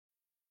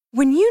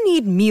When you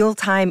need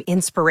mealtime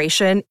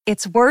inspiration,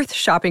 it's worth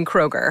shopping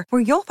Kroger,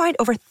 where you'll find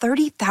over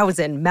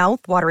 30,000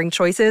 mouth-watering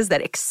choices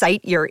that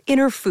excite your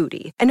inner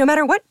foodie. And no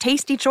matter what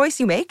tasty choice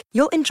you make,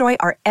 you'll enjoy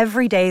our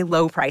everyday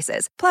low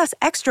prices, plus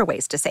extra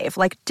ways to save,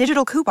 like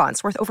digital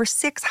coupons worth over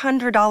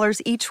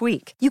 $600 each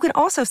week. You can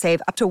also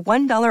save up to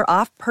 $1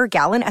 off per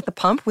gallon at the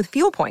pump with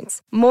fuel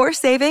points. More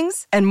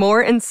savings and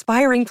more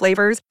inspiring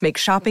flavors make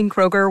shopping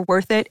Kroger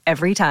worth it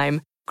every time.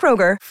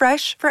 Kroger,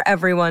 fresh for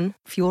everyone.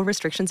 Fuel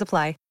restrictions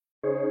apply.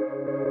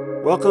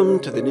 Welcome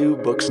to the New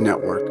Books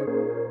Network.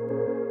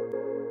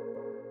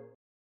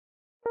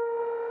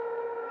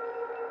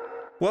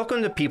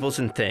 Welcome to Peoples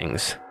and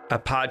Things, a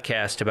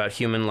podcast about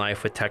human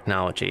life with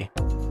technology.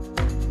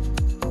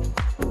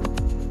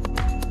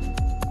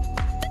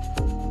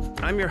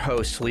 I'm your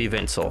host, Lee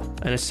Vinsel,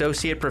 an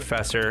associate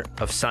professor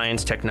of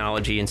science,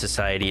 technology, and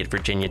society at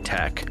Virginia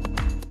Tech.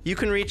 You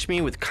can reach me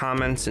with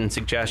comments and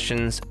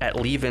suggestions at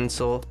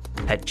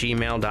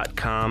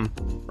leevinsel@gmail.com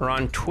or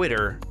on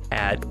Twitter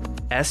at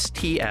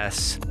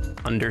STS_news.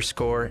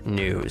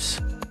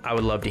 I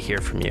would love to hear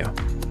from you.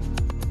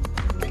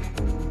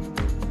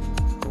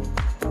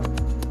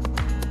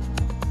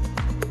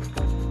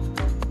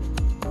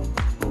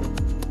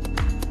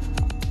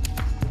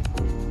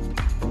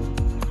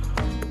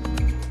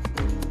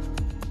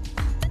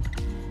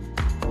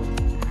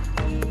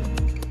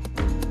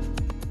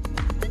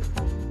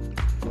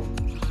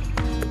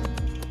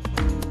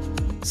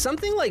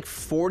 Something like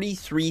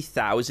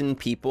 43,000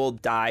 people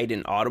died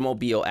in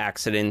automobile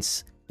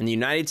accidents in the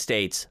United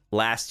States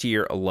last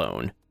year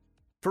alone.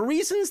 For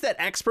reasons that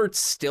experts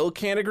still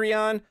can't agree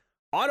on,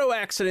 auto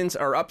accidents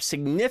are up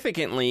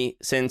significantly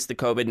since the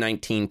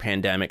COVID-19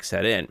 pandemic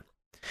set in.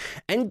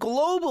 And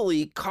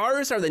globally,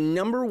 cars are the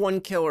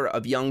 #1 killer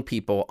of young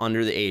people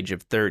under the age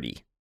of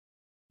 30.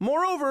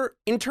 Moreover,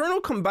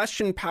 internal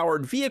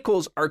combustion-powered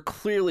vehicles are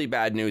clearly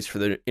bad news for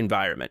the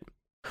environment.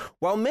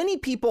 While many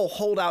people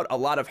hold out a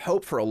lot of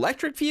hope for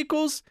electric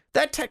vehicles,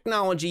 that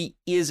technology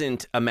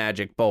isn't a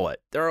magic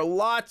bullet. There are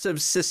lots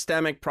of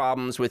systemic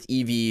problems with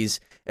EVs,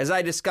 as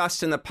I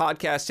discussed in the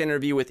podcast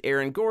interview with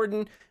Aaron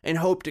Gordon, and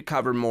hope to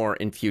cover more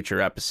in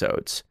future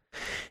episodes.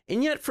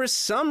 And yet, for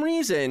some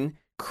reason,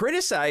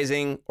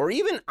 criticizing or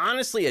even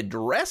honestly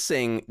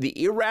addressing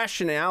the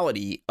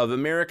irrationality of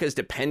America's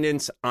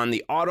dependence on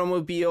the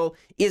automobile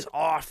is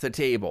off the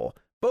table,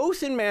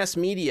 both in mass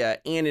media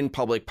and in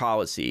public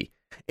policy.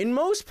 In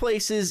most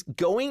places,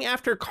 going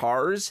after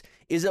cars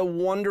is a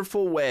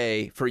wonderful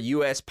way for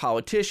U.S.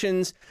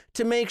 politicians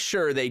to make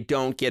sure they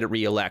don't get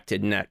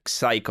reelected next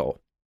cycle.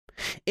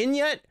 And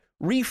yet,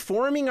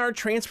 reforming our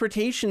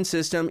transportation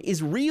system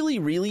is really,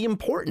 really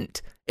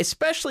important,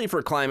 especially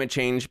for climate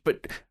change,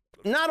 but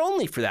not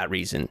only for that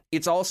reason.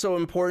 It's also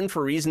important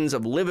for reasons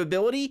of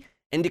livability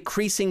and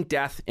decreasing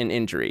death and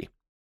injury.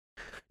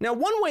 Now,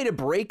 one way to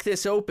break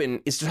this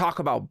open is to talk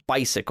about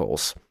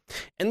bicycles.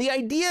 And the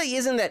idea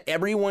isn't that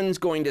everyone's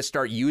going to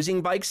start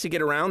using bikes to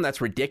get around. That's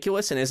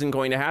ridiculous and isn't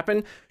going to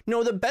happen.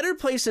 No, the better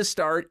place to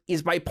start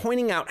is by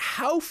pointing out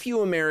how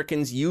few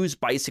Americans use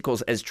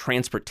bicycles as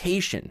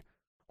transportation.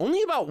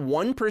 Only about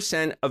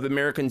 1% of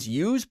Americans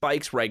use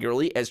bikes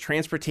regularly as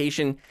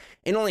transportation,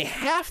 and only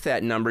half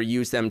that number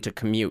use them to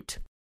commute.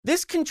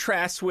 This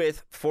contrasts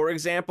with, for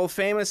example,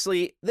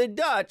 famously, the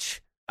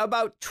Dutch,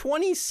 about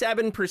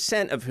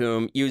 27% of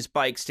whom use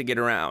bikes to get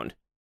around.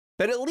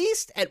 But at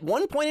least at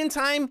one point in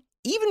time,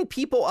 even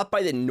people up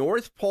by the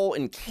North Pole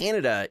in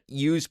Canada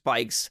use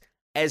bikes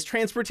as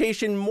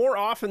transportation more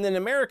often than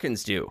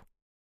Americans do.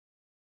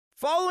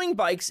 Following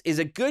bikes is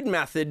a good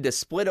method to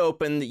split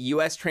open the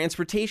U.S.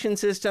 transportation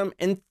system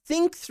and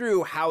think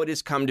through how it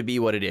has come to be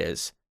what it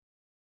is.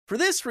 For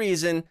this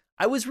reason,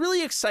 I was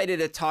really excited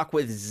to talk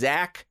with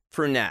Zach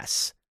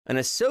Furness, an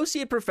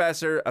associate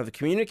professor of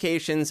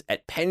communications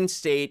at Penn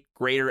State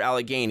Greater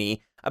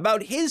Allegheny,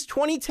 about his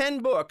 2010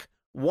 book,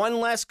 One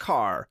Less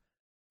Car: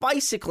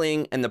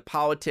 Bicycling and the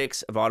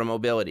Politics of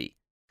Automobility.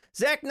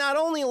 Zach not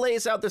only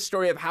lays out the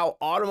story of how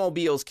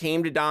automobiles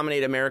came to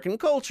dominate American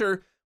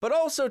culture, but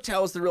also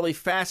tells the really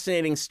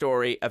fascinating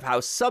story of how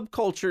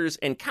subcultures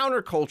and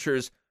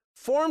countercultures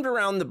formed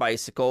around the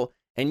bicycle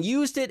and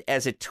used it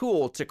as a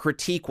tool to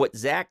critique what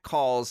Zach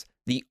calls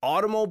the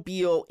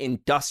automobile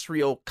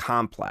industrial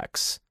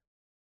complex.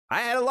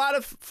 I had a lot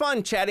of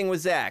fun chatting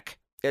with Zach,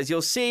 as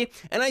you'll see,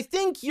 and I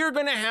think you're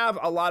going to have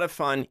a lot of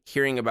fun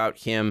hearing about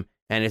him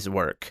and his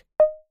work.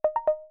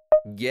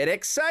 Get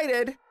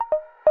excited!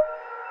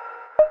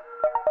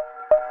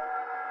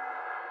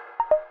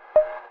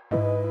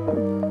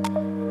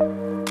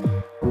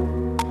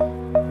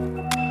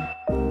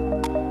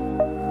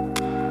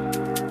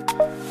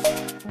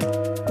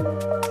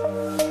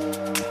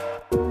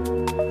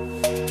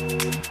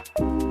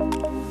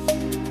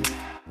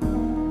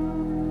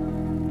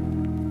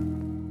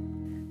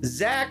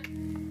 Zach,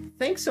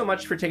 thanks so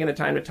much for taking the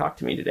time to talk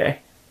to me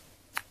today.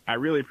 I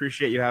really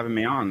appreciate you having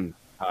me on,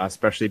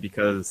 especially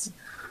because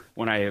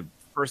when I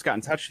first got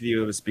in touch with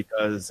you, it was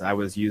because I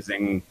was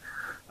using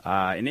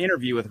an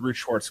interview with Ruth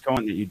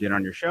Schwartz-Cohen that you did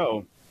on your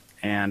show,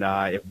 and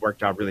it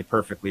worked out really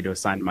perfectly to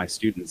assign to my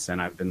students,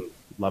 and I've been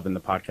loving the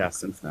podcast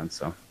since then.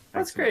 So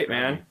that's great,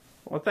 man.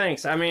 Well,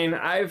 thanks. I mean,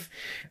 we're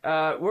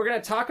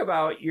going to talk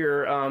about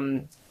your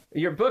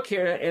book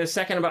here in a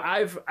second, but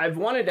I've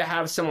wanted to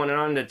have someone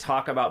on to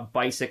talk about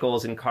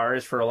bicycles and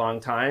cars for a long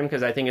time,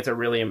 because I think it's a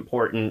really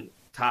important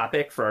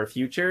topic for our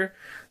future.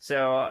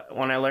 So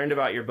when I learned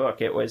about your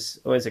book, it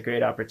was a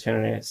great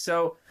opportunity.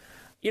 So,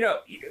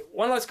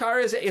 One Less Car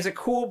is a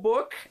cool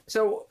book.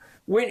 So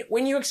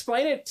when you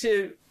explain it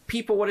to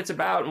people what it's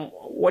about,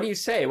 what do you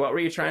say? What were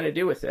you trying to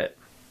do with it?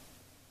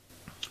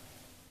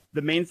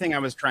 The main thing I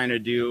was trying to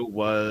do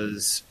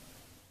was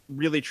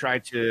really try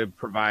to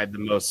provide the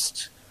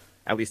most,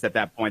 at least at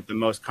that point, the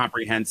most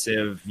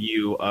comprehensive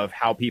view of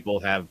how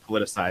people have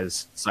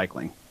politicized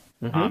cycling,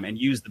 and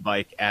used the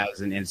bike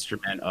as an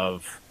instrument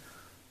of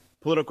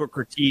political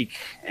critique,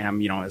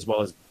 and, as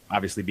well as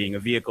obviously being a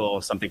vehicle,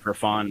 something for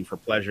fun, for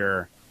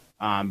pleasure.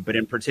 But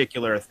in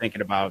particular,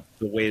 thinking about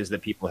the ways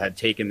that people had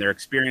taken their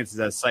experiences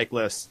as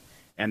cyclists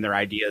and their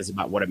ideas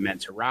about what it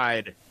meant to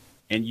ride,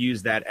 and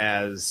use that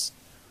as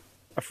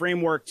a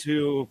framework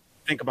to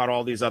think about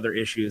all these other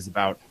issues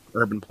about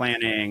urban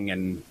planning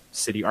and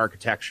city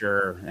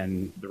architecture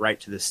and the right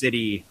to the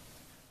city,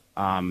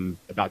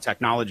 about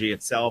technology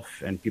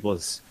itself and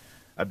people's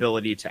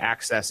ability to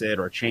access it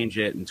or change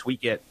it and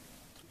tweak it.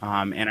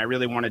 And I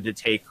really wanted to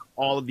take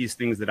all of these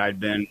things that I'd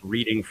been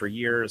reading for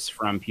years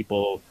from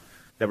people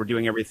that were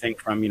doing everything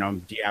from,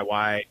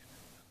 DIY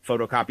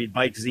photocopied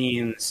bike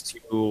zines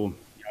to,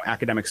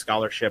 academic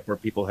scholarship where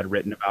people had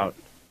written about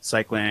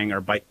cycling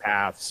or bike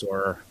paths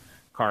or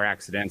car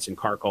accidents and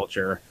car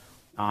culture,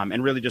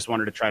 and really just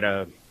wanted to try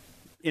to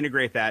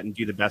integrate that and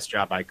do the best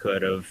job I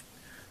could of,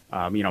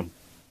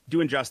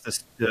 doing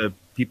justice to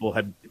people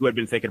who had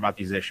been thinking about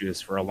these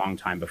issues for a long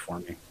time before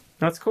me.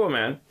 That's cool,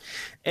 man.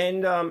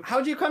 And how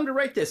did you come to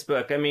write this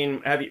book? I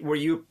mean, were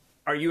you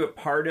a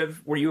part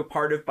of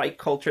bike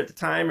culture at the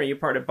time? Are you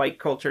part of bike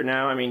culture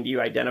now? I mean, do you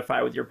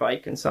identify with your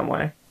bike in some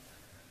way?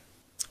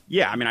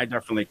 Yeah, I mean, I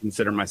definitely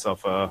consider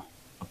myself a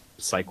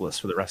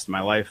cyclist for the rest of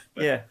my life.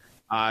 But, yeah.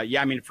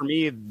 I mean, for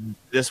me,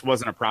 this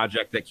wasn't a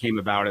project that came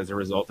about as a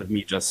result of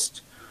me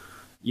just,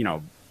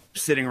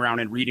 sitting around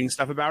and reading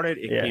stuff about it.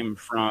 It came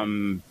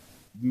from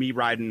me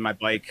riding my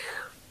bike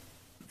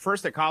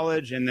first at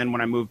college, and then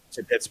when I moved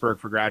to Pittsburgh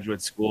for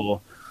graduate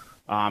school.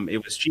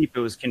 It was cheap, it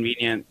was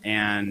convenient,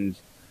 and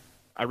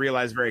I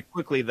realized very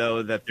quickly,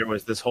 though, that there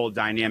was this whole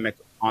dynamic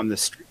on the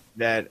street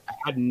that I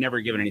had never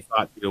given any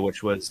thought to,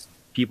 which was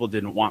people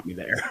didn't want me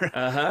there.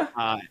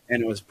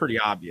 And it was pretty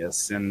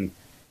obvious. And,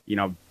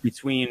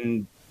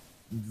 between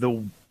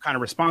the kind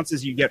of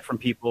responses you get from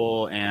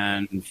people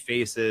and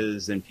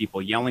faces and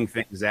people yelling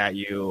things at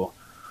you,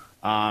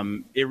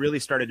 it really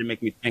started to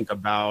make me think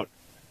about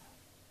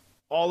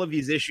all of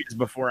these issues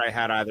before I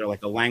had either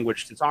like a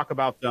language to talk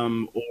about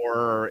them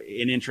or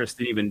an interest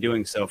in even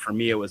doing so. For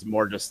me, it was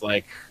more just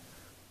like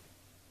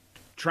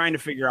trying to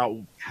figure out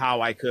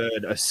how I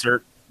could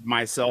assert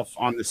myself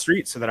on the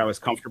street so that I was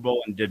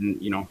comfortable and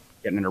didn't,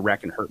 get in a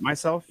wreck and hurt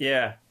myself.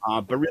 Yeah.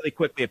 But really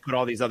quickly, it put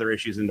all these other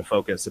issues into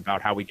focus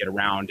about how we get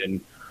around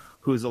and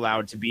who's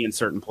allowed to be in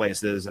certain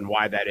places and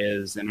why that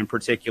is. And in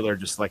particular,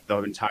 just like the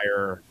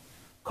entire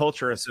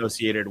culture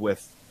associated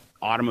with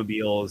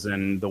automobiles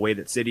and the way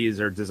that cities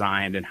are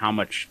designed and how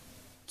much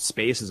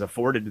space is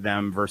afforded to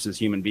them versus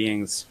human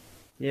beings.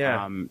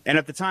 Yeah. And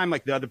at the time,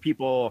 like the other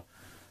people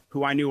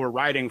who I knew were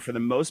riding for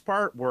the most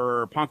part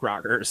were punk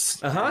rockers.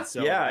 So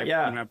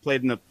I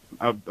played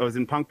I was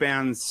in punk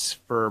bands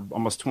for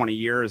almost 20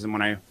 years. And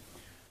when I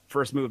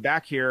first moved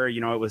back here, it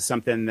was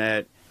something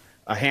that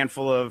a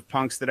handful of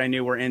punks that I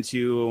knew were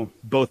into,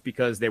 both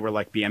because they were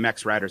like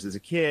BMX riders as a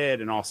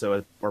kid and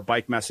also were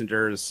bike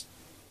messengers.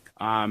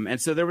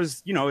 And so there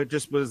was, it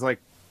just was like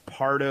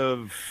part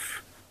of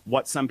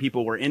what some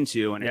people were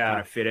into, and it kind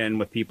of fit in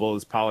with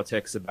people's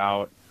politics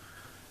about,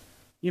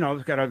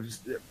 kind of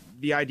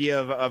the idea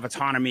of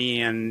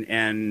autonomy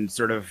and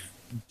sort of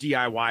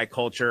DIY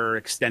culture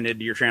extended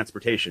to your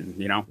transportation,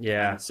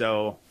 Yeah. And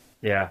so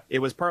it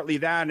was partly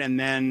that. And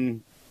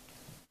then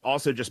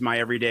also just my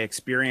everyday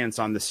experience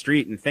on the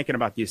street and thinking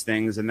about these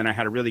things. And then I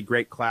had a really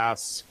great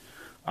class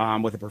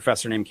with a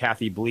professor named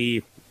Kathy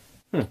Blee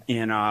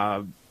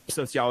in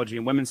sociology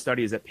and women's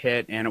studies at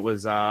Pitt. And it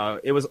was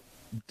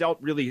dealt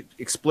really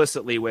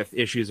explicitly with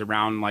issues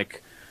around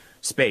like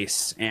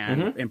space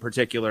and in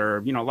particular,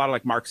 a lot of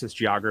like Marxist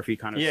geography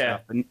kind of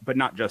stuff, but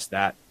not just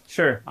that.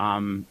 Sure.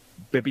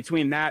 But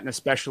between that and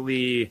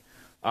especially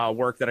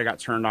work that I got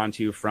turned on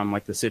to from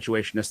like the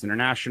Situationist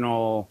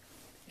International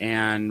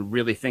and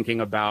really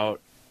thinking about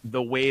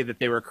the way that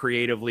they were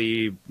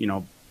creatively,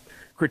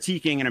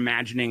 critiquing and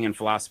imagining and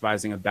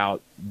philosophizing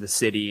about the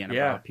city and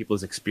about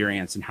people's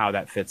experience and how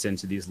that fits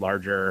into these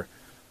larger,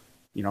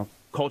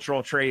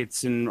 cultural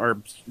traits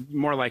or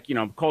more like,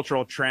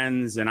 cultural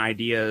trends and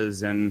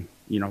ideas and,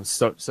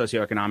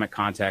 socioeconomic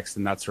context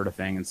and that sort of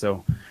thing. And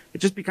so it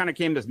just kind of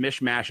came this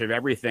mishmash of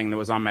everything that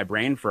was on my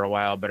brain for a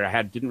while, but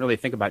I didn't really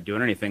think about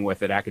doing anything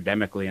with it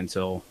academically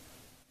until,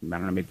 I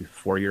don't know, maybe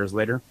 4 years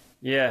later.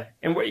 Yeah.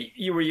 And were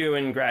you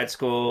in grad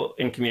school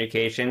in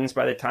communications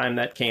by the time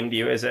that came to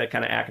you as a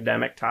kind of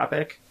academic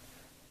topic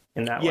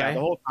in that way? Yeah,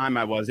 the whole time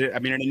I was. I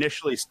mean, it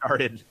initially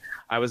started,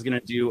 I was going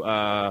to do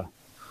a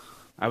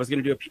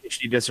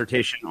PhD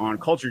dissertation on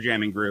culture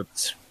jamming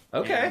groups.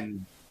 Okay.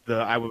 And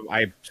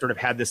I sort of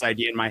had this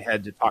idea in my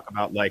head to talk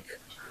about like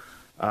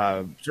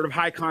sort of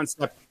high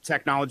concept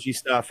technology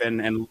stuff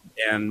and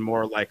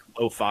more like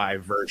lo-fi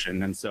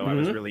version. And so I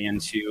was really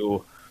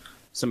into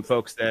some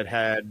folks that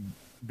had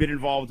been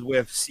involved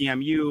with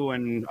CMU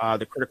and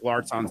the Critical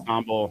Art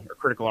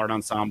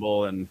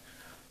Ensemble and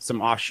some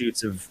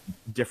offshoots of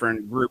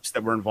different groups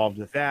that were involved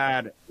with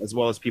that, as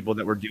well as people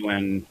that were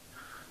doing,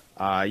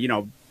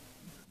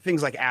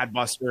 things like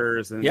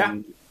Adbusters.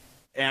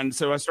 And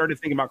so I started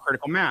thinking about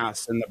critical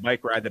mass and the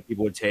bike ride that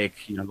people would take,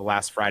 the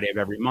last Friday of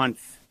every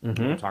month.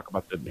 We'll talk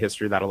about the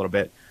history of that a little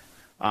bit.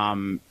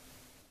 And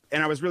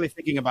I was really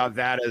thinking about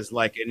that as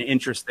like an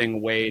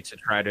interesting way to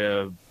try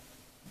to,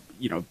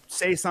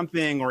 say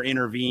something or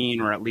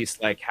intervene, or at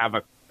least like have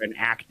an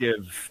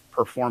active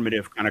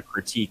performative kind of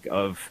critique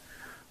of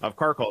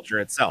car culture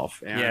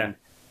itself. And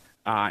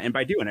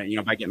by doing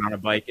it, by getting on a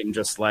bike and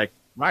just like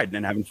riding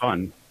and having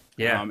fun.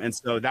 Yeah. And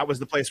so that was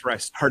the place where I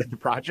started the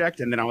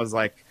project. And then I was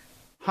like,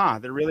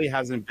 there really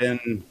hasn't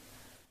been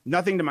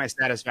nothing to my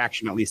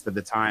satisfaction, at least at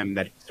the time,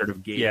 that sort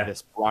of gave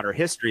this broader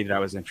history that I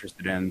was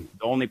interested in.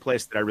 The only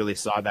place that I really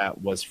saw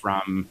that was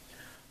from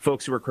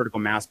folks who were critical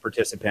mass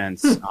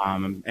participants,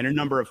 and a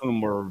number of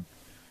whom were,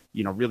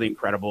 really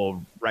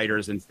incredible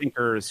writers and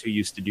thinkers who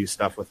used to do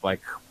stuff with like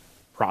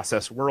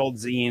Process World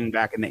zine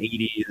back in the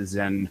 80s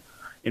and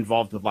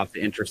involved with lots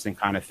of interesting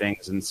kind of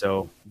things. And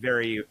so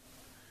very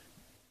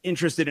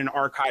interested in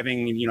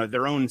archiving,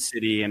 their own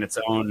city and its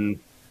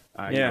own,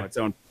 its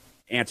own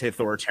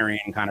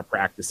anti-authoritarian kind of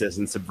practices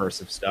and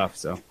subversive stuff.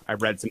 So I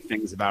read some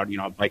things about,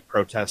 a bike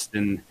protest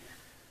in,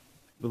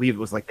 I believe it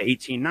was like the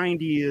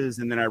 1890s.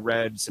 And then I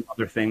read some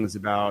other things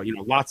about,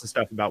 lots of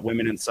stuff about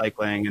women in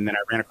cycling. And then I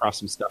ran across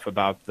some stuff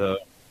about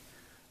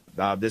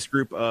this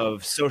group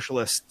of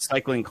socialist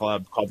cycling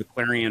club called the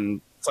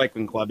Clarion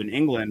Cycling Club in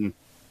England.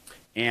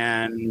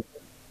 And,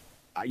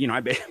 I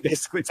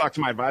basically talked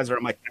to my advisor.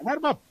 I'm like, can I write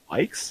about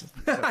bikes?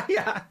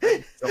 Yeah.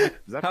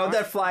 How'd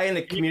that fly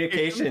into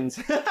communications?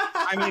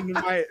 I mean,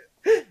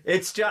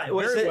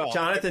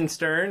 Jonathan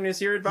Stern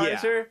is your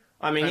advisor? Yeah.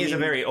 I mean, he's a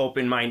very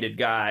open-minded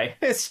guy.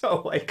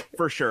 So, like,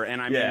 for sure.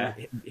 And I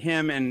mean,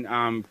 him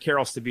and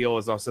Carol Stabile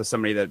is also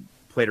somebody that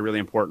played a really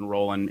important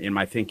role in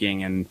my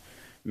thinking and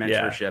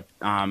mentorship.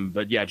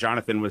 But yeah,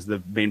 Jonathan was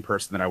the main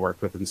person that I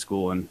worked with in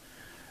school, and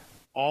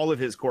all of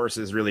his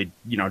courses really,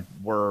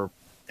 were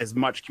as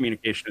much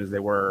communication as they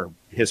were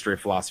history,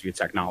 philosophy, of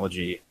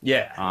technology.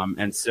 Yeah.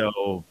 And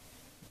so,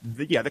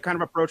 the kind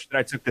of approach that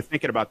I took to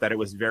thinking about that, it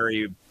was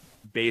very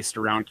based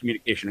around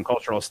communication and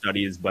cultural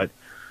studies, but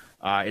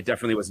it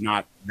definitely was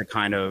not the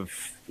kind of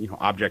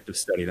object of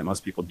study that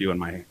most people do in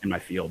my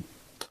field.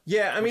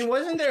 Yeah, I mean,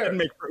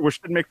 which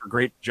should make for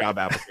great job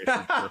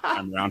applications first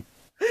time around.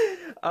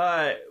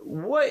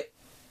 What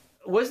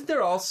wasn't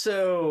there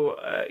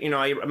also?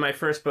 My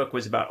first book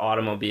was about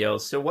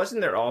automobiles, so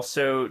wasn't there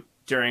also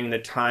during the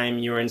time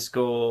you were in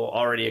school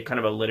already a kind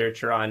of a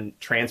literature on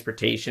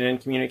transportation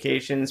and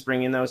communications,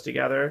 bringing those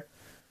together?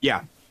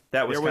 Yeah,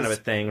 that was kind of a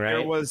thing,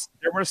 right?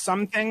 There were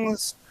some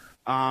things.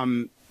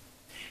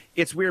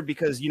 It's weird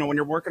because, when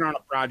you're working on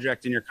a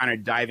project and you're kind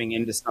of diving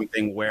into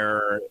something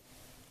where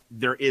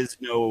there is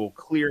no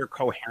clear,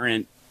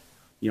 coherent,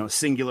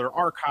 singular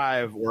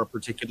archive or a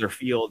particular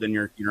field, and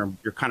you're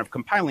kind of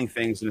compiling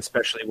things, and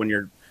especially when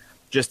you're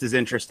just as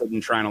interested in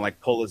trying to like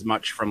pull as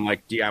much from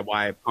like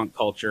DIY punk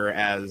culture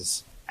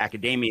as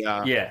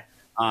academia. Yeah.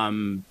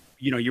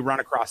 You run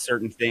across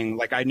certain things.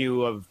 Like I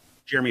knew of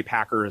Jeremy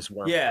Packer's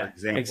work, for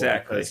example,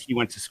 exactly, because he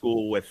went to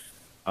school with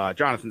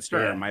Jonathan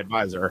Stern, my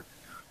advisor.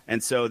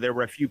 And so there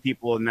were a few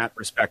people in that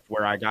respect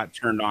where I got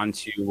turned on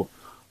to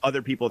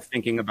other people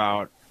thinking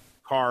about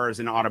cars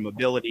and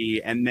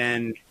automobility. And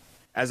then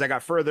as I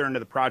got further into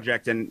the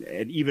project, and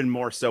even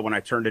more so when I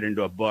turned it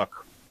into a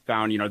book,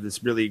 found,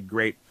 this really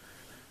great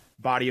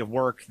body of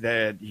work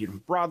that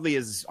broadly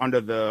is under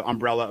the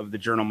umbrella of the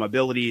journal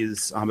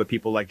Mobilities, but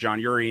people like John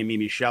Urey and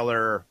Mimi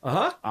Scheller,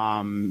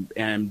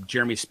 and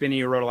Jeremy Spinney,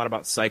 who wrote a lot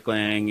about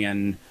cycling,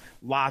 and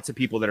lots of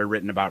people that are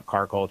written about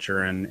car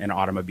culture and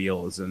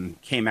automobiles,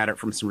 and came at it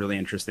from some really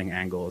interesting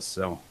angles.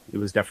 So it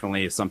was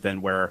definitely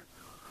something where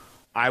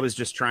I was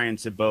just trying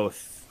to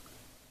both,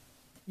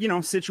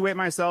 situate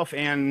myself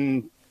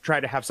and try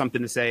to have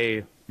something to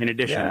say in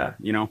addition,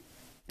 And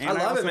I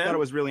love it, man. I thought it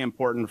was really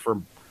important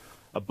for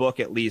a book,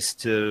 at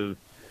least, to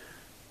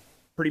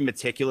pretty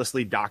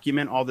meticulously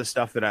document all the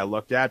stuff that I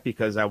looked at,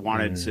 because I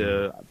wanted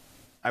to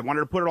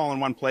put it all in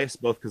one place,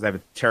 both because I have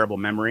a terrible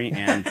memory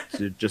and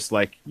to just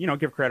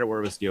give credit where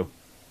it was due.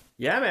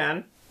 Yeah,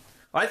 man.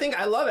 I think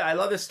I love it. I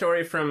love the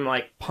story from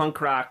like punk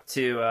rock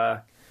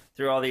to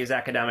through all these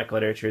academic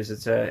literatures.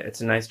 It's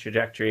a nice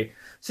trajectory.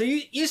 So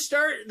you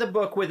start the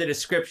book with a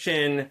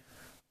description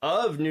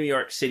of New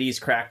York City's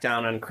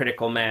crackdown on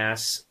critical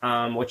mass,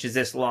 which is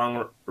this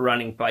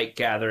long-running bike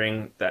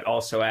gathering that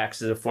also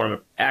acts as a form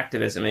of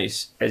activism,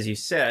 as you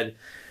said.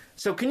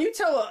 So can you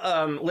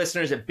tell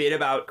listeners a bit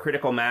about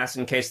critical mass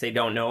in case they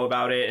don't know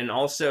about it, and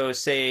also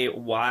say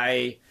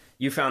why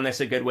you found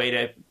this a good way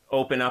to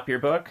open up your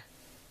book?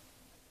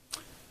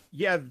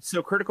 Yeah,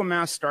 so critical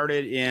mass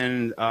started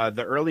in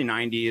the early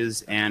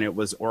 90s, and it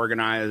was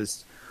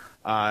organized.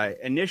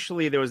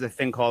 Initially, there was a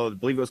thing called, I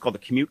believe it was called the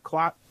Commute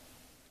Clot.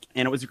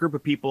 And it was a group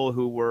of people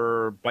who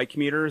were bike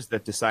commuters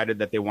that decided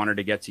that they wanted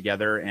to get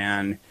together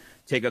and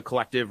take a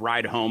collective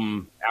ride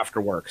home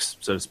after works,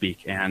 so to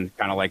speak, and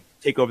kind of like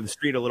take over the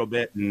street a little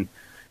bit and,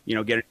 you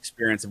know, get an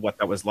experience of what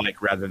that was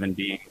like rather than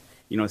being,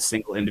 you know,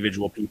 single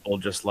individual people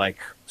just like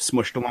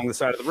smushed along the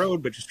side of the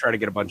road, but just try to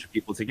get a bunch of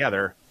people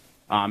together.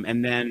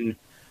 And then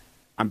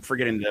I'm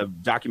forgetting the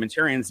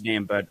documentarian's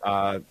name, but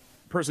a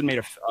person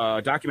made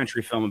a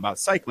documentary film about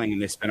cycling,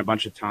 and they spent a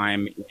bunch of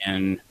time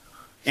in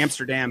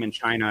Amsterdam and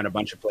China and a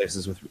bunch of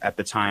places with, at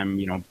the time,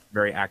 you know,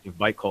 very active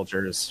bike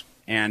cultures.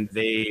 And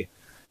they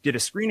did a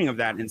screening of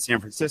that in San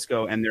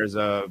Francisco. And there's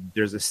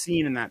a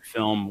scene in that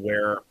film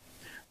where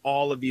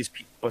all of these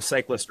people,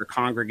 cyclists, are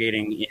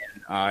congregating in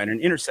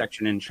an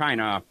intersection in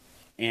China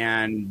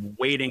and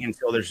waiting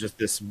until there's just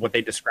this, what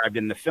they described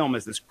in the film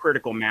as this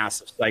critical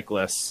mass of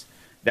cyclists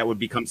that would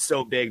become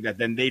so big that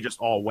then they just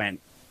all went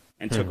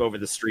and took over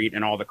the street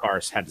and all the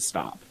cars had to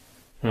stop.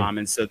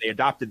 And so they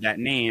adopted that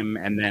name,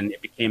 and then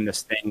it became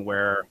this thing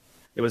where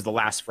it was the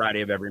last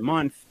Friday of every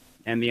month.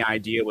 And the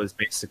idea was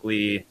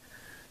basically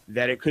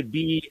that it could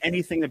be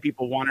anything that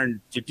people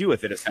wanted to do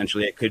with it.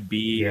 Essentially, it could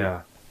be,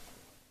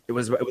 it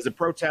was a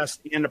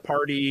protest and a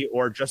party,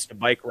 or just a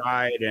bike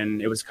ride.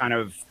 And it was kind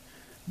of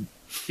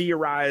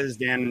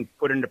theorized and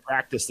put into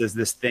practice as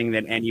this thing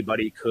that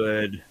anybody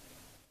could,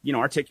 you know,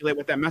 articulate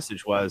what that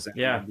message was.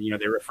 And, you know,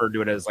 they referred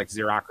to it as like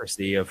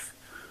xerocracy, of,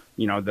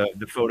 you know, the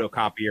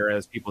photocopier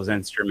as people's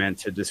instrument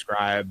to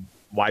describe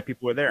why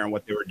people were there and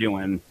what they were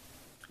doing.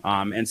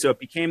 And so it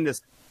became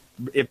this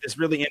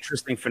really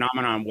interesting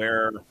phenomenon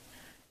where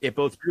it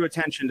both drew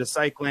attention to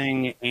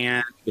cycling,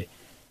 and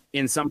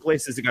in some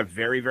places it got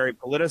very, very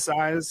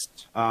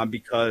politicized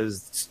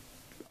because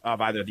of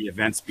either the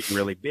events being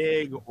really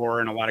big, or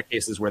in a lot of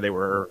cases where they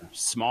were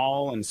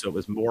small. And so it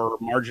was more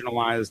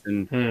marginalized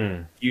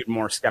and viewed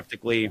more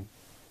skeptically.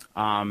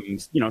 You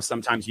know,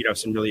 sometimes you'd have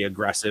some really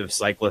aggressive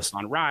cyclists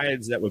on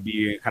rides that would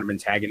be kind of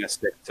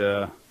antagonistic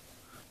to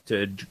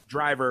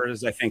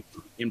drivers, I think,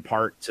 in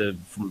part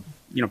from,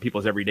 you know,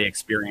 people's everyday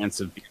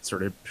experience of being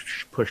sort of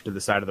pushed to the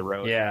side of the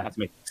road. Not to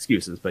make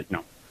excuses, but, you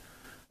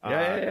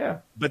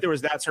know. But there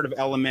was that sort of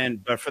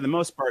element. But for the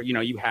most part, you know,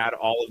 you had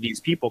all of these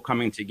people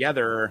coming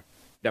together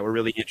that were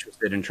really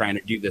interested in trying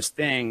to do this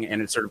thing.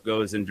 And it sort of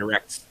goes in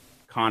direct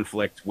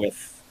conflict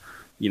with,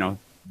 you know,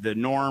 the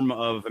norm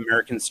of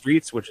American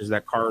streets, which is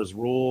that cars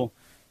rule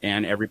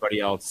and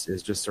everybody else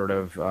is just sort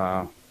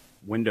of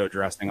window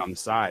dressing on the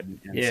side.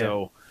 And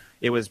so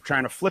it was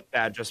trying to flip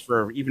that just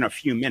for even a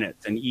few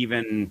minutes, and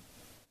even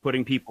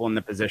putting people in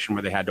the position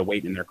where they had to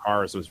wait in their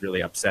cars was really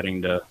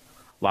upsetting to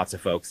lots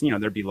of folks. You know,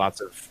 there'd be lots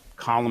of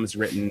columns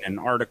written and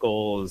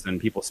articles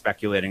and people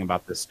speculating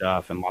about this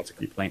stuff, and lots of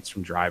complaints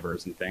from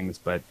drivers and things.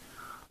 But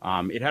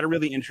it had a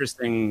really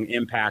interesting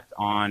impact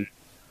on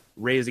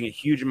raising a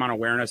huge amount of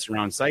awareness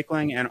around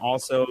cycling, and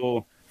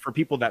also for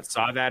people that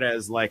saw that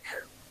as like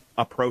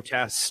a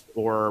protest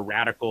or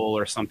radical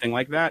or something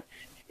like that,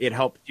 it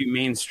helped to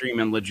mainstream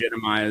and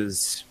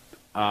legitimize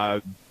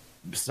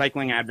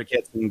cycling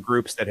advocates and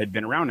groups that had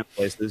been around in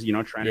places, you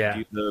know, trying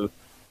to do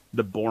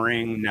the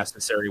boring,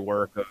 necessary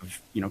work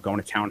of, you know, going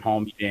to town hall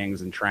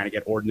meetings and trying to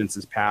get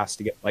ordinances passed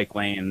to get bike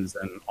lanes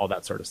and all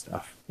that sort of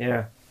stuff.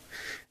 Yeah.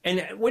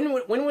 And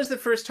when was the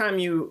first time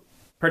you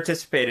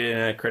participated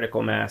in a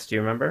critical mass? Do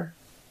you remember?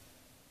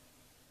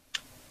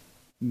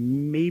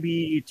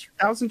 Maybe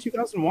 2000,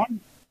 2001.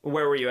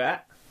 Where were you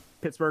at?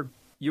 Pittsburgh.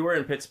 You were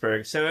in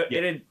Pittsburgh. So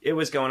it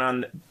was going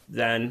on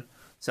then.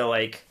 So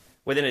like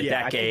within a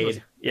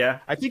decade.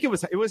 I think it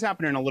was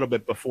happening a little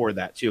bit before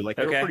that too. Like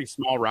they were pretty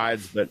small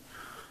rides, but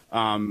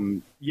I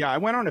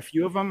went on a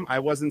few of them. I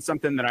wasn't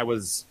something that I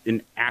was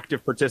an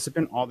active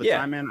participant all the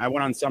time in. I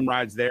went on some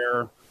rides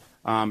there.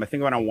 I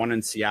think I went on one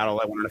in Seattle.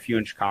 I went on a few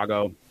in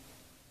Chicago.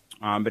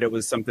 But it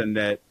was something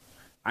that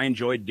I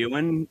enjoyed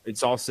doing.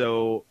 It's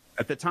also,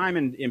 at the time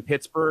in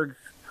Pittsburgh,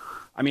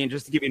 I mean,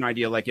 just to give you an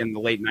idea, like in the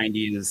late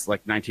 90s,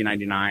 like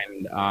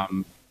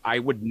 1999, I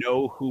would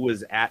know who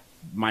was at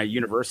my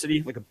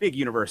university, like a big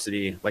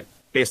university, like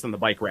based on the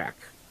bike rack.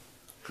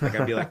 Like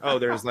I'd be like, oh,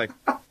 there's like,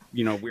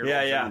 you know,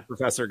 weird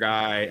professor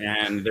guy,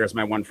 and there's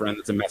my one friend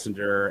that's a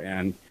messenger,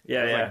 and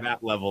like that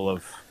level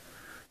of,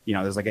 you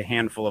know, there's like a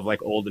handful of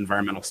like old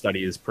environmental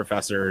studies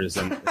professors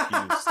and a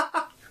few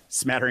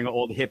smattering of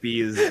old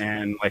hippies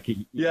and like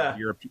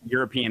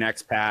European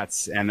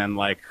expats, and then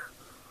like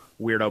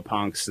weirdo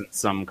punks and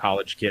some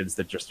college kids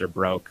that just are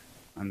broke.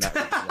 And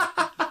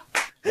that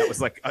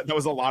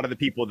was a lot of the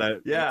people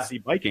that see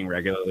biking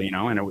regularly, you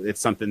know. And it's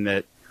something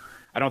that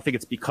I don't think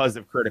it's because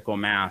of critical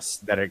mass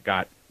that it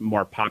got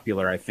more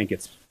popular. I think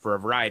it's for a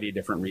variety of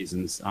different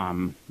reasons,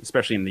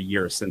 especially in the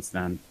years since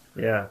then.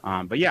 Yeah.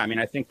 But yeah, I mean,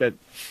 I think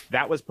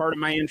that was part of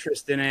my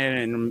interest in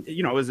it. And,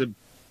 you know, it was a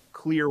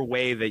clear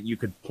way that you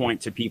could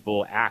point to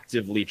people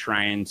actively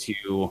trying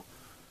to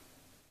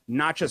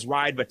not just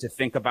ride, but to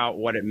think about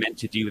what it meant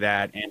to do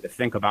that, and to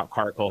think about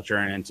car culture,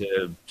 and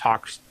to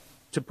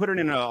put it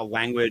in a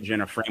language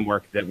and a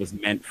framework that was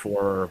meant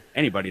for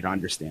anybody to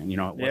understand. You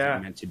know, it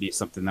wasn't meant to be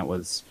something that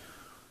was,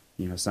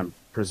 you know, some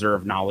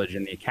preserved knowledge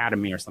in the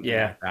academy or something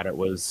like that. It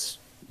was,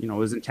 you know, it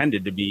was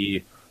intended to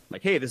be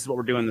like, hey, this is what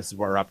we're doing, this is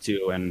what we're up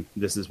to, and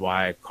this is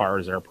why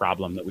cars are a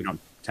problem that we don't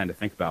tend to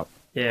think about.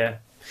 Yeah.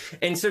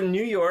 And so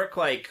New York,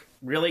 like,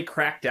 really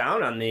cracked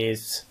down on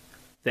these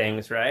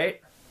things, right?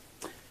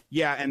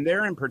 Yeah, and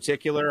there in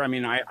particular, I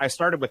mean, I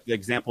started with the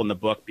example in the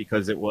book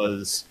because it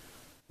was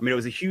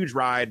a huge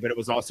ride, but it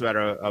was also at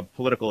a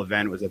political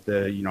event. It was at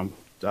the,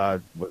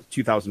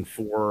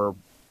 2004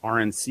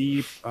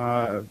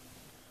 RNC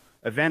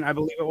event, I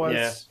believe it was.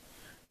 Yeah.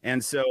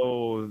 And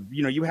so,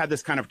 you know, you had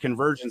this kind of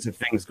convergence of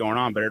things going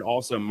on, but it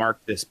also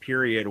marked this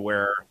period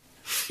where,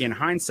 in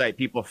hindsight,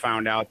 people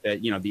found out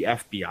that, you know, the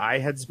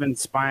FBI had been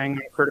spying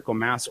on critical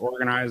mass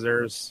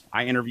organizers.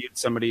 I interviewed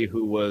somebody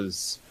who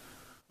was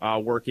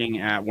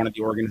working at one of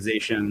the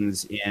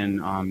organizations in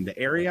the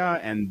area,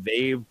 and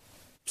they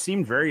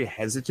seemed very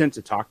hesitant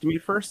to talk to me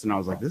first. And I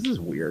was like, this is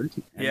weird.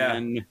 And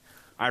then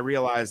I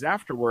realized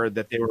afterward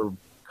that they were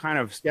kind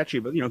of sketchy,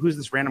 but, you know, who's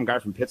this random guy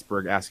from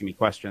Pittsburgh asking me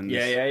questions?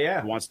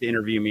 Who wants to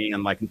interview me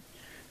and, like,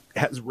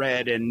 has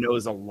read and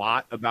knows a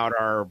lot about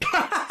our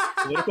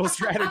political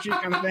strategy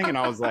kind of thing. And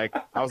I was like,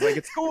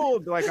 it's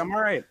cool. Like, I'm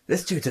all right.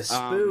 This dude's a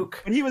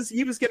spook. And he was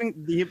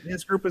getting,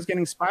 his group was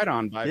getting spied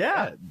on by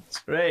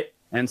feds. Right.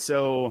 And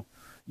so,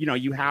 you know,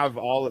 you have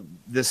all of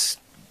this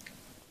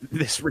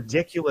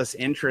ridiculous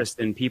interest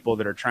in people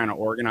that are trying to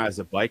organize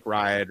a bike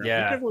ride, or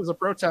even if it was a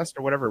protest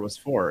or whatever it was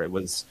for. It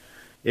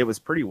was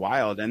pretty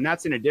wild. And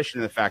that's in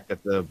addition to the fact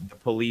that the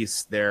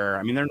police there,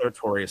 I mean, they're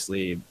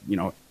notoriously, you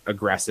know,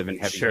 aggressive and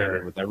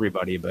heavy-handed with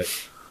everybody. But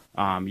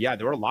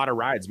there were a lot of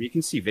rides. You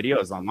can see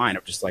videos online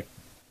of just, like,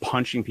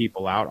 punching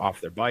people out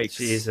off their bikes.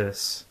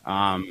 Jesus.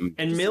 And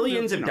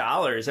millions of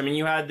dollars. I mean,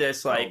 you had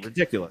this, like,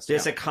 ridiculous.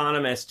 This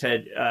economist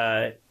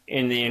had,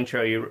 in the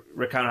intro, you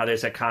recount how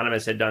this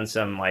economist had done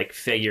some, like,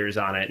 figures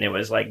on it, and it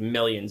was like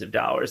millions of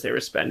dollars they were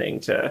spending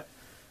to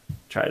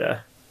try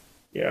to,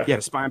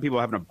 to spy on people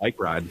having a bike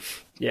ride.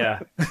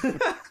 Yeah.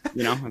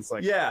 You know, it's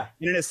like,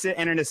 in a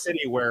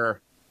city where,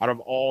 out of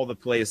all the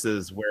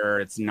places where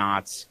it's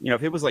not, you know,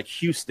 if it was like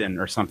Houston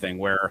or something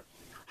where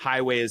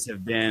highways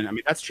have been, I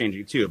mean, that's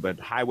changing too, but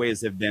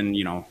highways have been,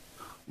 you know,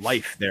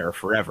 life there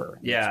forever.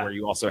 That's where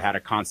you also had a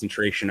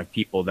concentration of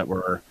people that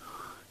were,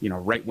 you know,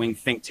 right-wing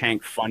think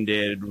tank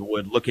funded,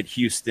 would look at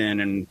Houston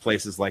and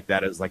places like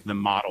that as, like, the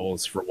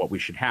models for what we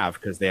should have,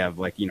 because they have,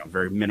 like, you know,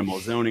 very minimal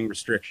zoning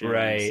restrictions.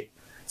 Right.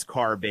 It's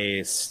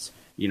car-based.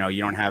 You know,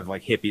 you don't have,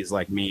 like, hippies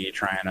like me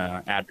trying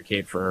to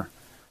advocate for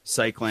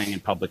cycling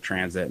and public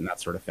transit and that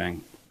sort of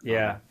thing.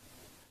 Yeah.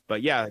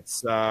 But yeah,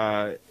 it's,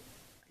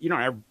 you know,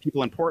 I have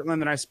people in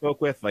Portland that I spoke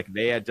with, like,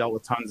 they had dealt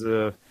with tons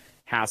of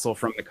hassle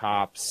from the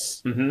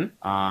cops.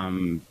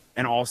 Mm-hmm.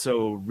 And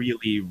also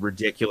really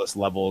ridiculous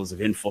levels of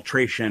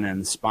infiltration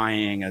and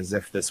spying, as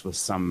if this was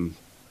some,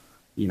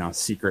 you know,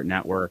 secret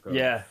network of,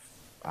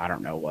 I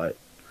don't know what.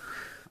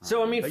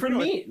 So, I mean, for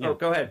me,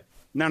 go ahead.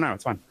 No,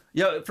 it's fine.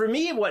 Yeah, for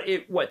me, what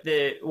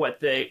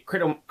the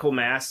critical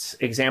mass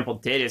example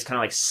did is kind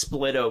of like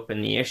split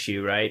open the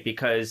issue, right?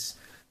 Because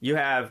you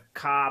have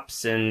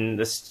cops and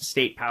the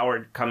state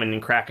power coming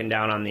and cracking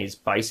down on these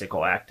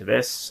bicycle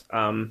activists.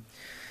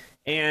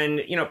 And,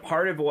 you know,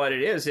 part of what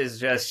it is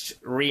just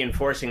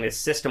reinforcing this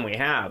system we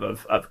have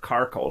of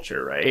car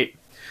culture, right?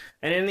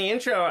 And in the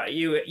intro,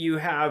 you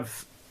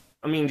have,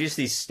 I mean, just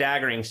these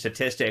staggering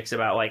statistics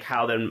about, like,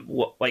 how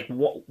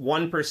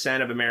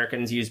 1% of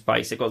Americans use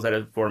bicycles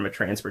as a form of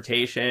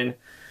transportation,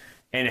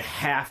 and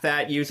half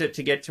that use it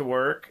to get to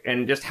work,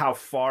 and just how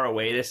far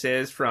away this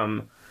is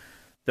from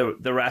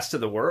the rest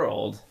of the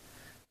world.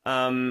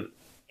 And,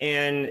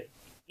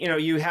 you know,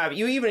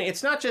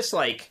 it's not just,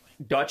 like,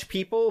 Dutch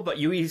people, but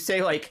you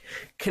say, like,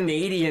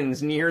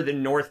 Canadians near the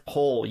North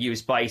Pole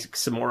use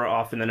bikes more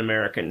often than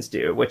Americans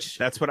do, which...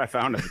 That's what I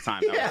found at the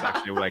time. That was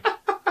actually, like...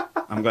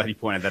 I'm glad you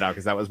pointed that out,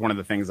 because that was one of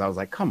the things I was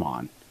like, come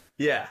on.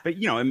 Yeah. But,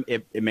 you know,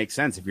 it makes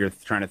sense if you're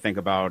trying to think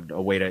about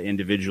a way to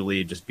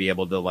individually just be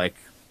able to, like,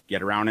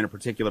 get around in a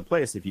particular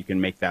place. If you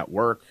can make that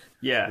work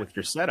with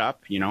your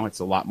setup, you know, it's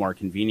a lot more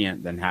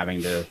convenient than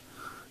having to,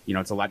 you know,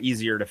 it's a lot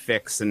easier to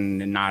fix and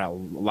not a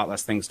lot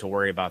less things to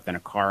worry about than a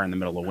car in the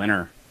middle of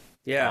winter.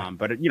 Yeah.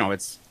 But, you know,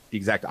 it's the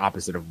exact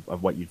opposite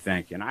of what you'd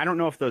think. And I don't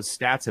know if those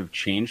stats have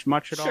changed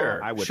much at all.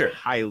 I would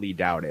highly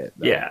doubt it,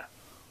 though. Yeah.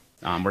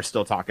 We're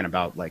still talking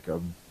about, like,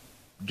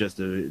 just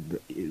a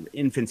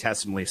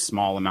infinitesimally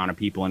small amount of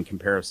people in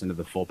comparison to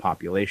the full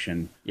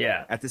population.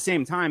 Yeah. At the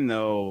same time,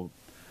 though,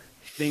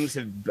 things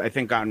have, I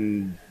think,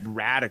 gotten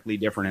radically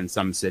different in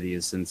some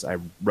cities since I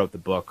wrote the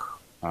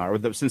book.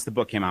 since the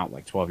book came out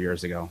like 12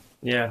 years ago.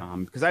 Yeah.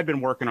 Because I'd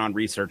been working on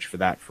research for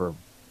that for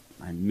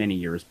many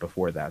years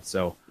before that.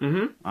 So,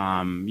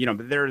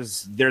 but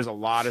there's a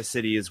lot of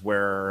cities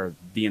where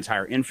the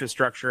entire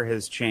infrastructure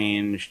has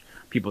changed.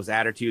 People's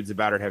attitudes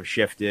about it have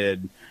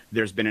shifted.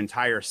 There's been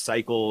entire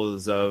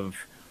cycles of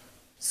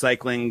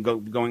cycling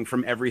going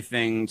from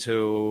everything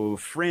to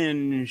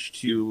fringe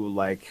to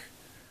like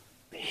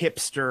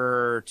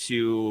hipster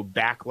to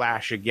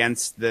backlash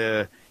against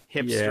the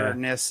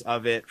hipsterness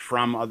of it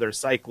from other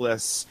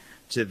cyclists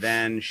to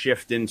then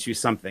shift into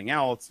something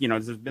else.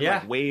 There's been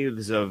like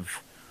waves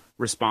of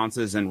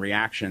responses and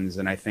reactions.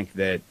 And I think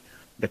that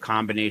the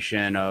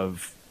combination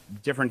of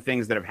different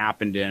things that have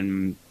happened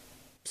in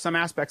some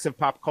aspects of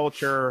pop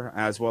culture,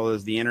 as well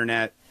as the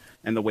internet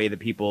and the way that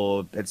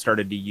people had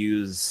started to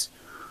use,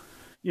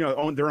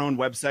 own their own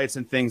websites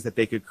and things that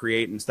they could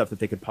create and stuff that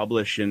they could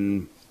publish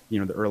in,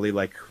 the early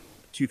like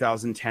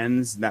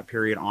 2010s, that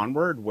period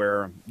onward,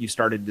 where you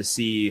started to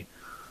see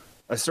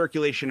a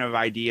circulation of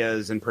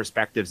ideas and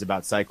perspectives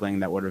about cycling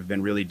that would have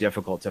been really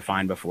difficult to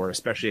find before,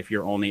 especially if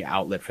your only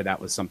outlet for that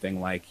was something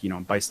like,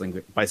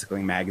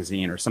 Bicycling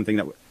Magazine or something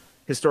that was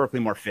historically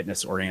more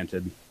fitness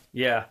oriented.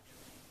 Yeah.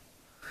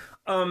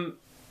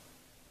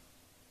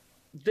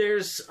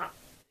 There's,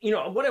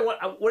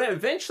 what I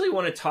eventually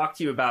want to talk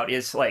to you about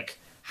is like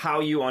how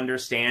you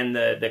understand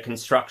the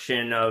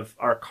construction of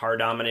our car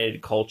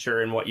dominated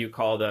culture and what you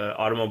call the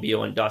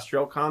automobile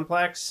industrial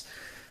complex.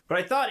 But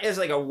I thought as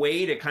like a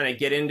way to kind of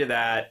get into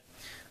that,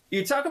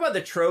 you talk about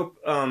the trope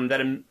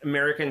that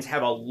Americans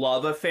have a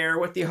love affair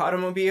with the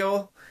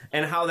automobile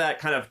and how that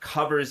kind of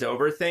covers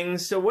over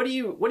things. So what do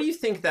you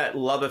think that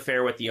love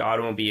affair with the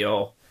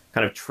automobile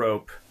kind of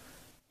trope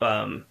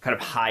kind of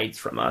hides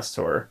from us?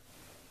 Or,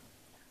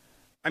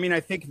 I mean, I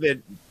think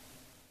that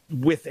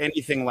with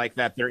anything like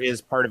that, there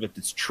is part of it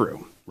that's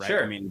true, right?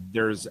 Sure. I mean,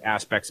 there's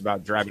aspects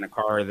about driving a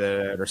car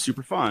that are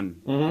super fun.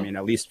 Mm-hmm. I mean,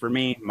 at least for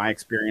me, my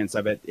experience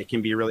of it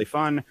can be really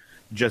fun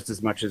just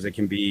as much as it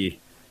can be,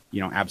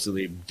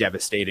 absolutely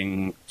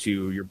devastating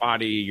to your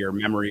body, your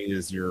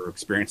memories, your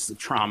experiences of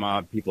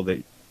trauma,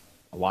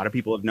 a lot of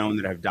people have known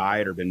that have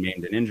died or been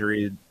maimed and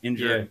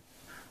injured,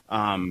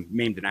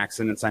 maimed in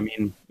accidents. I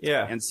mean,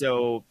 yeah. And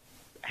so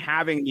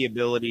having the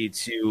ability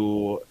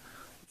to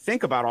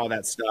think about all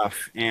that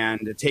stuff and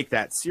to take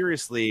that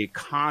seriously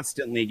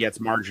constantly gets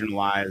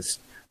marginalized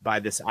by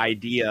this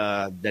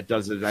idea that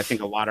does, I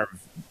think, a lot of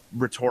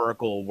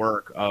rhetorical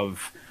work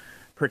of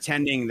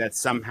pretending that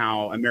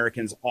somehow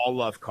Americans all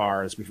love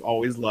cars. We've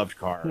always loved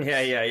cars.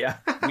 Yeah.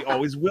 We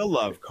always will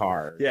love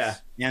cars. Yeah.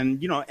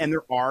 And, and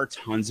there are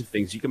tons of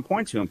things you can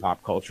point to in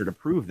pop culture to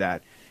prove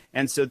that.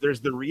 And so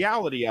there's the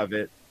reality of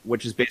it,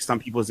 which is based on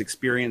people's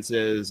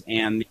experiences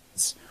and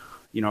these,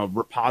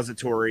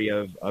 repository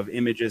of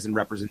images and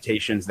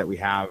representations that we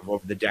have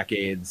over the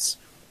decades.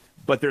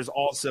 But there's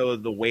also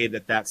the way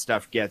that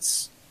stuff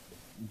gets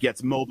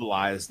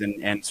mobilized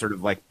and sort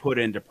of like put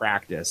into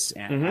practice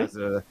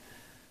and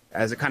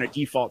as a kind of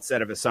default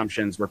set of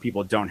assumptions where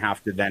people don't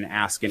have to then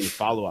ask any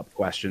follow-up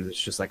questions. It's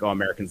just like, oh,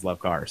 Americans love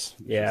cars.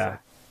 Yeah. Like,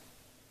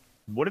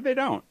 what if they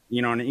don't?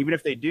 And even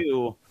if they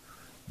do,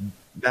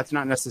 that's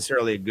not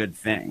necessarily a good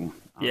thing.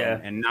 Yeah.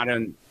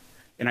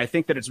 And I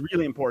think that it's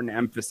really important to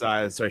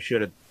emphasize, so I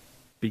should at the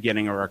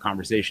beginning of our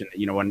conversation,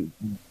 that, when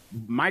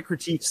my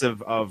critiques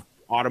of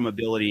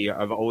automobility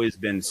have always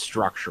been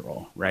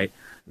structural, right?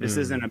 This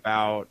isn't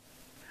about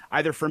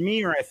either for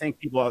me or I think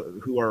people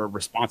who are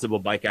responsible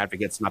bike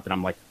advocates, not that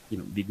I'm like,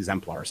 the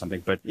exemplar or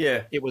something, but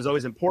it was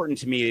always important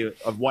to me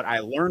of what I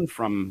learned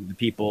from the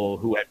people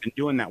who had been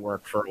doing that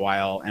work for a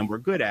while and were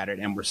good at it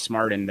and were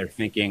smart in their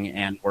thinking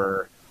and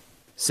were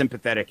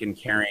sympathetic and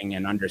caring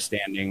and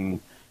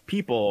understanding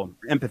people,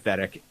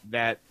 empathetic,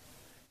 that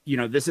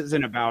this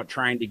isn't about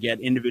trying to get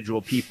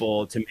individual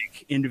people to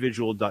make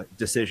individual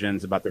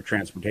decisions about their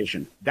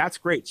transportation. That's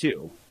great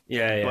too.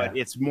 Yeah. But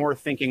it's more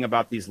thinking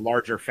about these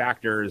larger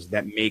factors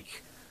that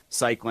make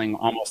cycling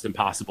almost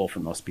impossible for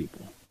most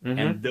people. Mm-hmm.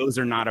 And those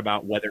are not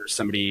about whether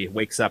somebody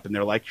wakes up and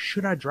they're like,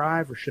 should I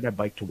drive or should I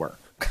bike to work?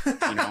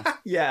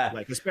 Yeah.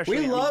 Like,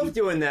 especially we love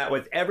doing that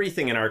with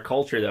everything in our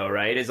culture though,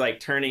 right? Is like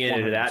turning it 100%.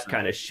 Into that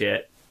kind of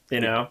shit,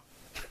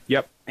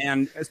 Yep.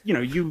 And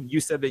you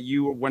said that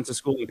you went to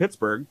school in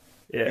Pittsburgh.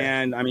 Yeah.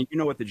 And I mean,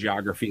 what the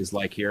geography is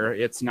like here.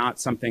 It's not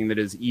something that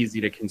is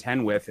easy to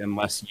contend with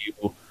unless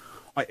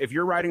if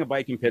you're riding a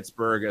bike in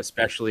Pittsburgh,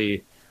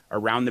 especially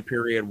around the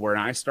period where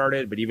I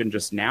started, but even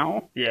just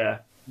now,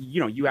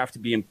 you have to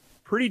be in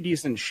pretty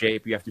decent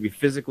shape. You have to be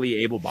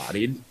physically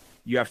able-bodied.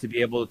 You have to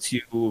be able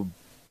to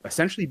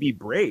essentially be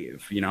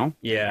brave,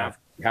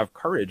 have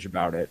courage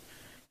about it.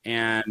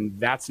 And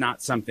that's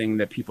not something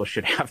that people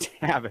should have to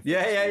have.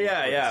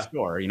 Yeah.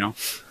 Store,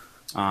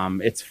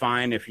 it's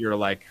fine if you're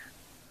like,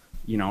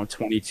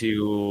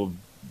 22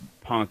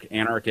 punk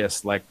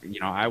anarchist, like,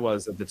 I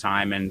was at the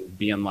time, and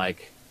being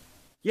like,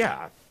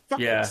 fuck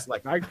this.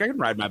 Like, I can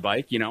ride my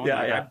bike,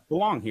 I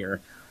belong here.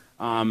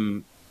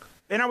 And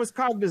I was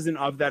cognizant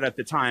of that at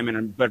the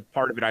time, but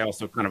part of it I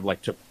also kind of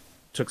like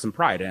took some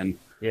pride in.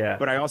 Yeah.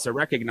 But I also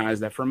recognize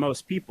that for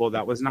most people,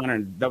 that was not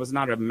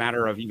a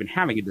matter of even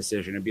having a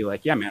decision. It'd be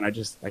like, yeah, man,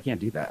 I can't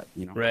do that.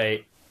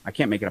 Right. I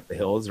can't make it up the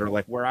hills. Or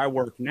like where I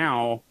work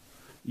now,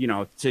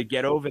 to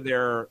get over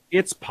there,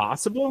 it's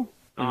possible.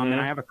 And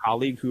I have a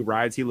colleague who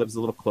rides. He lives a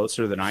little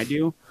closer than I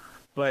do,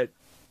 but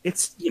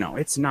it's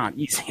not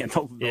easy at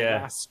the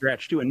last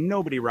stretch too. And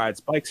nobody rides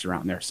bikes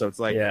around there, so it's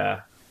like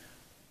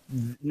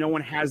no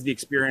one has the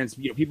experience.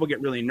 People get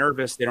really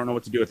nervous. They don't know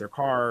what to do with their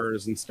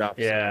cars and stuff.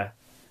 Yeah. So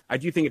I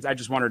do think I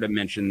just wanted to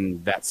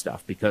mention that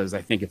stuff because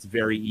I think it's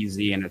very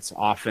easy, and it's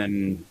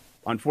often,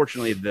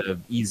 unfortunately, the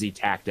easy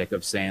tactic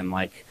of saying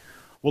like,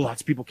 well,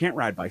 lots of people can't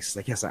ride bikes. It's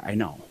like, yes, I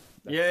know.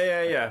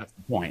 That's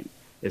the point,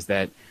 is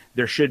that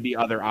there should be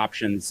other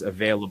options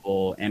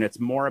available. And it's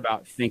more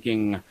about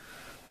thinking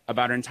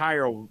about an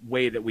entire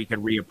way that we could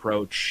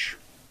reapproach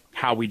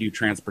how we do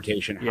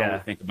transportation, how we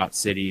think about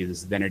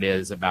cities, than it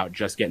is about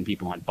just getting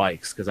people on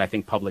bikes. Because I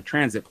think public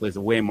transit plays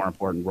a way more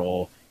important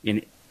role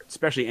in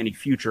especially any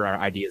future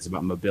ideas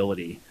about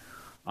mobility.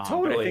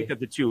 Totally. But I think that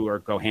the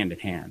two go hand in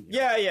hand.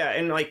 Yeah.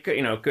 And like,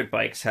 good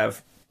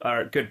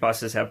good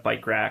buses have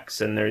bike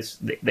racks, and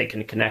they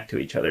can connect to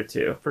each other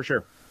too. For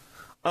sure.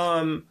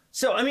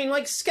 So, I mean,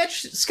 like,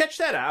 sketch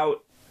that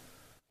out.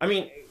 I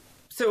mean,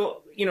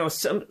 so,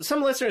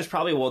 some listeners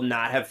probably will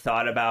not have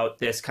thought about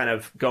this kind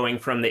of going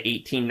from the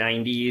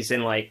 1890s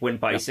and like when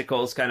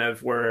bicycles kind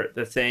of were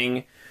the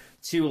thing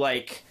to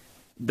like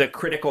the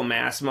critical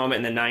mass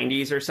moment in the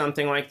 90s or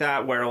something like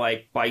that, where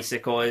like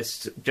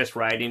bicyclists just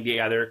riding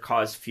together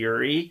caused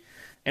fury,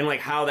 and like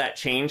how that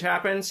change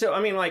happened. So,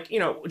 I mean, like,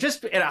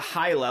 just at a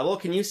high level,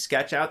 can you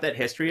sketch out that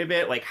history a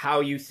bit? Like how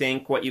you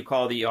think what you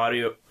call the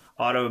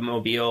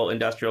automobile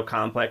industrial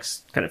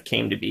complex kind of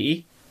came to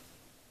be?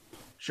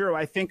 Sure.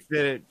 I think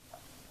that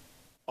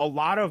a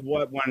lot of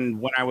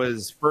when I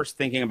was first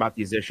thinking about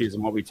these issues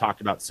and what we talked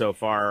about so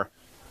far,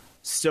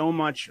 so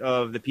much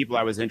of the people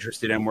I was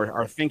interested in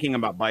are thinking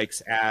about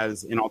bikes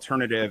as an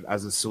alternative,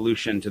 as a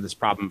solution to this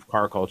problem of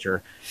car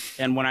culture.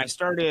 And when I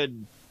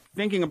started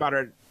thinking about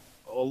it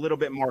a little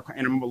bit more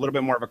in a little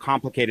bit more of a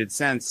complicated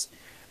sense,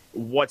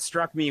 what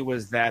struck me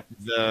was that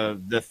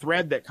the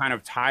thread that kind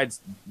of tied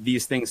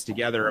these things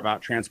together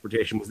about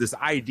transportation was this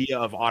idea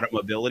of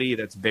automobility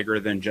that's bigger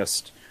than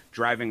just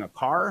driving a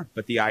car,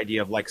 but the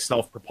idea of like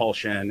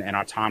self-propulsion and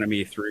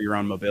autonomy through your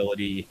own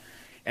mobility.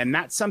 And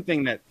that's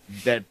something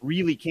that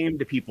really came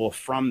to people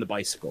from the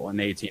bicycle in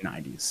the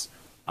 1890s.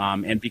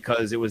 And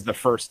because it was the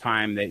first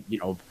time that,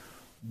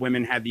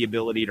 women had the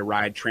ability to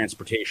ride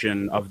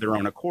transportation of their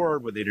own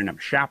accord, where they didn't have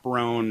a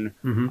chaperone.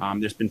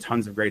 There's been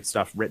tons of great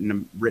stuff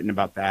written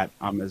about that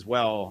as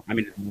well. I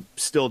mean,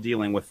 still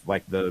dealing with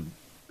like the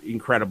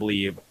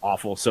incredibly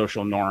awful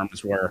social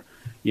norms where,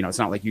 it's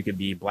not like you could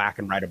be black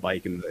and ride a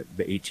bike in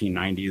the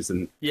 1890s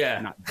and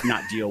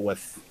not deal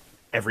with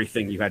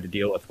everything you had to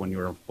deal with when you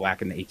were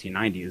black in the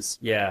 1890s.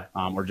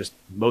 Or just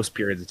most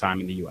periods of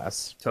time in the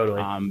U.S.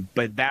 Totally.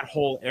 But that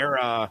whole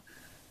era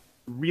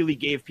really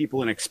gave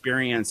people an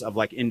experience of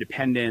like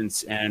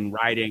independence and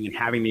riding and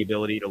having the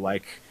ability to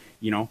like,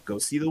 go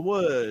see the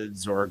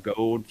woods or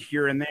go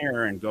here and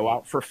there and go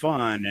out for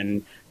fun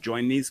and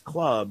join these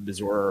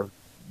clubs, or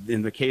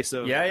in the case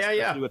of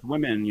with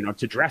women,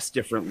 to dress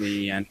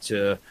differently and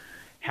to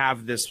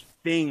have this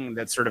thing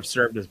that sort of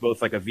served as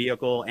both like a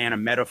vehicle and a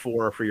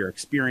metaphor for your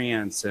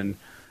experience. And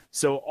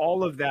so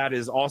all of that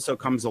also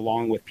comes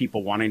along with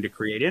people wanting to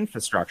create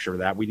infrastructure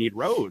that we need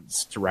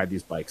roads to ride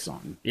these bikes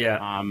on.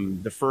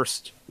 The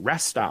first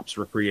rest stops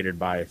were created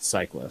by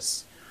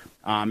cyclists.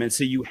 And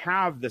so you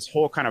have this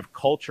whole kind of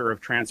culture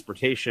of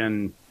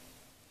transportation,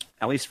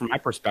 at least from my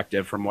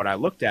perspective, from what I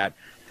looked at,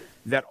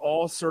 that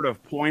all sort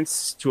of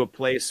points to a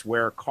place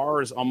where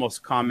cars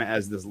almost come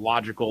as this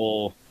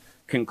logical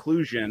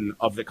conclusion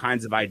of the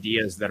kinds of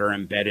ideas that are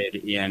embedded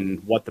in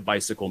what the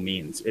bicycle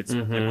means. It's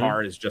the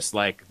car is just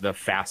like the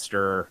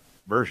faster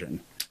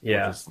version. Which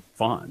is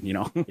fun, in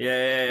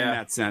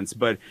that sense.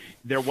 But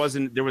there was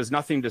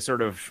nothing to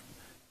sort of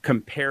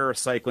compare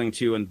cycling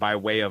to, and by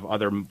way of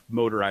other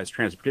motorized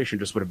transportation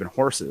just would have been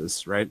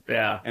horses, right?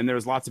 And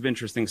there's lots of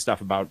interesting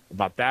stuff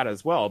about that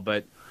as well.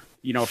 But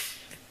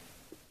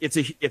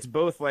it's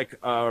both like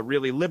a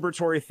really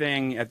liberatory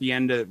thing at the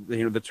end of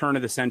the turn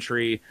of the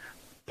century.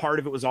 Part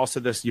of it was also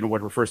this,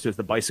 what refers to as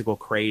the bicycle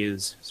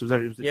craze. So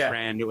it was a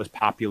trend. It was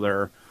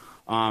popular.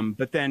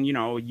 But then,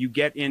 you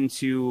get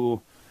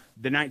into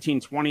the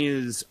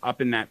 1920s up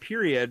in that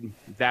period.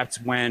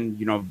 That's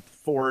when,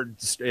 Ford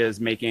is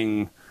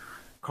making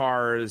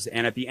cars.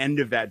 And at the end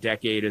of that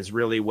decade is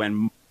really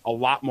when a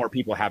lot more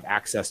people have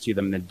access to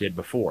them than did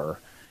before.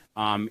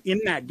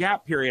 In that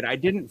gap period, I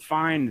didn't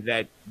find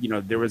that,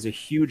 there was a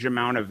huge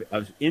amount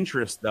of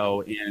interest,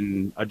 though,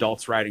 in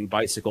adults riding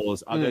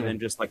bicycles other than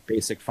just like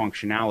basic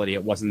functionality.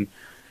 It wasn't,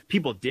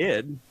 people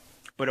did,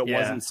 but it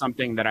wasn't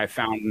something that I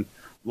found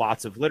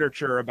lots of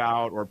literature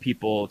about, or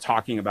people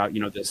talking about,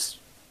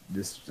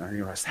 this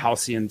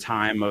halcyon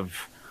time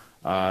of,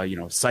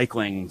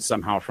 cycling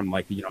somehow from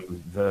like,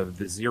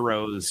 the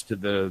zeros to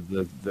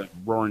the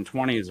roaring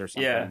 20s or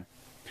something.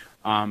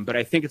 But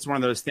I think it's one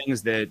of those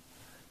things that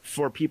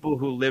for people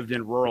who lived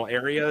in rural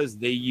areas,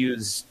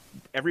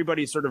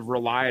 everybody sort of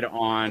relied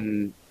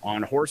on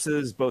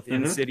horses, both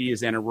in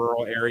cities and in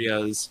rural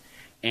areas,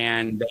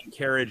 and then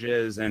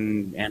carriages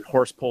and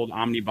horse-pulled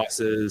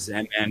omnibuses.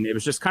 And it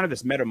was just kind of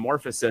this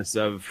metamorphosis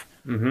of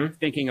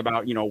thinking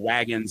about,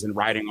 wagons and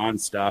riding on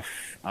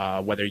stuff,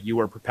 whether you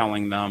were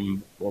propelling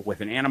them or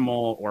with an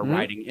animal or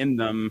riding in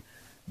them,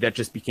 that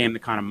just became the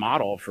kind of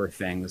model for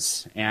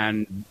things.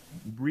 And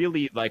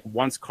really, like,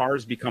 once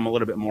cars become a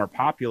little bit more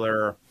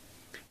popular,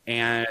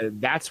 and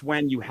that's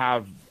when you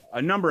have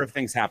a number of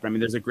things happen. I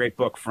mean, there's a great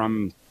book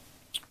from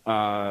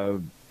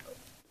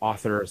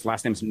author, his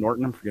last name's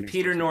Norton. I'm forgetting.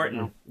 Peter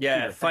Norton.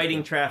 Yeah, Peter,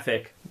 Fighting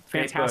Traffic.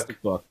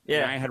 Fantastic book.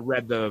 Yeah. And I had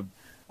read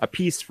a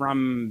piece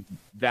from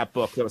that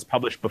book that was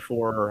published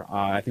before,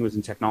 I think it was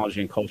in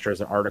Technology and Culture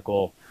as an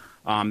article,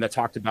 that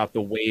talked about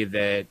the way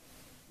that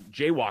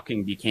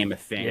jaywalking became a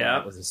thing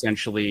that was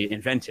essentially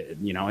invented.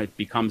 It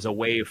becomes a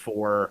way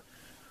for,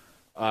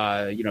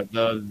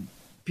 the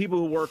people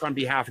who work on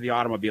behalf of the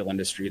automobile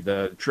industry,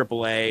 the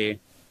AAA,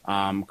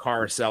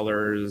 car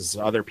sellers,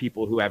 other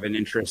people who have an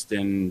interest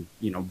in,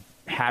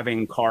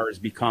 having cars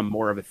become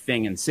more of a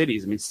thing in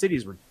cities. I mean,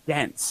 cities were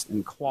dense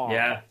and clogged.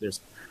 Yeah.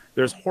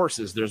 There's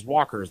horses, there's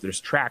walkers, there's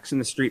tracks in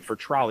the street for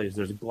trolleys,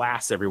 there's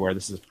glass everywhere.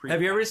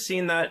 Have you ever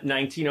seen that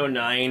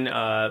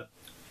 1909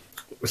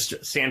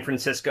 San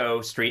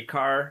Francisco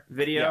streetcar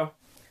video?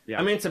 Yeah.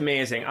 I mean, it's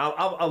amazing.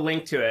 I'll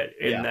link to it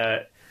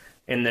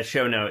in the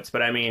show notes.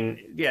 But I mean,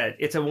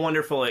 it's a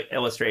wonderful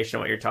illustration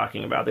of what you're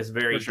talking about. This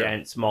very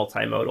dense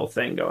multimodal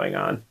thing going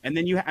on. And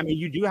then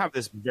you do have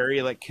this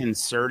very like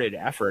concerted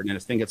effort, and I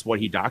think it's what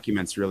he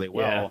documents really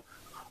well,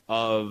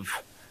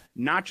 of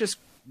not just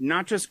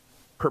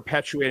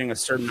perpetuating a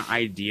certain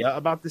idea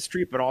about the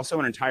street, but also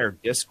an entire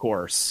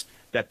discourse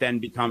that then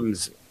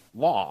becomes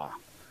law,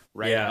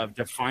 right? Yeah. Of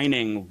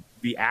defining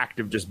the act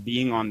of just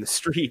being on the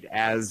street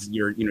as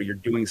you're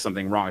doing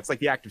something wrong. It's like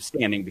the act of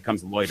standing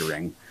becomes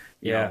loitering,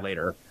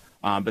 later.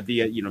 But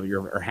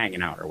you're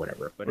hanging out or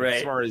whatever. But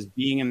as far as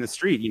being in the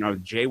street,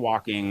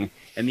 jaywalking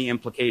and the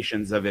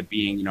implications of it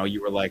being,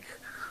 you were like,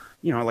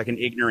 like an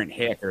ignorant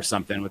hick or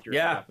something with your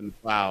head up in the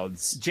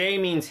clouds. Jay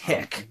means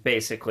hick,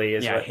 basically.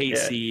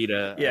 Hayseed,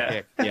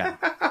 hick. Yeah.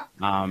 But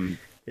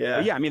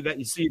I mean, that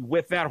you see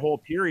with that whole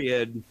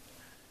period,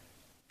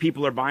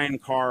 people are buying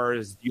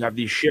cars. You have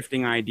these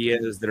shifting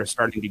ideas that are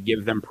starting to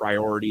give them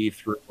priority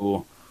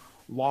through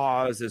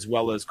laws as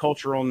well as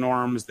cultural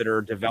norms that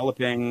are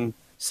developing.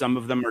 Some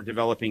of them are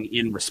developing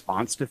in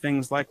response to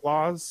things like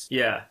laws.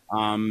 Yeah.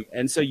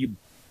 And so you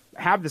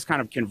have this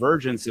kind of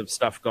convergence of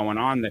stuff going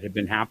on that had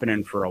been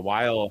happening for a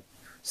while.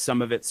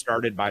 Some of it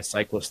started by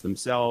cyclists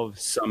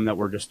themselves, some that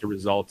were just a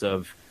result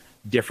of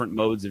different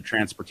modes of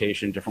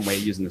transportation, different way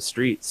of using the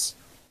streets.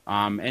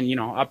 And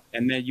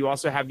then you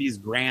also have these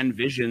grand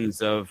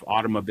visions of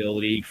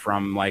automobility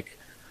from like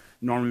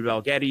Norman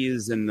Bel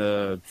Geddes and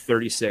the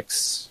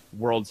 36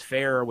 World's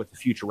Fair with the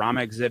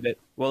Futurama exhibit.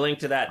 We'll link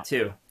to that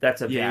too.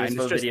 That's a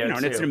beautiful video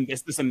too. And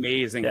it's this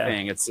amazing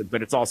thing.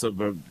 It's also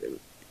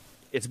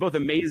both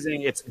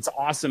amazing. It's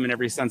awesome in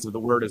every sense of the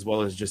word, as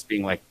well as just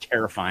being like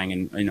terrifying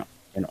and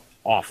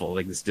awful,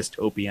 like this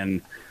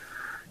dystopian,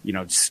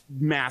 just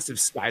massive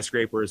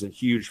skyscrapers and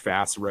huge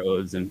fast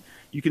roads. And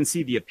you can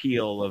see the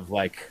appeal of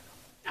like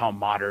how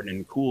modern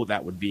and cool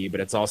that would be, but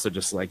it's also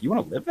just like, you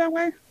want to live that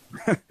way?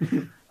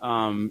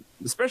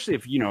 Especially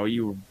if,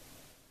 you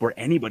were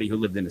anybody who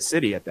lived in a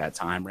city at that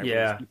time, right?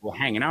 Yeah. People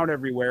hanging out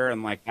everywhere,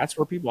 and like, that's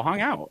where people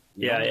hung out.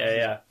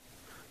 Yeah.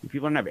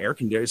 People don't have air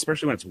conditioning,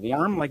 especially when it's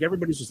warm. Like,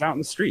 everybody's just out in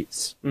the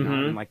streets.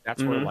 And like,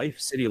 that's where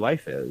city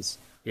life is.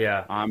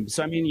 Yeah.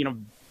 So, I mean,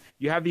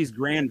 you have these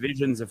grand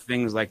visions of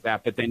things like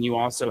that, but then you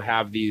also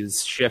have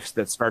these shifts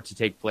that start to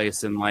take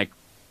place in like,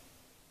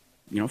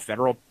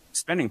 federal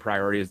spending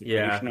priorities, the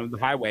creation of the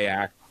Highway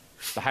Act,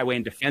 the Highway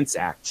and Defense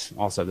Act.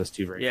 Also, those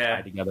two very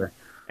tied together.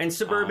 And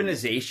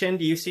suburbanization,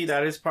 do you see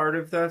that as part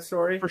of the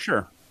story? For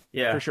sure.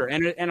 Yeah, for sure.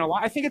 And a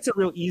lot, I think it's a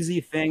real easy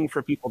thing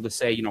for people to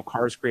say,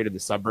 cars created the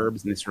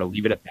suburbs, and they sort of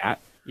leave it at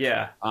that.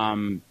 Yeah.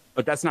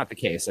 But that's not the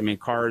case. I mean,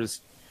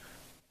 cars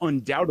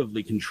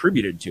undoubtedly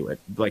contributed to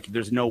it. Like,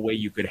 there's no way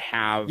you could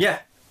have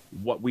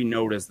what we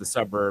know as the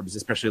suburbs,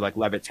 especially like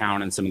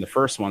Levittown and some of the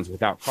first ones,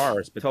 without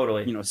cars. But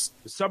totally,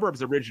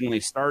 suburbs originally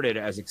started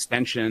as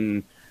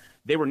extension.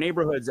 They were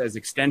neighborhoods as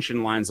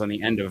extension lines on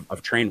the end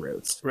of train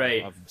routes.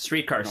 Right.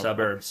 Streetcar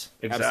suburbs.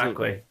 Exactly.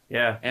 Absolutely.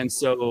 Yeah. And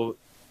so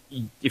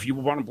if you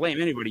want to blame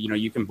anybody,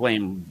 you can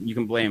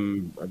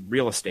blame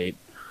real estate.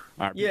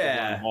 People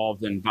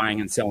involved in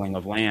buying and selling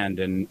of land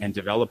and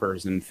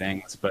developers and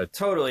things. But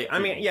totally. I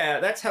mean,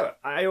 that's how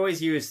I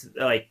always use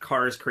like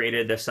cars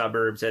created the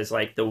suburbs as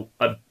like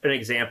an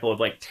example of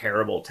like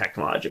terrible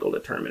technological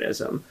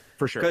determinism.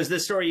 For sure. Because the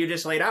story you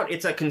just laid out,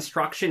 it's a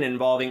construction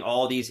involving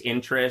all these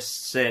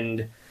interests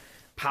and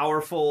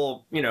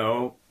powerful,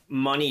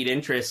 moneyed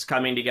interests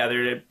coming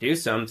together to do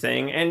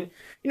something, and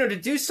to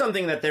do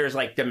something that there's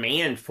like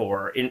demand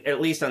for,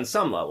 at least on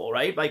some level,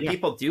 right? Like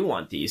people do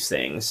want these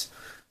things.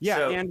 Yeah,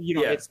 so, and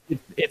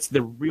it's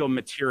the real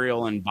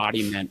material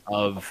embodiment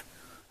of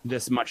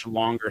this much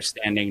longer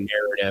standing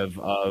narrative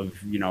of,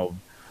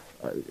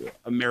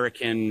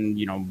 American,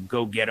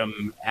 go get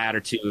 'em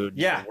attitude.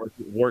 Yeah.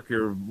 Work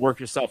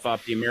yourself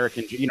up. The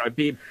American, it'd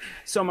be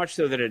so much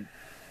so that it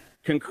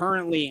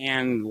concurrently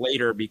and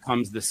later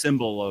becomes the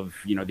symbol of,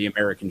 the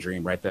American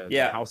dream, right?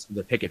 The house with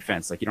the picket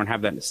fence. Like, you don't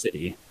have that in the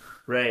city.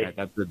 Right.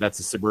 That's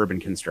a suburban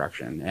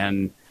construction.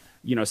 And,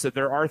 so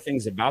there are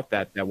things about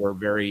that were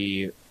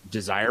very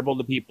desirable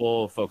to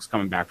people, folks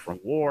coming back from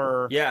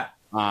war. Yeah.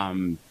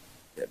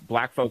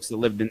 Black folks that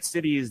lived in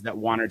cities that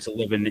wanted to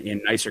live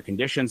in nicer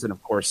conditions and,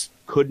 of course,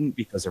 couldn't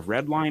because of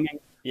redlining.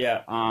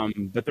 Yeah.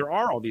 But there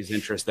are all these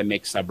interests that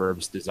make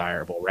suburbs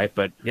desirable, right?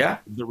 But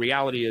the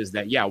reality is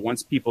that,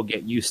 once people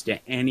get used to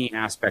any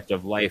aspect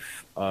of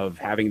life of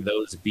having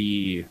those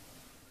be,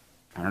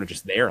 I don't know,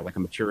 just there, like a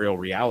material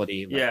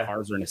reality, like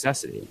cars are a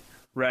necessity.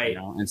 Right.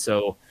 And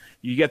so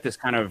you get this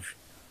kind of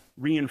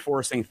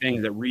reinforcing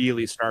thing that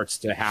really starts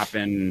to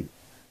happen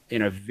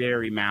in a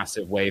very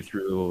massive way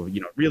through,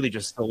 really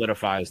just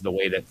solidifies the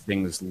way that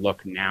things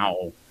look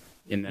now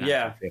in the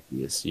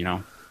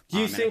 1950s, Do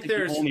you think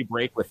there's the only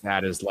break with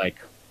that is like,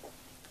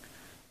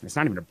 it's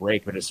not even a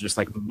break, but it's just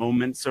like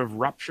moments of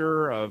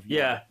rupture of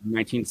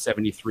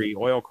 1973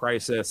 oil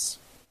crisis.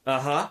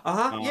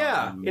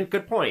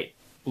 Good point.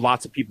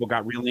 Lots of people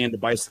got really into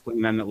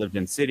bicycling then that lived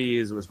in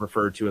cities. It was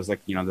referred to as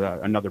like,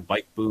 another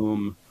bike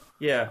boom.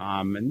 Yeah.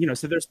 And,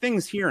 so there's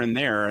things here and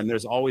there, and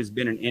there's always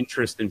been an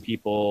interest in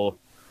people,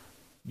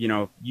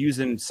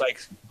 using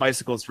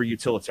bicycles for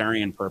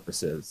utilitarian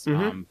purposes.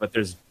 But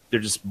there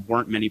just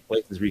weren't many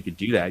places where you could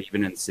do that,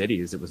 even in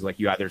cities. It was like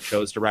you either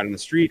chose to ride on the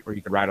street or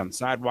you could ride on the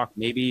sidewalk,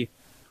 maybe.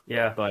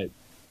 Yeah. But,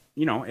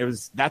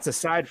 that's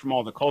aside from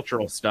all the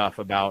cultural stuff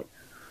about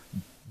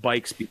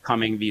bikes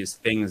becoming these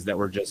things that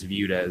were just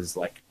viewed as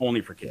like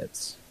only for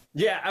kids.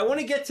 Yeah, I want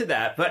to get to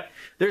that, but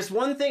there's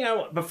one thing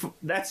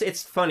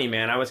it's funny,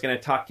 man. I was going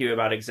to talk to you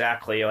about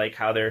exactly like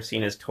how they're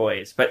seen as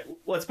toys, but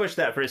let's push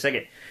that for a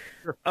second.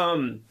 Sure.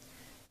 Going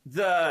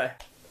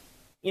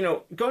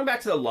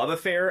back to the love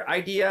affair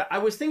idea, I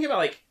was thinking about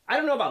like, I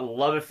don't know about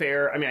love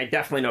affair. I mean, I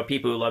definitely know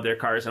people who love their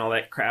cars and all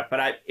that crap,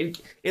 but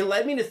it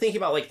led me to thinking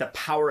about like the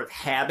power of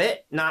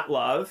habit, not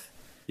love.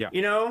 Yeah.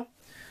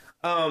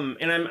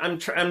 And I'm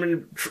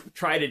going to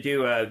try to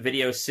do a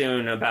video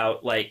soon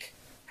about like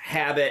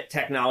habit,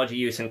 technology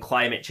use, and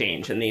climate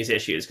change and these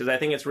issues, because I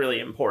think it's really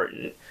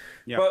important.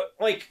 Yeah. But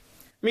like,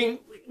 I mean,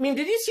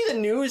 did you see the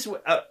news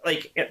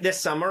like this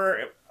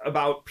summer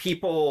about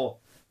people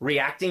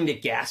reacting to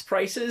gas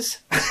prices?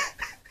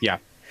 Yeah.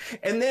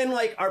 And then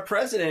like our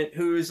president,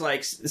 who's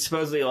like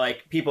supposedly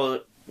like people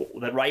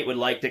the right would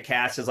like to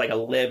cast as like a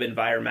lib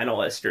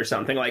environmentalist or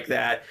something like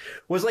that,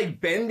 was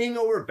like bending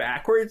over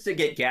backwards to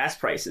get gas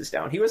prices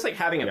down. He was like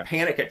having a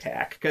panic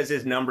attack because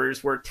his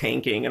numbers were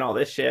tanking and all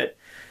this shit.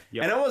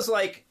 Yep. And I was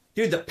like,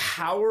 dude, the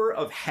power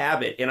of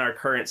habit in our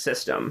current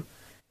system,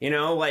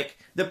 like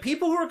the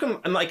people who are,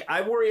 I'm like,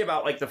 I worry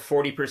about like the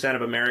 40%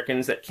 of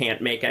Americans that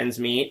can't make ends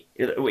meet.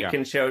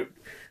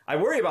 I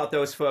worry about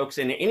those folks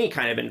in any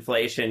kind of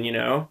inflation,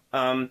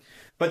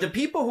 but the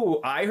people who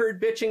I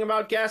heard bitching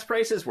about gas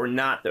prices were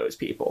not those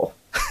people.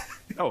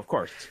 Oh, of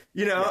course.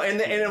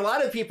 And a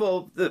lot of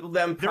people,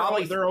 they're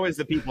always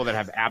the people that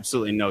have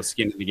absolutely no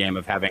skin in the game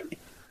of having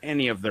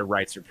any of their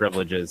rights or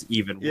privileges,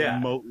 even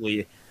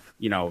remotely,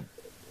 in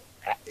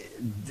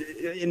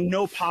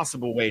no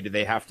possible way do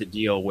they have to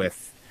deal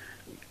with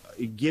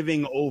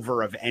giving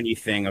over of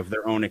anything of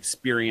their own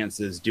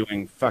experiences,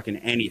 doing fucking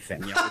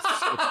anything.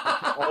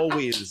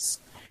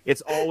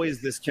 It's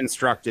always this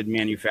constructed,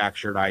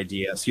 manufactured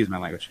idea. Excuse my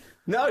language.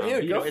 No,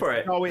 dude, go for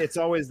it. It's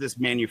always this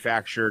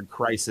manufactured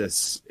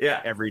crisis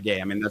every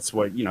day. I mean, that's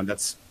what,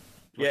 that's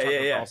what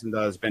Tucker Carlson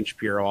does, Ben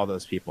Shapiro, all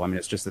those people. I mean,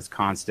 it's just this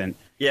constant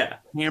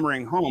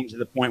hammering home to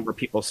the point where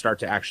people start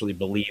to actually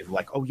believe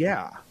like, oh,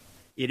 yeah,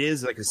 it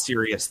is like a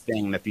serious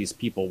thing that these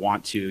people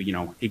want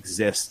to,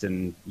 exist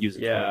and use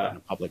it in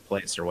a public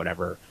place or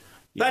whatever.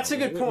 That's a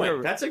good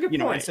point. That's a good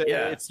point.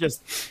 It's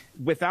just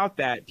without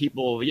that,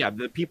 people,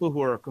 the people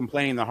who are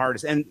complaining the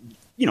hardest, and,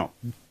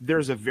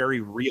 there's a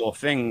very real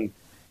thing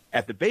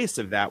at the base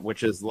of that,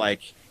 which is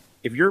like,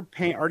 if you're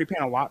already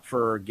paying a lot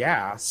for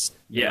gas,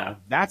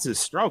 that's a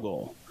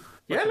struggle.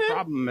 But the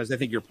problem, as I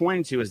think you're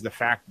pointing to, is the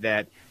fact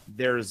that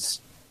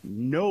there's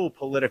no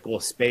political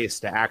space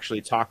to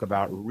actually talk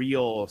about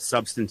real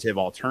substantive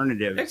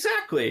alternatives.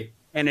 Exactly.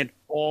 And it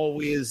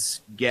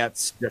always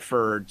gets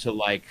deferred to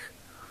like,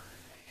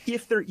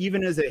 if there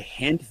even is a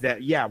hint that,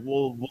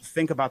 we'll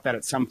think about that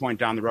at some point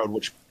down the road,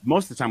 which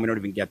most of the time we don't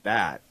even get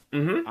that.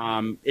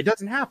 Mm-hmm. It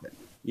doesn't happen.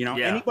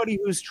 Anybody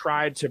who's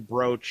tried to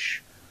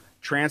broach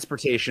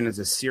transportation as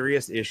a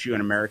serious issue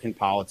in American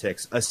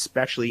politics,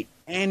 especially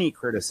any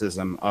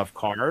criticism of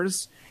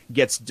cars,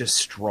 gets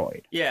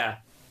destroyed. Yeah.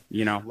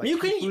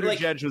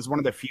 Buttigieg was one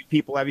of the few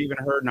people I've even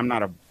heard, and I'm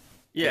not a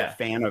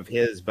fan of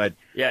his, but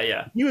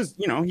he was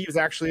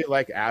actually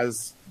like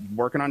as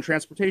working on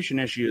transportation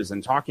issues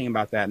and talking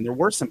about that. And there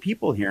were some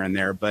people here and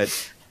there,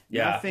 but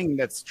nothing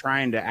that's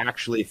trying to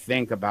actually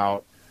think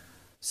about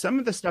some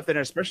of the stuff that,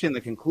 especially in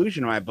the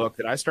conclusion of my book,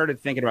 that I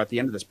started thinking about at the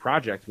end of this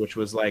project, which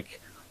was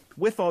like,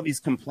 with all these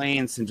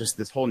complaints and just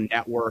this whole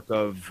network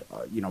of,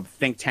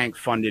 think tank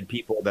funded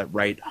people that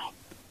write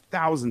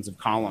thousands of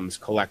columns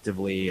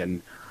collectively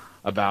and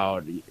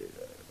about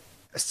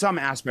some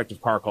aspect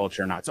of car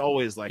culture. Not, it's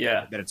always like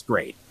that it's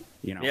great,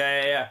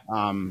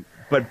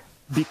 but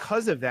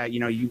because of that,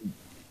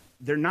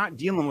 they're not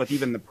dealing with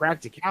even the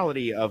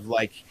practicality of,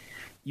 like,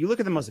 you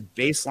look at the most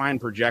baseline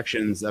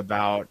projections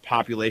about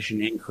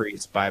population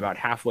increase by about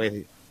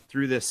halfway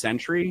through this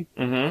century,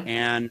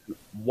 and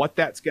what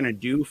that's going to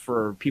do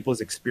for people's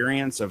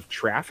experience of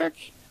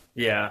traffic.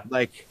 Yeah.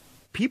 Like,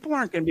 people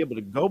aren't going to be able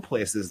to go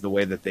places the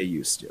way that they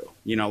used to.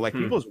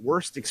 People's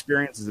worst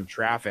experiences of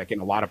traffic in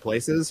a lot of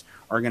places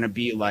are going to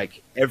be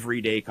like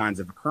everyday kinds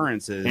of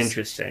occurrences.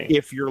 Interesting.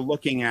 If you're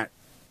looking at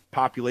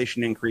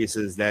population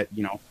increases that,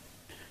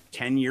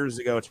 10 years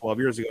ago, 12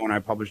 years ago when I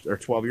published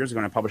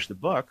the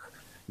book,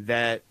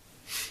 that,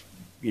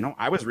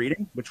 I was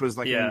reading, which was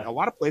like in a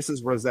lot of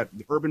places was that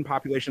the urban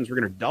populations were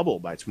going to double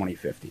by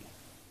 2050.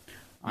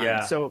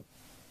 So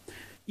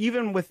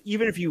even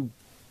if you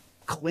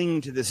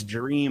cling to this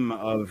dream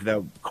of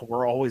that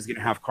we're always going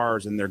to have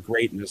cars and they're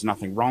great and there's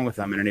nothing wrong with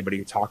them, and anybody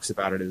who talks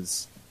about it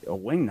is a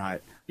wingnut,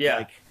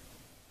 like,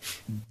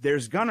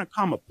 there's going to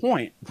come a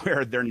point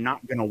where they're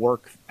not going to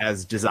work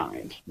as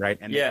designed, right?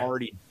 And they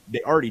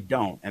already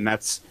don't. And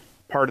that's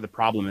part of the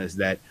problem, is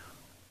that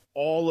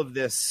all of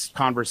this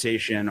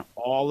conversation,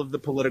 all of the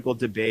political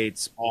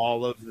debates,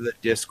 all of the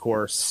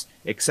discourse,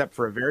 except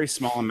for a very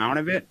small amount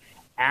of it,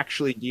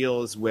 actually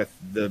deals with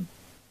the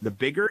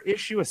bigger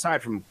issue,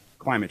 aside from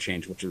climate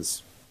change, which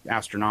is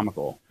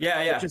astronomical.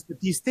 Just that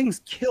these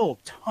things kill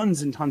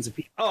tons and tons of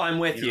people. Oh, I'm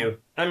with you.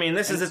 I mean,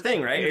 this is the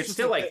thing, right? It's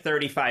still like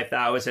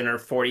 35,000 or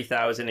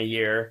 40,000 a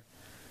year.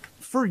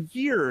 For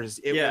years,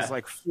 it was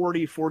like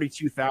 40,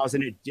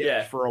 42,000. It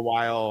dipped for a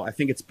while. I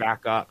think it's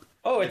back up.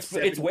 Oh, it's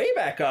way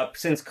back up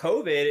since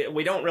COVID.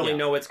 We don't really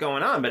know what's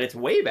going on, but it's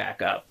way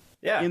back up.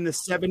 Yeah. In the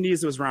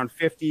 70s, it was around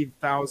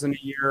 50,000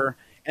 a year.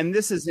 And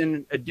this is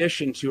in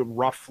addition to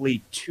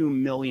roughly 2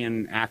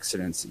 million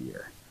accidents a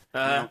year.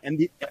 And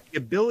the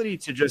ability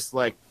to just,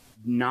 like,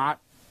 not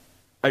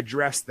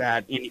address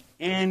that in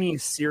any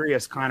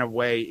serious kind of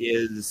way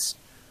is,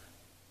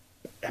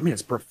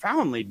 it's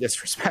profoundly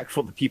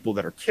disrespectful to people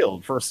that are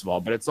killed, first of all.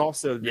 But it's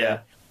also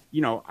that,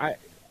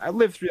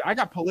 I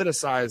got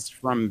politicized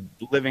from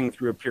living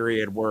through a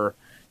period where,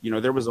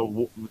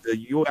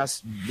 the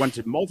U.S. went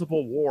to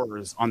multiple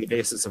wars on the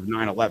basis of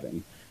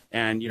 9/11.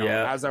 And,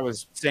 as I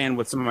was saying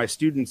with some of my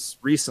students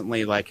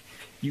recently, like,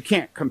 you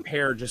can't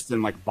compare just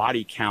in, like,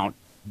 body count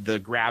the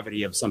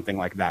gravity of something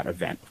like that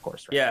event, of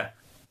course. Right? Yeah.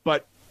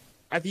 But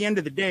at the end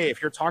of the day,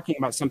 if you're talking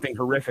about something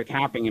horrific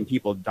happening and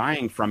people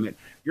dying from it,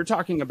 you're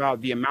talking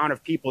about the amount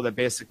of people that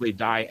basically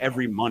die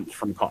every month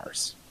from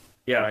cars.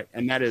 Yeah. Right?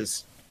 And that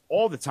is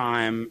all the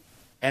time.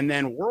 And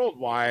then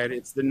worldwide,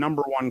 it's the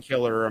number one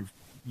killer of,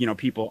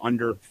 people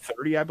under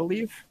 30, I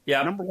believe.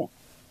 Yeah. Number one.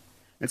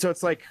 And so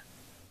it's like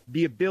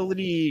the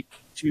ability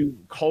to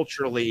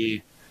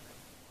culturally,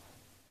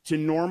 to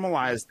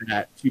normalize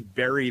that, to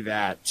bury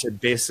that, to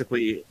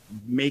basically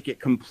make it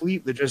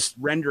completely, just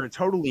render it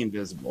totally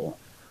invisible,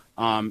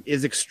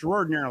 is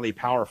extraordinarily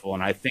powerful.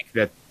 And I think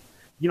that,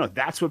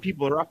 that's what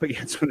people are up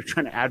against when they're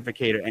trying to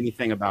advocate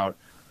anything about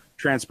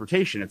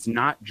transportation. It's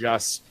not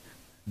just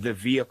the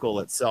vehicle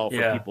itself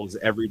or people's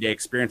everyday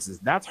experiences.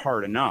 That's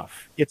hard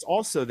enough. It's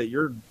also that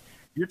you're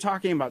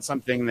talking about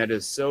something that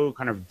is so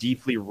kind of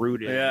deeply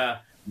rooted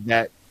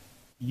that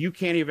you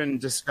can't even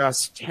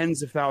discuss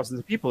tens of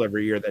thousands of people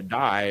every year that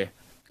die.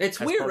 It's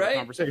weird, right?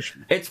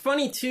 Conversation. It's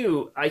funny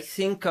too. I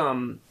think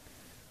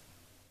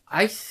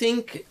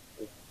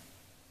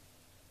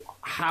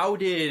how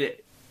did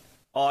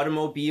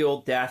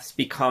automobile deaths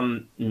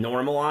become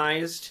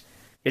normalized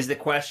is the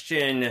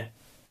question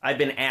I've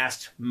been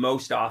asked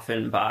most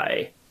often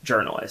by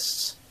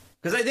journalists.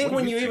 Because I think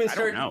when you even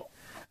start,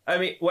 I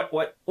mean, what?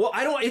 Well,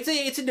 I don't.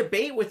 It's a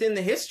debate within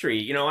the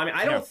history.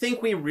 I don't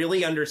think we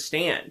really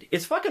understand.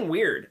 It's fucking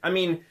weird. I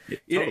mean,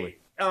 totally.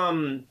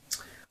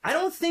 I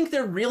don't think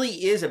there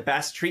really is a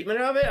best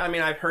treatment of it. I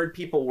mean, I've heard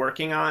people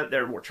working on it.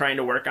 They're trying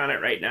to work on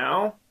it right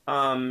now.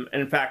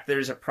 In fact,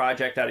 there's a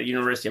project out of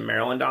University of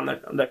Maryland on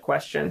the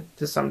question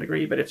to some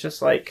degree. But it's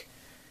just like,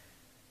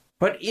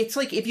 it's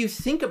like if you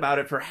think about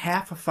it for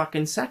half a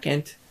fucking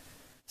second,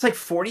 it's like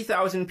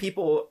 40,000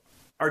 people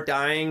are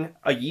dying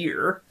a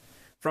year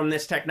from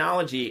this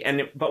technology,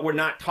 but we're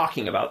not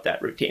talking about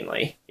that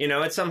routinely.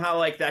 It's somehow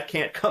like that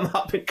can't come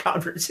up in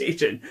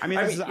conversation. I mean,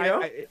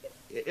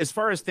 as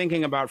far as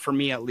thinking about, for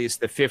me at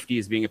least, the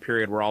 50s being a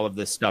period where all of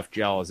this stuff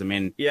gels. I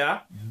mean,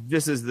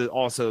 this is the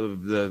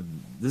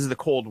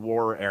Cold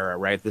War era,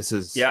 right? This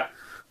is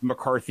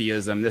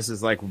McCarthyism. This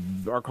is like,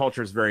 our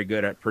culture is very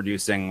good at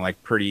producing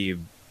like pretty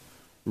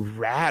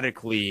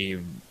radically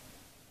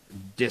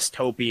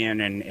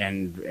dystopian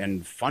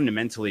and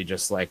fundamentally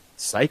just like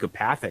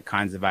psychopathic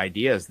kinds of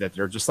ideas that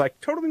are just like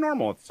totally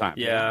normal at the time.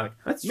 Yeah, like,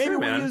 that's maybe true,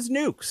 we'll man. use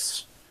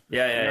nukes.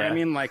 Yeah, yeah, You know what I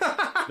mean? Like,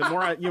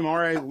 the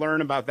more I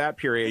learn about that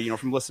period,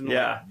 from listening to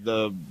like,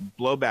 the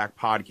Blowback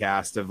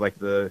podcast of like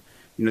the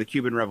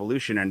Cuban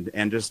Revolution,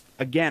 and just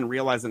again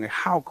realizing like,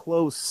 how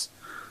close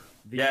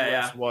the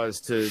U.S. was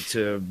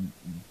to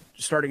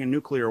starting a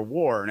nuclear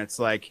war, and it's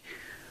like,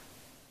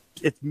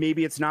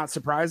 maybe it's not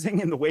surprising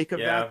in the wake of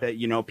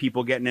that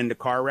people getting into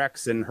car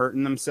wrecks and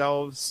hurting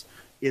themselves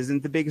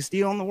isn't the biggest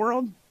deal in the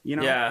world.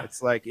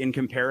 It's like in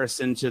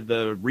comparison to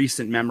the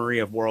recent memory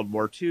of World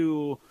War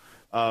II,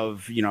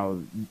 of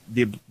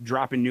the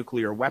dropping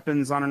nuclear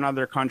weapons on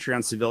another country,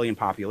 on civilian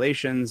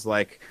populations.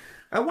 Like,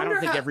 I don't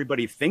think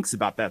everybody thinks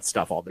about that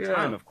stuff all the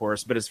time, of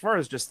course, but as far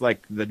as just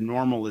like the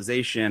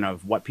normalization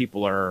of what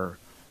people are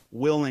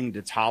willing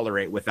to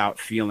tolerate without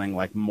feeling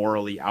like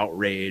morally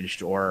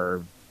outraged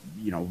or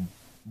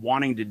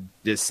wanting to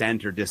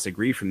dissent or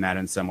disagree from that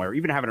in some way, or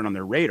even having it on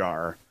their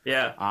radar.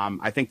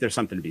 I think there's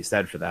something to be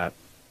said for that.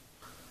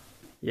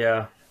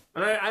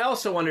 And I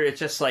also wonder, it's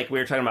just like we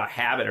were talking about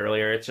habit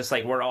earlier. It's just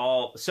like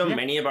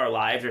many of our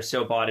lives are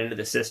so bought into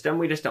the system,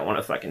 we just don't want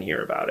to fucking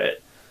hear about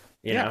it.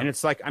 You know? And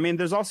it's like, I mean,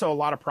 there's also a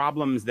lot of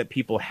problems that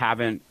people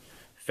haven't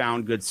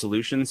found good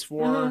solutions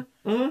for.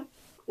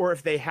 Or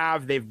if they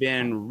have, they've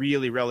been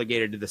really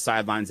relegated to the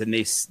sidelines, and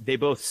they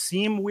both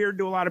seem weird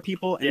to a lot of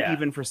people. And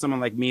even for someone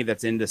like me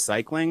that's into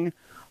cycling,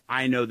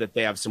 I know that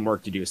they have some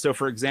work to do. So,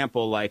 for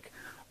example, like,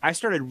 I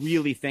started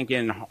really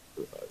thinking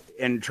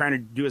and trying to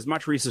do as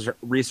much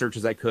research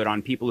as I could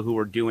on people who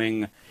were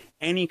doing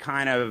any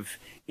kind of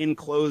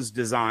enclosed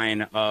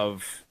design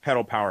of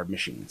pedal-powered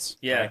machines.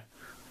 Right?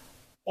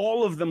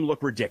 All of them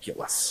look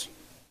ridiculous.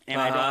 And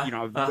I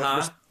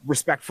don't,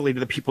 respectfully to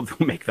the people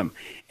who make them.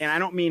 And I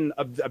don't mean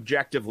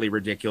objectively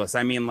ridiculous.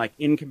 I mean, like,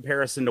 in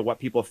comparison to what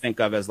people think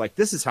of as, like,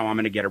 this is how I'm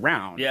going to get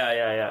around.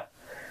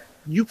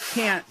 You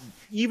can't,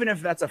 even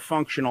if that's a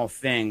functional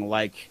thing,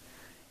 like,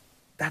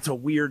 that's a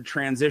weird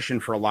transition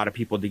for a lot of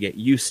people to get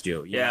used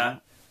to. You know?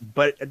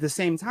 But at the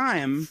same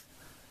time,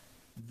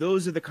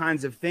 those are the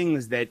kinds of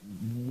things that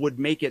would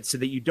make it so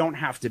that you don't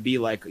have to be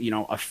like,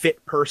 a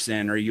fit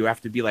person, or you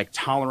have to be like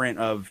tolerant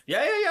of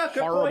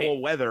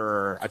horrible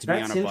weather to be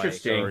on a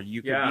bike, or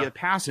you could be a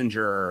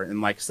passenger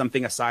and like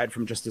something aside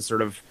from just a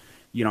sort of,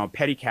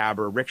 pedicab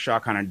or rickshaw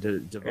kind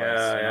of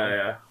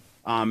device.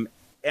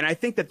 And I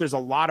think that there's a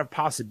lot of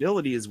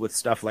possibilities with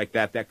stuff like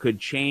that could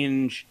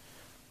change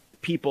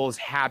people's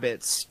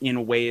habits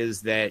in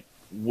ways that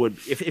would,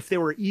 if they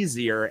were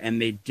easier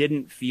and they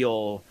didn't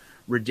feel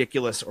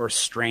ridiculous or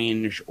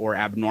strange or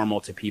abnormal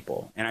to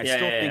people. And I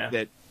still think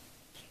that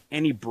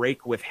any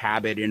break with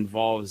habit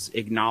involves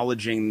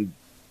acknowledging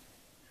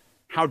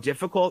how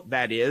difficult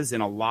that is in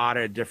a lot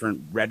of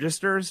different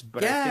registers.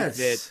 But I think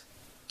that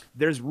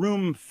there's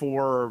room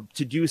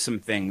to do some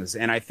things.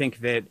 And I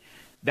think that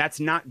that's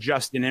not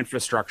just an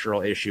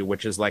infrastructural issue,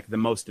 which is like the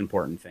most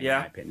important thing in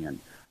my opinion.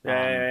 But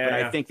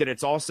I think that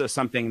it's also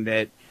something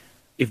that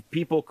if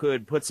people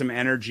could put some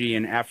energy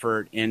and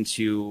effort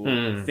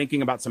into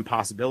thinking about some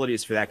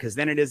possibilities for that, because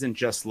then it isn't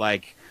just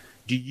like,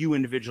 do you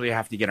individually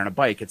have to get on a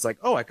bike? It's like,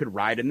 oh, I could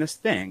ride in this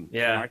thing.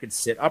 I could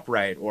sit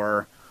upright,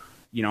 or,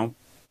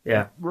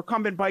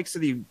 recumbent bikes are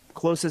the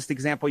closest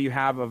example you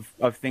have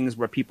of things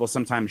where people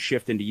sometimes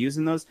shift into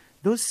using those.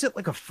 Those sit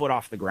like a foot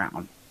off the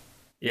ground.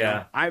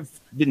 I've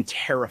been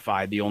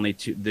terrified the only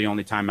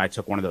time I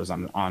took one of those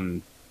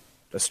on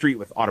a street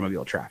with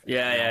automobile traffic.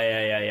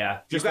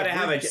 You've got to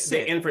have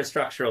the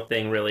infrastructural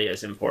thing really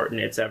is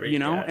important. It's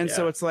everything.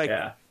 So it's like,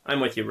 I'm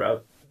with you,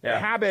 bro.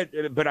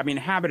 Habit, but I mean,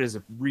 habit is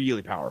a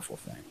really powerful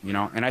thing,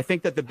 and I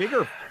think that the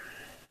bigger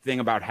thing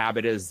about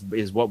habit is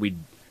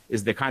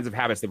the kinds of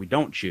habits that we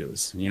don't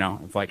choose,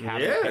 it's like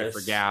having to pay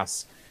for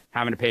gas,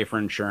 having to pay for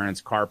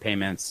insurance, car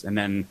payments, and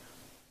then,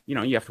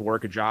 you have to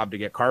work a job to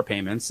get car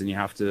payments, and you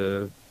have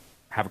to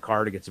have a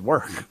car to get to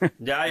work.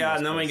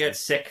 And then we get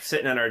sick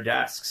sitting at our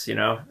desks,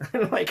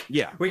 like,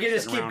 we can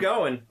just keep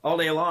going all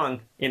day long,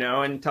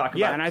 and talk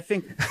about. And I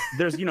think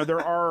there's,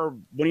 there are,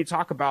 when you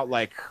talk about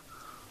like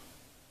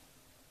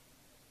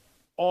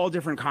all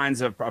different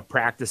kinds of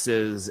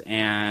practices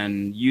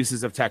and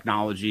uses of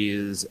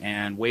technologies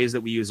and ways that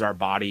we use our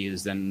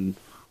bodies and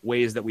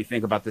ways that we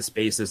think about the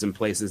spaces and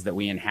places that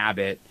we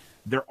inhabit,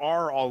 there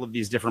are all of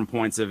these different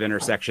points of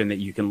intersection that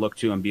you can look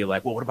to and be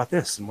like, well, what about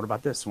this? And what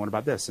about this? And what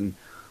about this? And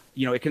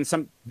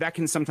that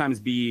can sometimes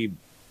be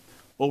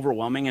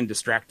overwhelming and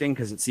distracting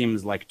because it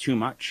seems like too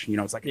much.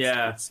 It's like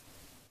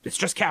it's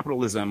just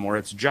capitalism, or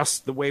it's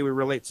just the way we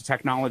relate to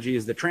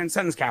technologies that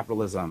transcends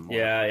capitalism.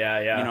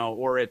 Or,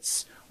 or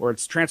it's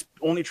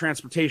only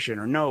transportation,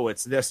 or no,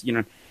 it's this.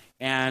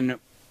 And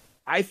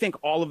I think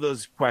all of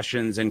those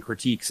questions and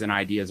critiques and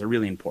ideas are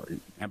really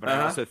important. But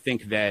I also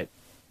think that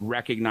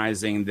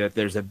recognizing that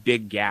there's a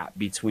big gap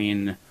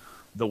between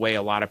the way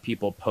a lot of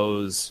people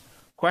pose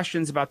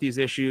questions about these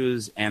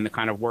issues and the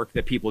kind of work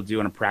that people do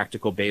on a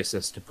practical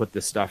basis to put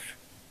this stuff,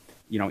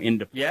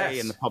 into play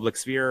in the public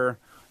sphere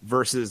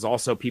versus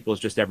also people's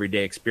just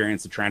everyday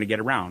experience of trying to get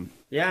around.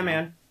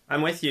 Man,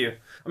 I'm with you.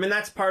 I mean,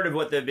 that's part of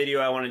what the video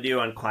I want to do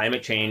on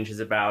climate change is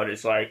about.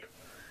 Is like,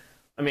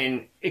 I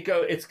mean,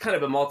 it's kind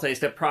of a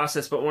multi-step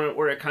process, but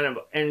where it kind of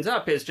ends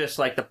up is just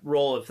like the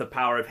role of the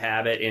power of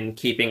habit in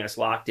keeping us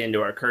locked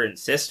into our current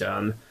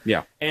system.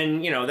 Yeah.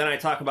 And, then I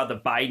talk about the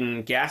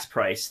Biden gas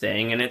price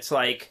thing, and it's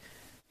like,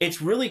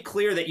 it's really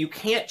clear that you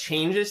can't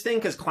change this thing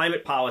because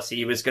climate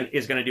policy is going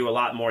to do a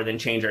lot more than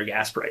change our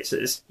gas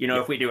prices,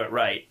 if we do it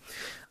right.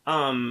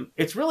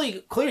 It's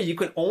really clear you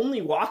can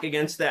only walk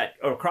against that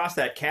or across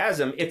that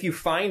chasm if you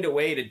find a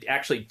way to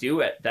actually do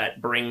it that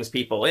brings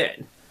people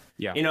in.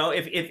 Yeah.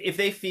 If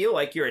they feel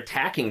like you're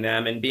attacking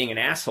them and being an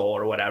asshole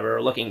or whatever,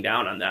 or looking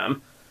down on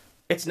them,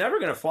 it's never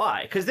going to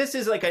fly. Because this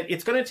is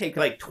it's going to take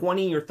like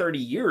 20 or 30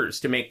 years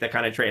to make the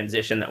kind of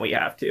transition that we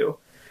have to.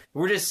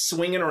 We're just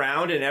swinging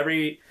around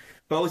and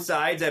both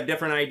sides have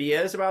different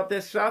ideas about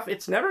this stuff.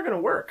 It's never going to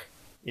work,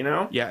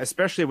 Yeah,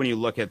 especially when you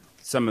look at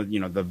some of,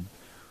 the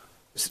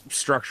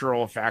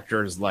structural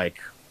factors like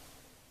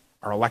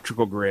our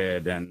electrical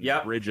grid and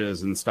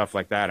bridges and stuff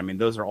like that. I mean,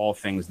 those are all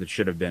things that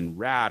should have been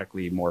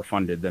radically more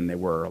funded than they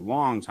were a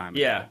long time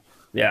ago.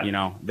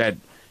 Yeah. That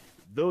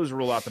those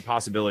rule out the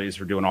possibilities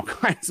for doing all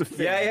kinds of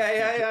things.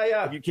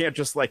 Yeah. You can't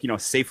just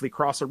safely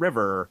cross a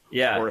river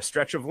or a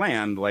stretch of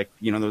land. There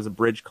was a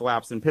bridge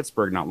collapsed in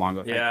Pittsburgh not long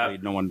ago. Thankfully,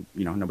 no one,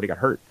 nobody got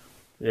hurt.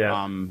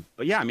 Yeah.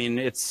 But yeah, I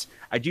mean,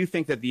 I do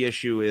think that the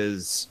issue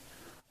is,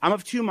 I'm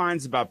of two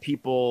minds about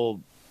people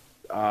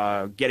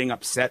getting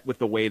upset with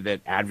the way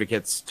that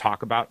advocates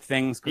talk about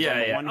things. For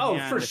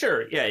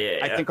sure. Yeah.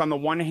 I think on the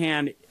one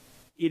hand,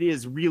 it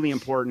is really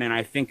important, and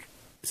I think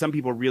some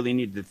people really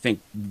need to think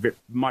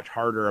much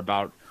harder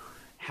about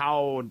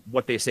how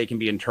what they say can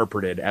be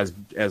interpreted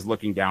as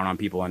looking down on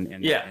people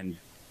and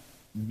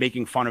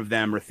making fun of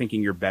them or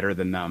thinking you're better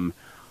than them.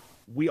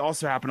 We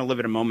also happen to live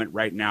at a moment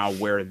right now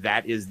where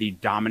that is the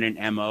dominant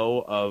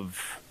MO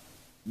of,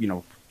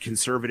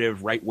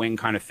 conservative right-wing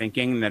kind of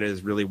thinking that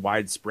is really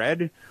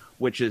widespread,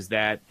 which is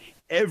that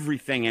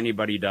everything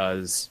anybody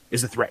does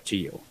is a threat to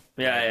you.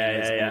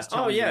 Yeah.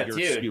 Oh, yeah, you're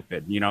dude.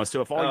 Stupid,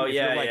 So if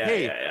you're like,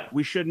 hey,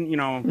 we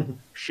shouldn't,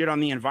 shit on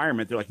the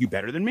environment, they're like, you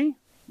better than me?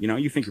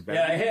 You think you're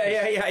better than me?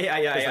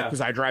 Yeah.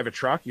 Because I drive a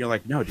truck, you're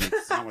like, no, dude,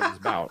 that's not what it's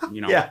about.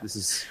 This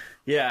is...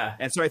 Yeah.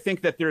 And so I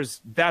think that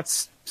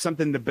that's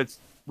something that, but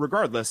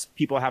regardless,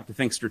 people have to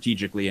think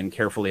strategically and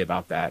carefully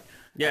about that.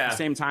 Yeah. At the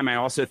same time, I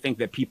also think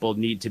that people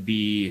need to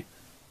be,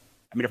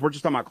 if we're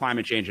just talking about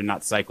climate change and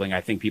not cycling,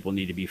 I think people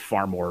need to be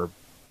far more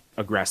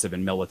aggressive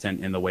and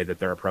militant in the way that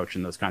they're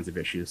approaching those kinds of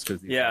issues.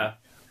 Because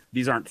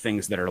these aren't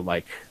things that are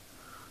like,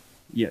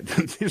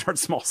 these aren't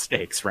small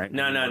stakes, right?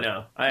 No.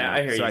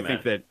 I hear you, man. I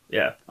think that,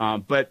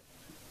 but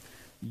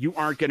you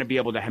aren't going to be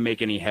able to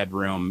make any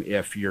headroom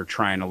if you're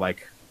trying to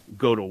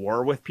go to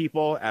war with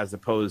people, as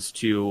opposed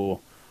to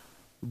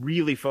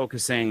really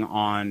focusing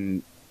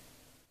on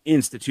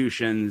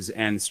institutions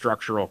and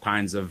structural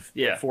kinds of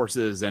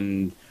forces.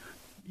 And,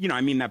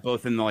 I mean that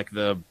both in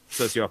the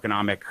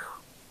socioeconomic,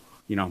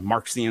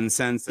 Marxian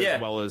sense,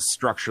 as well as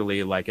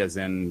structurally, as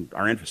in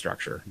our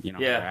infrastructure,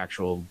 the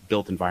actual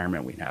built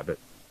environment we inhabit.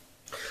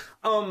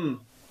 So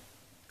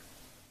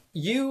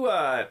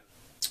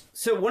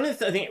one of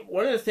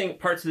the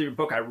parts of your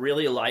book I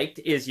really liked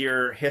is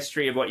your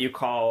history of what you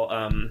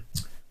call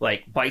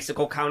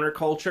bicycle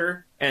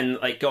counterculture, and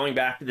going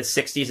back to the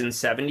 60s and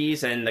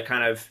 70s and the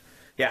kind of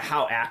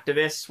how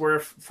activists were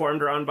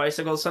formed around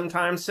bicycles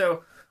sometimes.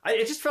 So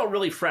it just felt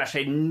really fresh. I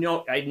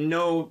had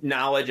no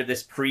knowledge of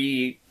this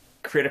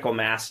pre-critical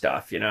mass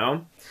stuff,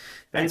 Thanks,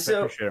 and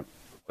so I appreciate it.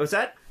 What's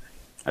that?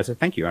 I said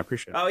thank you. I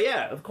appreciate it. Oh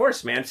yeah, of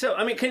course, man. So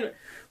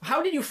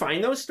how did you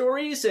find those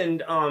stories,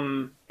 and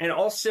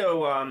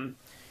also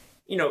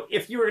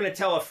if you were going to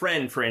tell a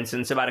friend, for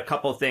instance, about a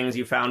couple of things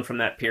you found from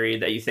that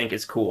period that you think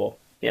is cool,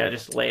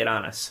 just lay it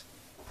on us.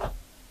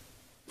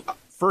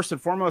 First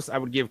and foremost, I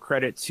would give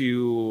credit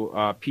to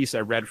a piece I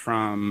read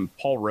from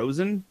Paul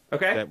Rosen.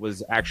 Okay. That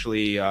was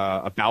actually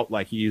about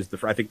he used the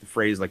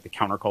phrase the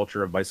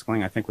counterculture of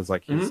bicycling, I think was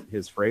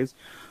his phrase.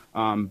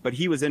 But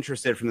he was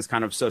interested from this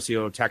kind of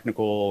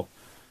socio-technical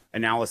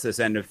analysis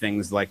end of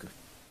things,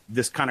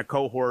 this kind of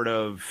cohort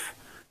of,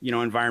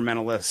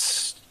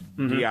 environmentalists,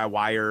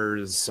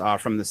 DIYers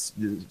from the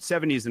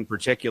 70s in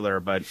particular,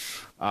 but,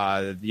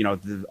 a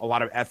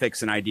lot of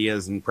ethics and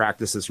ideas and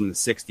practices from the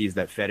 60s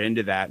that fed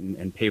into that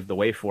and paved the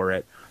way for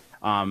it.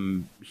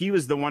 He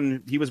was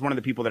one of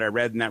the people that I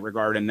read in that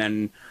regard. And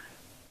then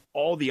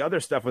all the other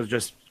stuff was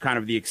just kind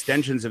of the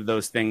extensions of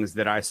those things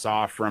that I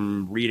saw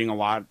from reading a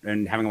lot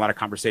and having a lot of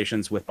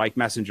conversations with bike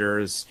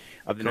messengers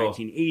of the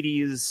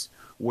 1980s,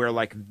 where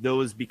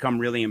those become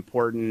really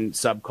important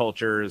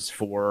subcultures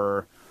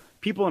for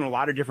people in a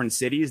lot of different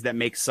cities that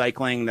make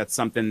cycling that's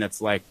something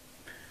that's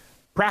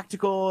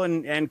practical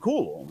and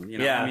cool. I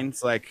mean,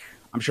 it's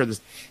I'm sure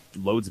there's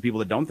loads of people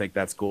that don't think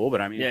that's cool,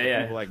 but I mean,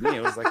 people like me,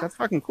 it was that's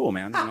fucking cool,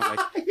 man.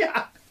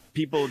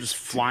 People just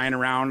flying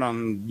around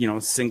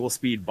on, single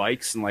speed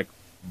bikes and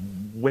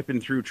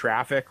whipping through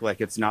traffic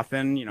it's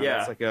nothing,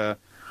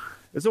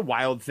 it's a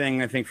wild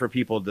thing, I think, for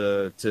people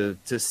to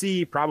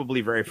see,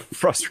 probably very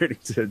frustrating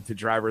to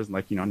drivers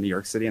in New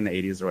York City in the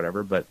 80s or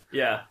whatever. But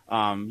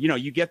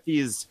you get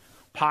these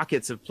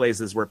pockets of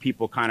places where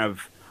people kind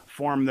of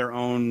form their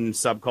own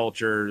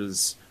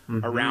subcultures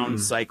around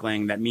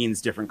cycling that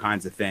means different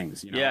kinds of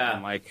things, you know? Yeah.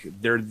 And like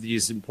there are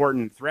these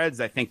important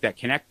threads, I think, that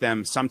connect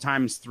them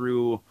sometimes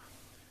through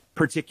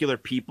particular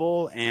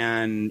people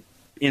and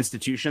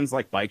institutions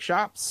like bike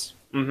shops.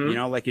 You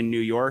know, like in New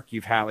York,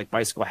 you've had like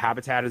Bicycle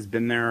Habitat has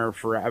been there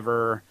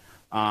forever.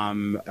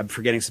 I'm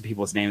forgetting some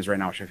people's names right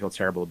now, which I feel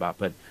terrible about.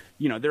 But,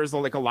 you know, there's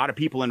like a lot of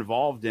people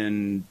involved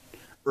in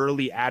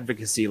early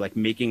advocacy, like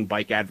making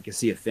bike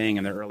advocacy a thing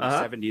in the early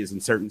 70s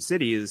in certain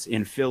cities,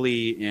 in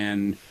Philly,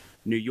 in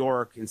New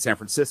York, in San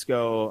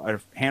Francisco, a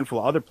handful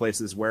of other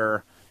places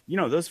where, you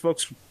know, those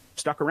folks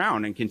stuck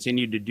around and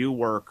continued to do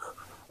work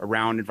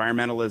around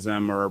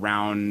environmentalism or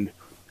around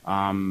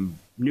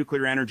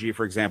nuclear energy,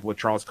 for example, with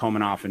Charles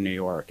Komanoff in New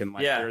York. And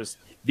like there's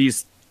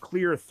these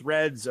clear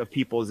threads of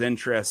people's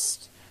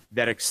interest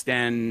that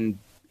extend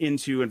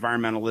into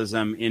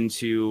environmentalism,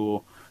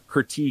 into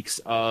critiques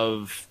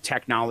of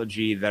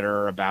technology that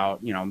are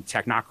about, you know,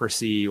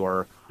 technocracy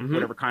or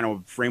whatever kind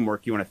of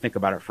framework you want to think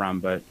about it from.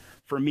 But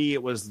for me,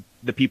 it was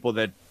the people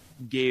that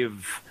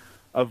gave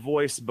a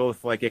voice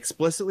both like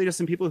explicitly to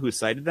some people who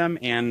cited them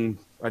and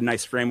a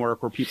nice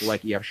framework where people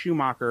like E.F.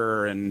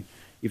 Schumacher and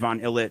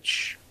Ivan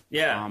Illich,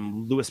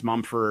 Lewis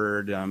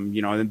Mumford,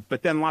 you know,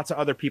 but then lots of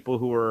other people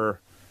who were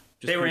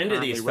just they were into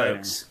these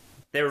folks.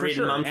 They were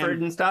reading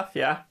Mumford and stuff.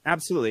 Yeah,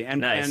 absolutely.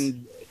 And nice.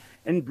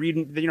 and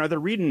reading, you know, they're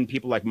reading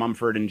people like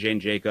Mumford and Jane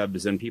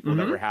Jacobs and people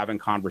that were having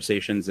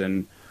conversations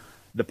in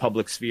the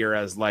public sphere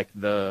as like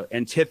the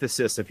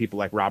antithesis of people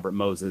like Robert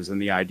Moses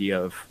and the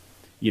idea of,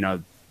 you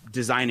know,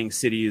 designing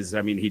cities.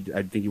 I mean,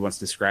 I think he once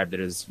described it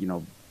as, you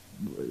know,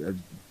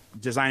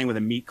 designing with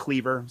a meat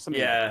cleaver. It's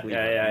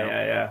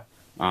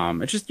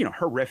just, you know,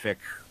 horrific,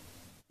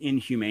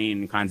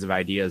 inhumane kinds of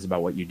ideas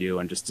about what you do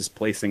and just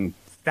displacing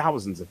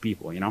thousands of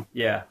people, you know?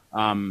 Yeah.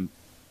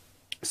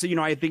 So, you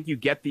know, I think you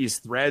get these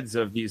threads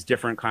of these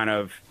different kind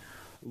of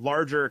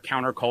larger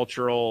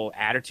countercultural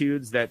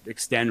attitudes that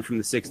extend from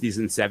the 60s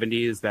and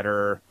 70s that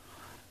are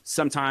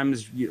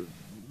sometimes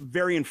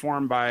very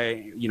informed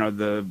by, you know,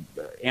 the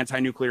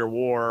anti-nuclear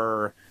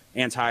war,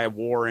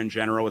 anti-war in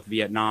general with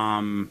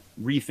Vietnam,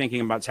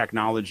 rethinking about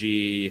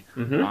technology,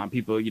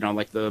 people, you know,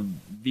 like the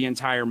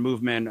entire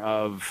movement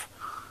of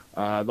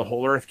the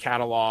Whole Earth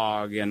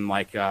catalog and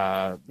like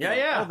all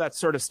that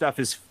sort of stuff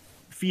is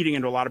feeding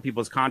into a lot of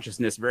people's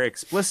consciousness very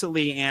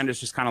explicitly, and it's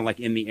just kind of like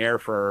in the air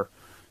for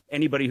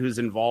anybody who's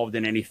involved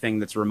in anything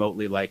that's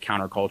remotely like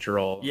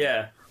countercultural.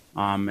 Yeah.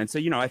 And so,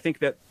 you know, I think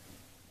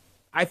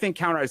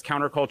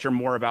counterculture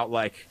more about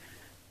like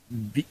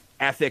the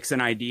ethics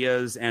and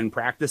ideas and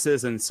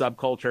practices, and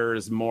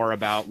subculture more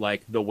about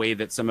like the way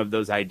that some of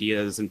those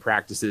ideas and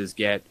practices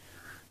get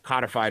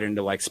codified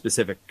into like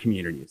specific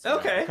communities.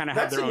 Okay, kind of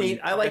that's neat.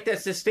 I like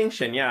this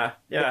distinction. Yeah.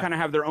 They kind of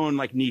have their own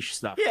like niche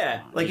stuff.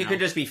 Yeah, like it could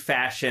just be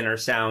fashion or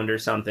sound or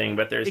something,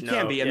 but it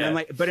can be. And then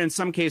like, but in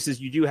some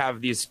cases you do have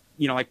these,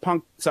 you know, like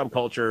punk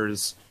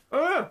subcultures.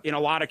 In a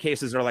lot of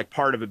cases are like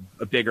part of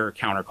a bigger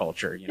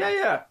counterculture. You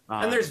know?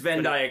 And there's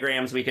Venn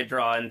diagrams we could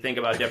draw and think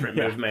about different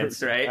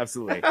movements, right?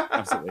 Absolutely.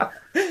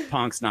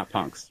 Punks, not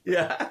punks.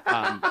 Yeah.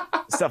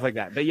 Stuff like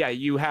that. But yeah,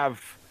 you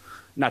have,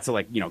 not to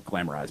like, you know,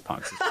 glamorize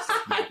punks.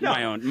 It's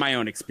just my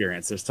own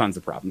experience. There's tons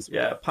of problems.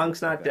 Yeah,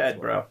 punk's not dead,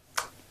 bro.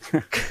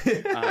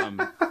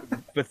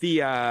 But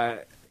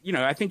the, you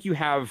know, I think you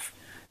have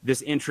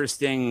this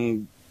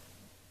interesting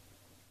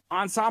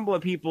ensemble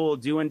of people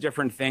doing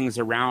different things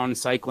around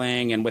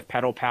cycling and with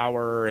pedal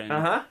power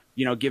and,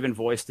 you know, giving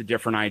voice to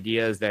different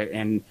ideas that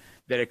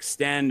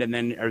extend and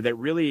then, or that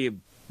really,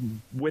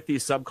 with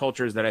these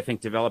subcultures that I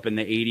think develop in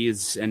the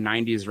 80s and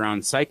 90s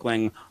around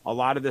cycling, a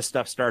lot of this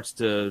stuff starts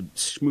to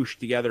smoosh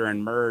together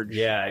and merge.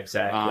 Yeah,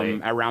 exactly.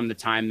 Around the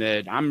time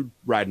that I'm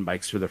riding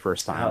bikes for the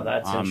first time. Oh,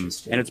 that's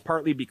interesting. And it's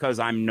partly because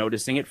I'm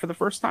noticing it for the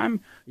first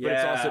time, but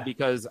it's also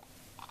because,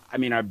 I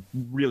mean, I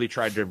really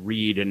tried to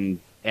read and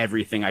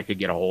everything I could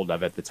get a hold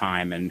of at the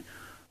time. And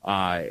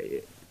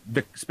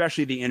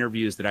especially the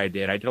interviews that I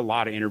did a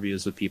lot of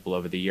interviews with people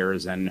over the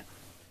years, and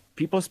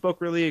people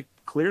spoke really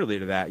clearly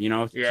to that, you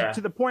know,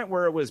 to the point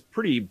where it was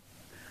pretty,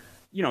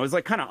 you know, it was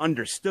like kind of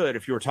understood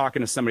if you were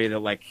talking to somebody that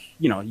like,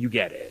 you know, you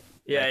get it.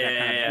 You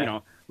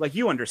know, like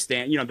you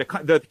understand, you know,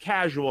 the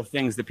casual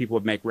things that people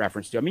would make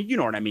reference to. I mean, you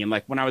know what I mean?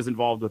 Like when I was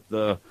involved with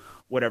the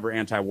whatever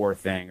anti-war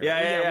thing.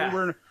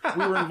 Or,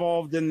 we were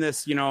involved in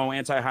this, you know,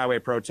 anti-highway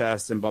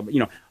protests and blah, blah, you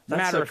know,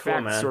 matter of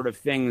fact sort of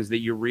things that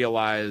you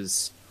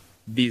realize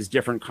these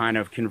different kind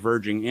of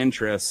converging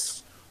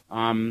interests,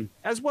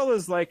 as well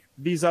as like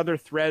these other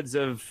threads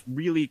of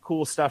really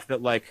cool stuff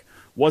that like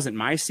wasn't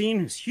my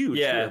scene. It's huge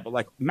here, but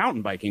like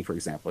mountain biking, for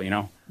example, you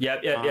know?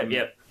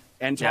 Yep.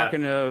 And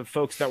talking to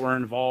folks that were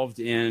involved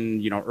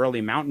in, you know,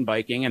 early mountain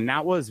biking. And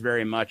that was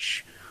very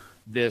much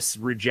this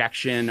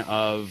rejection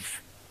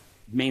of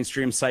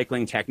mainstream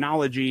cycling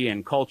technology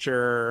and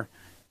culture.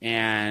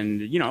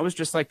 And, you know, it was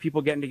just like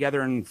people getting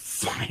together and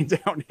flying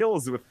down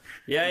hills with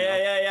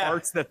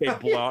parts that they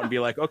blow out and be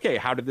like, okay,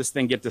 how did this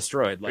thing get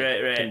destroyed? Like,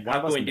 right.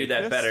 How can we do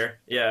that better?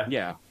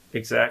 Yeah.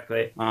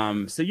 exactly.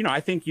 So, I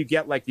think you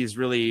get like these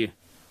really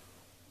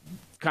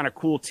kind of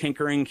cool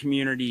tinkering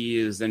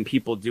communities and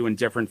people doing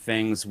different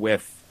things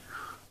with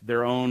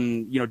their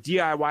own,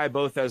 DIY,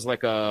 both as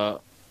like a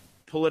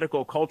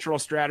political cultural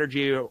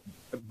strategy,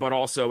 but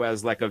also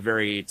as like a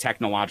very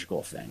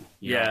technological thing.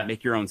 You know,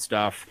 make your own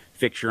stuff,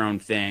 fix your own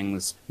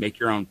things, make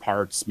your own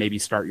parts, maybe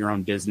start your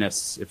own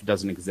business if it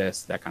doesn't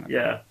exist, that kind of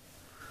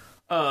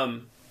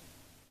thing.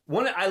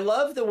 I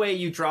love the way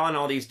you draw on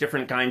all these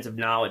different kinds of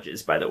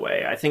knowledges, by the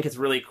way. I think it's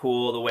really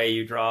cool the way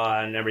you draw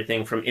on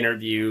everything from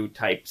interview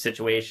type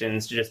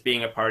situations to just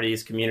being a part of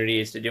these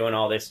communities to doing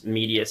all this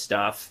media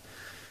stuff.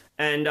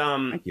 And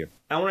Thank you.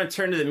 I want to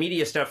turn to the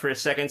media stuff for a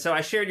second. So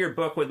I shared your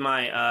book with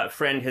my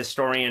friend,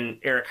 historian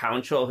Eric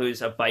Hounshell,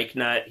 who's a bike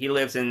nut. He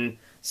lives in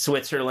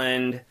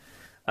Switzerland,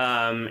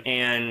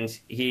 and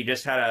he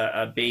just had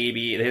a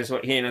baby.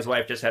 He and his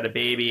wife just had a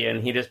baby,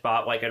 and he just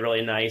bought like a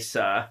really nice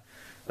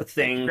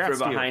thing for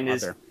behind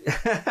his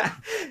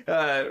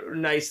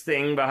nice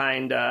thing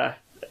behind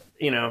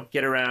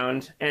get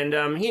around.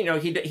 And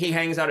he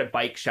hangs out at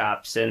bike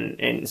shops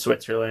in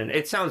Switzerland.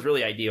 It sounds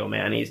really ideal,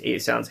 man. He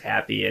sounds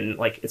happy and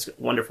like it's a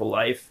wonderful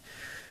life.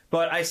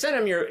 But I sent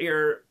him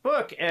your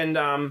book, and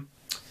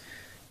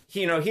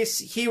he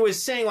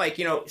was saying, like,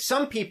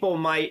 some people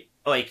might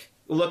like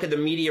look at the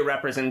media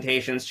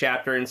representations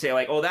chapter and say,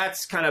 like, oh,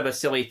 that's kind of a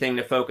silly thing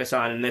to focus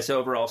on in this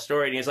overall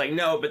story. And he's like,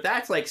 no, but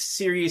that's like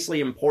seriously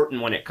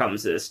important when it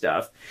comes to this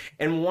stuff.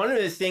 And one of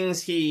the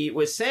things he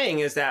was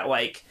saying is that,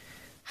 like,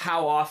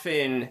 how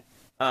often,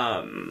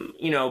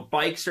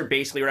 bikes are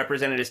basically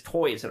represented as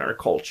toys in our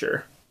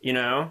culture,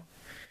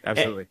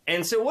 Absolutely.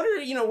 And so what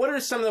are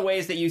some of the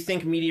ways that you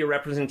think media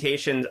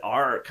representations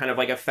are kind of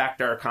like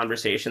affect our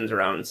conversations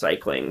around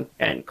cycling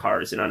and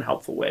cars in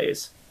unhelpful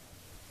ways?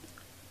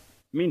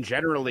 I mean,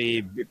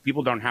 generally,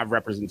 people don't have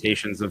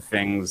representations of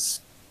things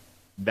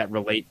that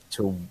relate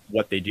to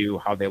what they do,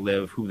 how they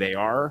live, who they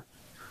are.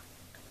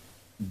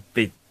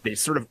 They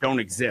sort of don't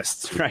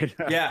exist, right?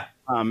 Yeah.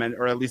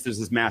 Or at least there's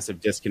this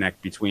massive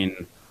disconnect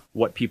between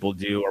what people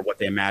do or what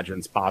they imagine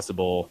is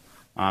possible.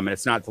 And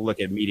it's not to look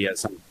at media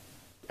as some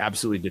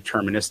absolutely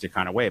deterministic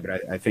kind of way,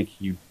 but I think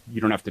you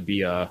don't have to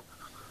be a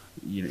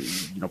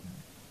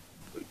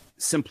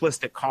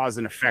simplistic cause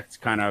and effect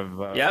kind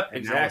of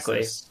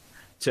exactly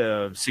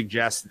to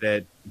suggest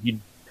that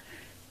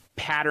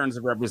patterns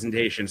of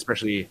representation,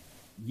 especially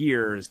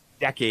years,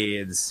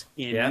 decades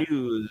in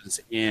news,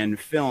 in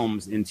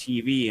films, in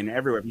TV, and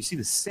everywhere. If you see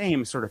the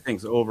same sort of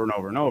things over and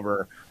over and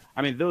over,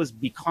 I mean, those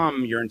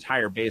become your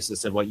entire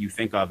basis of what you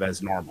think of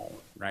as normal,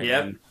 right?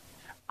 Yep.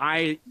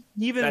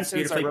 And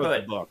since I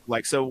wrote the book,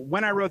 like, so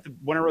when I wrote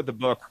the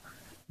book,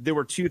 there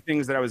were two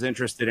things that I was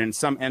interested in.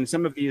 Some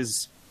of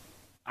these,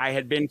 I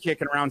had been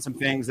kicking around some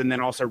things and then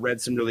also read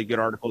some really good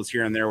articles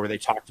here and there where they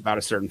talked about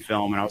a certain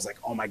film. And I was like,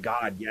 oh my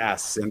God,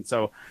 yes. And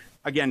so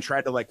again,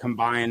 tried to like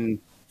combine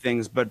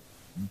things. But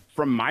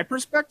from my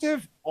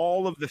perspective,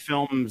 all of the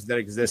films that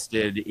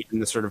existed in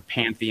the sort of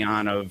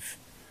pantheon of,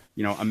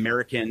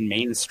 American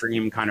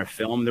mainstream kind of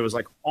film, there was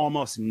like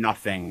almost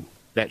nothing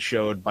that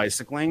showed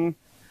bicycling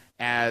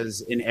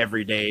as an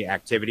everyday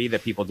activity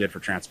that people did for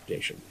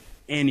transportation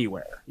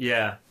anywhere.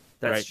 Yeah,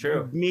 that's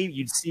true. Maybe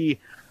you'd see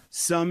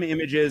some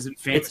images and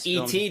famous It's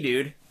E.T.,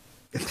 dude.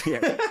 Yeah,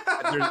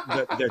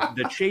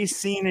 the chase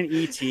scene in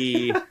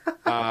E.T.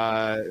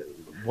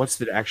 What's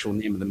the actual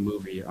name of the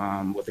movie?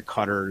 With the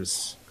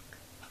cutters.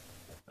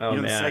 Oh,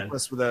 man. The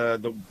cyclists with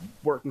the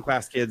working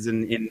class kids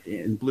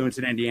in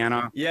Bloomington,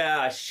 Indiana.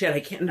 Yeah, shit. I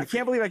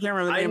can't believe I can't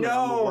remember the name. I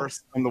know.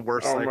 I'm the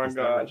worst. Oh cyclist.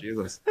 my God. Oh,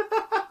 Jesus.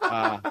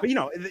 But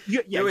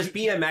there was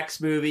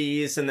BMX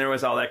movies and there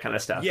was all that kind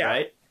of stuff,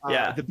 right?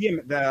 Yeah. The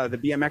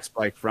BMX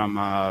bike from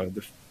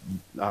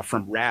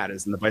Rad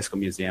is in the Bicycle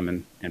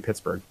Museum in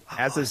Pittsburgh,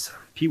 as is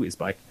Pee-wee's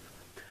bike.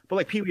 But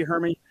like Pee-wee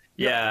Herman,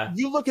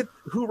 you look at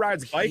who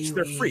rides bikes,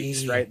 they're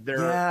freaks, right? They're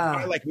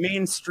by like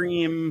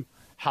mainstream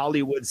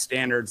Hollywood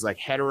standards, like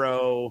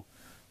hetero,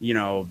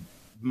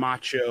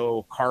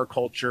 macho car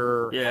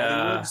culture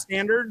Hollywood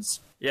standards.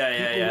 People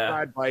who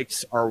ride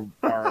bikes are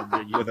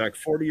you're like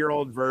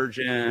 40-year-old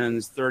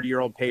virgins,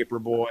 30-year-old paper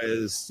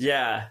boys.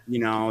 Yeah.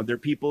 They're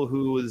people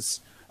whose,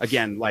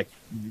 again, like,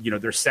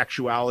 their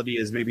sexuality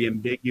is maybe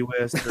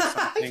ambiguous or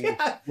something.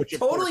 Which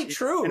totally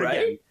true, right?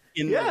 Again,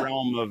 in the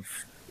realm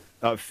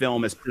of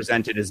film is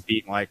presented as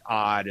being like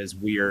odd, as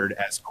weird,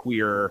 as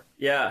queer.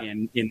 Yeah.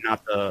 In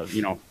not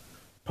the,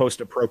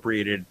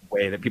 post-appropriated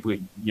way that people,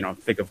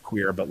 think of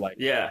queer, but like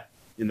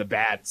in the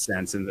bad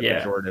sense, in the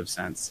pejorative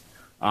sense.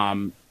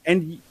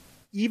 And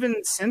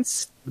even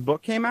since the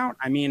book came out,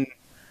 I mean,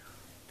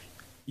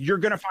 you're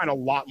going to find a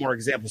lot more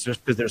examples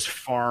just because there's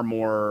far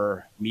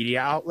more media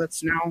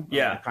outlets now.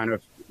 Kind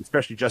of,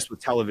 especially just with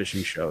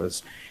television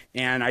shows.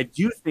 And I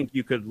do think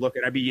you could look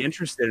at, I'd be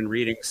interested in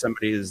reading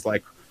somebody's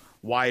like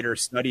wider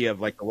study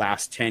of like the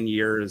last 10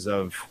 years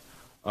of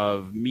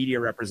media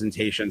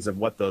representations of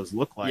what those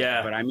look like.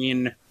 But I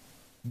mean,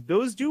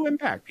 those do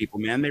impact people,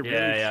 man. They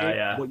really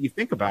shape what you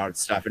think about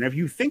stuff. And if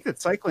you think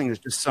that cycling is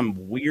just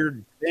some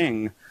weird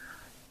thing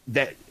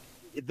that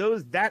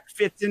that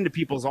fits into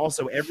people's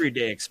also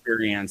everyday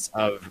experience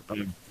of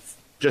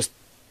just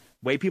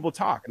way people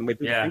talk and the way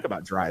people think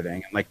about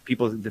driving, and like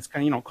people, that's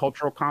kind of,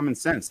 cultural common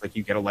sense. Like,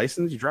 you get a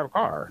license, you drive a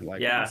car.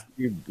 Like,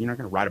 you're not going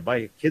to ride a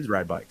bike. Kids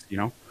ride bikes,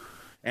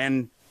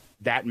 and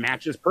that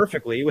matches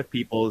perfectly with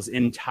people's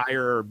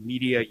entire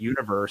media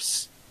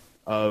universe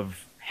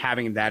of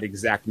having that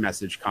exact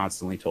message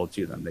constantly told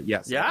to them, that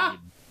yes,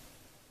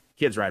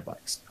 kids ride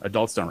bikes,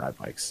 adults don't ride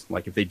bikes.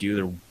 Like, if they do,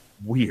 they're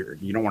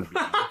weird. You don't want to be,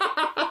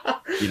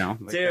 like,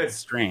 dude, that's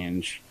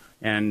strange.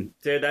 And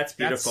dude, that's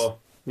beautiful.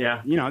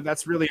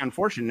 That's really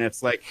unfortunate.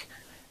 It's like,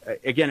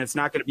 again, it's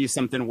not going to be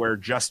something where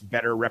just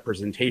better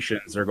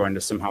representations are going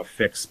to somehow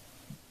fix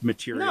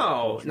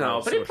material.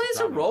 No, but it plays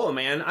a role,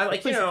 man. I like,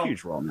 it plays a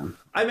huge role, man.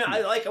 I mean,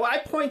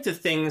 I point to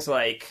things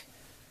like,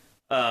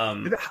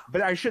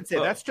 but I should say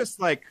that's just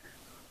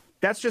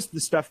the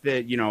stuff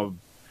that,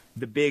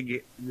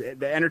 the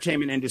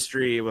entertainment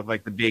industry with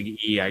like the big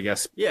E, I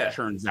guess,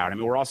 churns out. I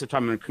mean, we're also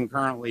talking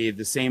concurrently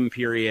the same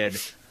period.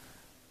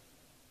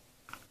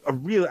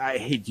 I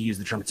hate to use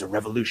the term, it's a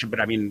revolution, but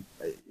I mean,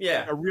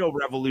 a real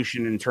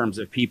revolution in terms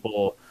of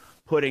people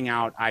putting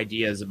out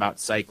ideas about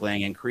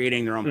cycling and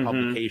creating their own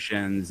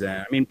publications.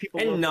 And I mean, people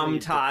and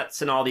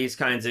numtots and all these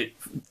kinds of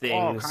things,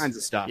 all kinds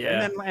of stuff.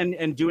 And then,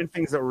 and doing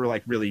things that were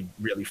like really,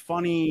 really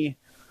funny.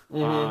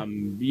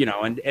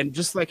 And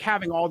just like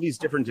having all these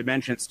different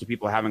dimensions to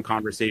people having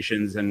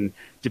conversations and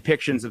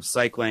depictions of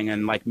cycling,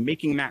 and like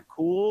making that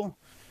cool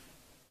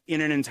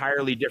in an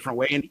entirely different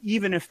way. And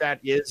even if that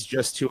is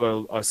just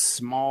to a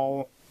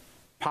small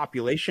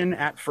population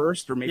at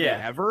first, or maybe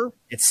ever,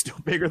 it's still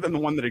bigger than the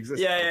one that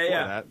existed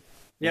before that.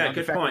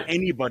 Good point.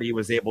 Anybody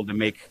was able to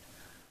make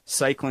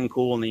cycling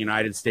cool in the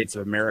United States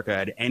of America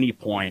at any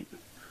point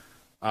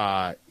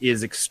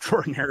is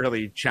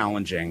extraordinarily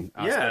challenging,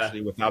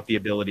 especially without the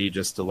ability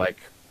just to like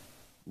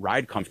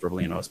ride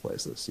comfortably in most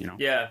places,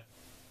 Yeah.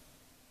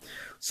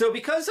 So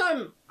because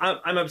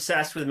I'm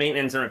obsessed with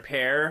maintenance and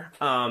repair,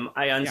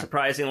 I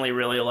unsurprisingly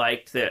really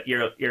liked that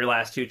your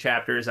last two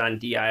chapters on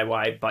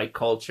DIY bike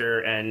culture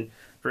and,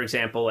 for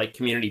example, like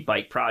community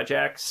bike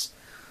projects.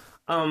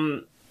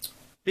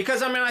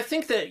 Because I mean, I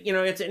think that,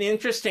 it's an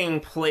interesting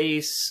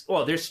place.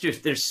 Well,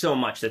 there's so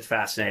much that's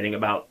fascinating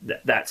about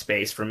that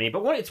space for me.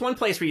 But it's one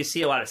place where you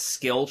see a lot of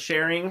skill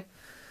sharing,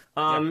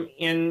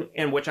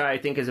 in which I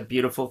think is a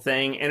beautiful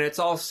thing, and it's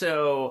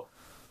also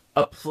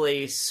a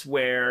place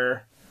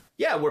where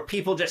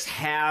people just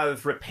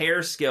have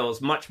repair skills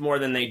much more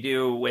than they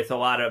do with a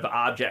lot of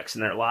objects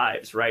in their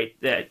lives, right?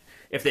 That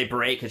if they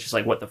break, it's just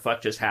like, what the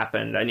fuck just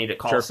happened? I need to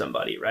call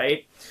somebody,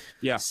 right?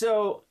 Yeah.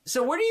 So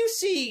where do you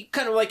see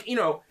kind of like,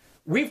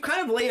 we've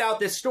kind of laid out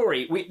this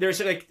story.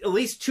 There's like at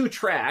least two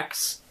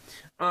tracks.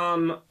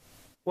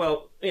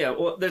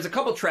 There's a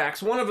couple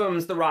tracks. One of them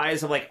is the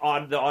rise of like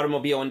the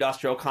automobile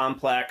industrial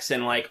complex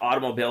and like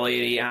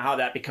automobility and how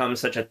that becomes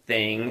such a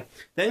thing.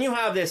 Then you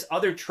have this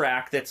other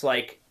track that's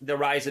like the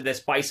rise of this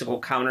bicycle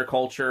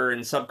counterculture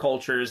and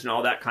subcultures and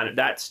all that kind of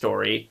that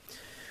story.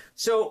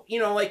 So,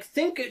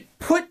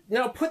 put the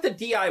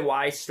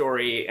DIY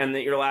story and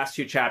your last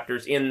two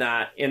chapters in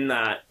that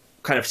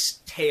kind of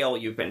tale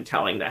you've been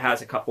telling that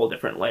has a couple of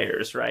different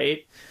layers,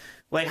 right?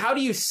 Like, how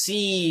do you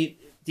see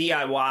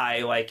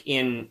DIY like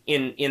in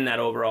that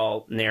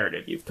overall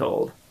narrative you've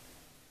told?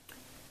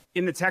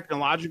 In the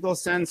technological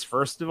sense,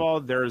 first of all,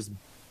 there's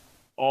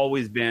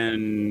always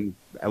been,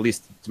 at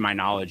least to my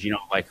knowledge,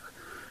 like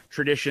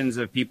traditions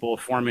of people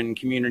forming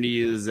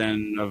communities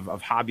and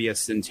of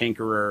hobbyists and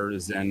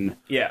tinkerers, and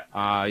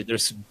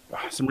there's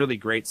some really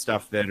great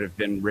stuff that have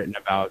been written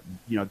about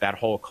that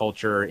whole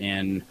culture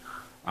in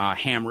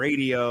ham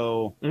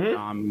radio.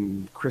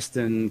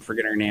 Kristen,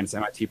 forgetting her name,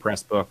 MIT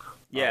Press book.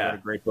 Wrote a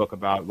great book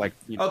about like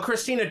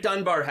Christina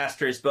Dunbar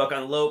Hester's book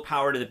on low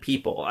power to the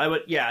people. I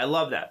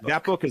love that book.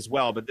 That book as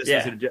well, but this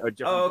is a different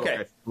book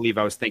I believe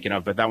I was thinking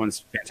of, but that one's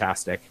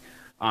fantastic.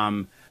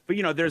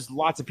 But there's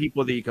lots of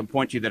people that you can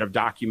point to that have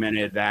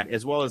documented that,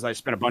 as well as I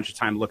spent a bunch of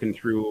time looking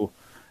through.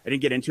 I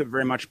didn't get into it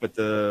very much, but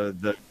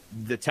the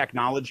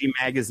technology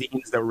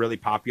magazines that were really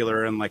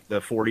popular in like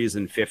the 40s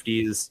and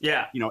 50s.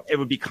 Yeah. It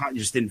would be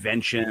just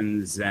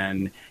inventions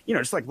and,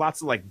 just like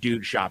lots of like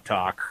dude shop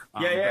talk.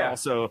 But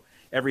also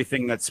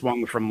everything that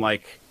swung from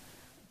like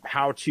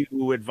how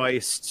to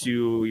advice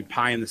to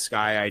pie in the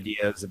sky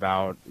ideas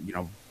about,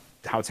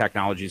 how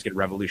technology is going to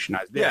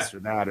revolutionize this or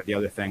that or the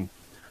other thing.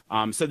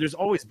 So there's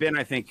always been,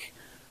 I think,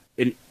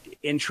 an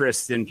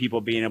interest in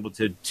people being able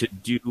to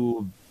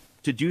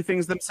do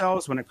things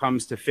themselves when it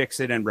comes to fix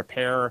it and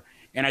repair.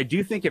 And I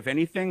do think, if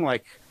anything,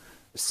 like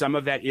some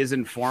of that is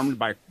informed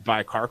by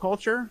car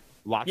culture.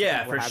 Lots of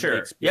people have the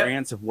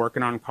experience of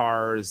working on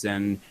cars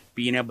and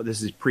being able,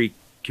 this is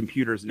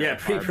pre-computers. Being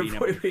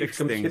able to fix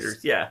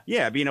things.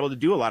 Being able to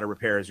do a lot of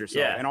repairs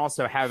yourself. And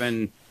also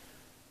having,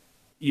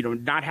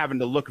 not having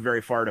to look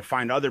very far to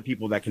find other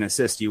people that can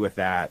assist you with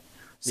that.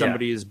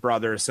 Somebody's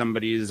brother,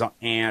 somebody's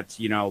aunt,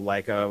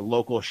 like a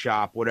local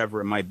shop,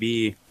 whatever it might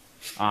be.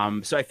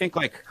 So I think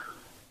like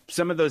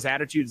some of those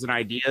attitudes and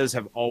ideas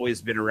have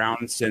always been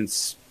around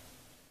since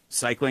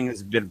cycling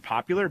has been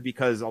popular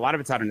because a lot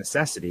of it's out of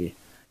necessity.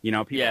 You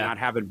know, people not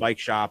having bike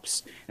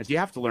shops, and so you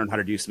have to learn how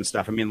to do some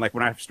stuff. I mean, like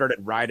when I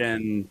started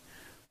riding,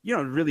 you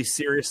know, really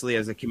seriously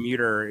as a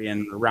commuter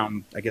in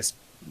around, I guess,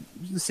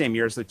 the same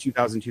years, like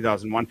 2000,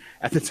 2001.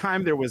 At the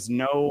time, there was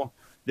no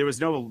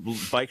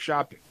bike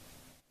shop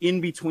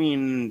in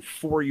between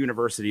 4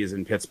 universities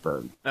in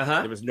Pittsburgh.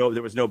 There was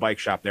no bike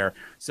shop there.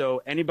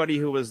 So anybody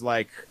who was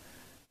like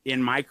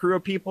in my crew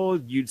of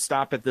people, you'd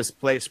stop at this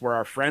place where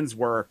our friends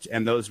worked,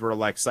 and those were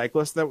like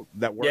cyclists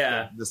that worked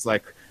at this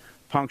like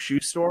punk shoe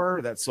store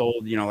that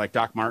sold, you know, like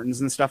Doc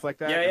Martens and stuff like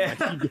that.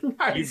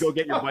 Like, you'd go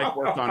get your bike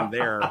worked on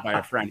there by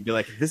a friend. You'd be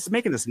like, this is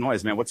making this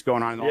noise, man. What's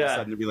going on? And all of a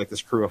sudden there'd be like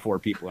this crew of 4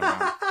 people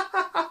around.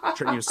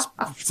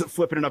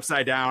 Flipping it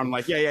upside down,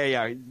 like,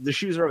 yeah. The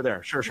shoes are over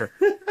there. Sure.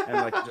 And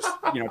like just,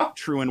 you know,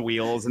 truing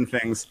wheels and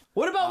things.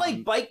 What about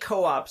like bike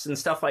co-ops and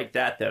stuff like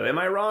that, though? Am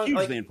I wrong?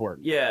 Hugely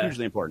important. Yeah.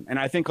 Hugely important. And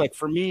I think like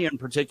for me in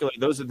particular,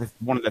 those are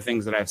one of the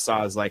things that I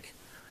saw as like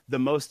the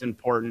most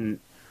important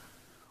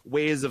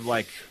ways of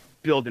like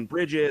building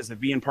bridges, of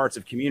being parts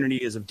of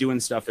communities, of doing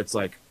stuff that's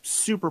like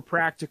super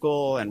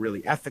practical and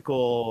really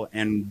ethical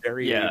and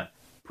very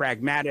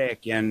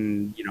pragmatic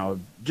and, you know,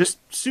 just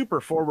super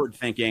forward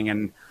thinking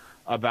and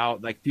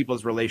about like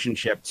people's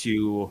relationship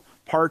to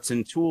parts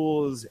and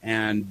tools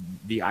and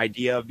the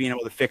idea of being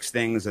able to fix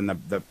things and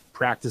the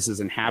practices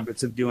and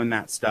habits of doing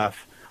that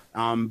stuff.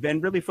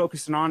 Been really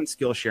focusing on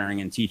skill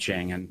sharing and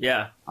teaching. And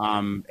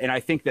and I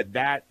think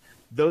that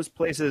those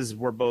places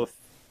were both,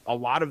 a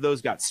lot of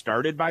those got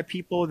started by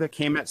people that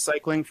came at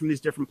cycling from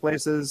these different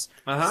places.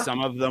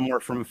 Some of them were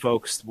from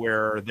folks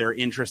where their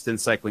interest in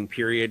cycling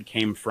period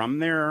came from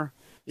there.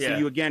 So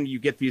you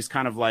get these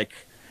kind of like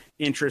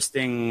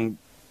interesting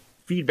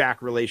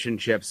feedback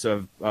relationships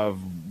of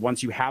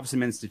once you have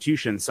some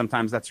institutions,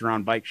 sometimes that's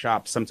around bike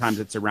shops, sometimes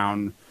it's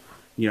around,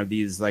 you know,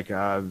 these like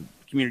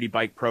community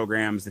bike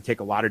programs that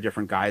take a lot of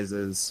different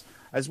guises,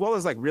 as well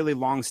as like really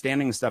long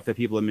standing stuff that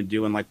people have been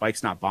doing, like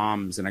Bikes Not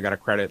Bombs. And I got to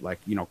credit like,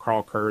 you know,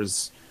 Carl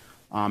Kurz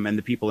and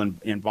the people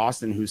in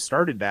Boston who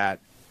started that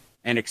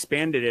and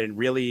expanded it and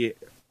really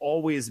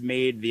always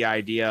made the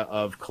idea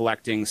of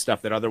collecting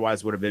stuff that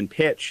otherwise would have been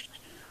pitched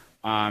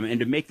and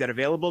to make that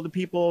available to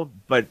people,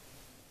 but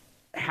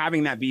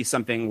having that be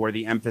something where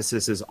the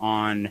emphasis is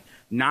on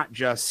not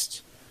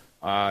just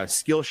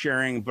skill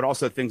sharing, but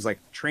also things like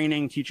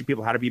training, teaching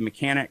people how to be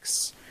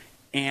mechanics,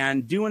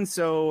 and doing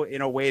so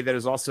in a way that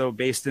is also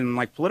based in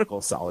like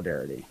political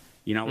solidarity.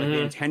 You know, like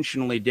they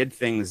intentionally did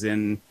things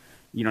in,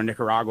 you know,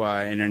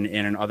 Nicaragua and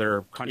in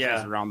other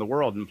countries around the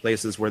world, in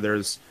places where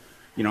there's,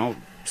 you know,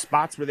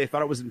 spots where they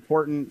thought it was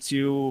important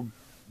to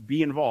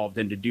be involved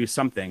and to do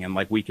something. And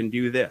like, we can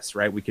do this,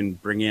 right? We can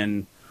bring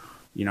in,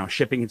 you know,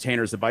 shipping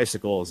containers of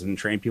bicycles and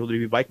train people to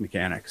be bike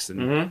mechanics.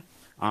 And,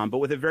 but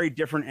with a very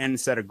different end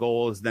set of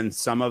goals than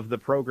some of the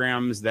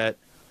programs that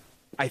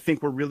I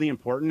think were really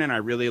important. And I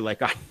really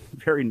like, I'm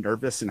very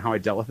nervous in how I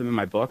dealt with them in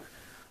my book.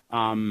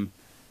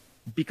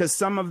 Because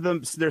some of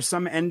them, there's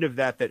some end of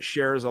that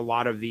shares a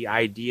lot of the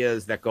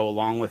ideas that go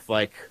along with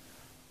like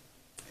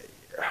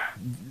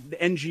the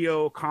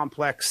NGO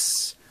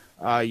complex,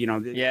 you know,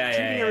 treating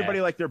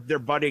everybody like they're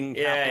budding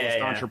capitalist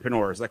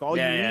entrepreneurs. Like all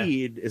you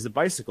need is a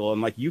bicycle,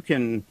 and like you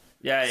can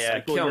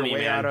cycle your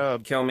way out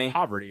of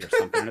poverty or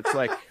something. It's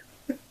like,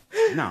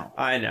 no,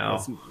 I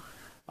know.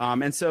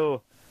 And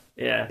so,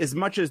 as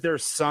much as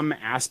there's some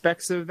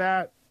aspects of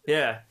that,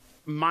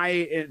 my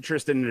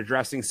interest in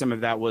addressing some of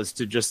that was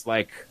to just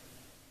like,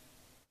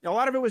 a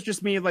lot of it was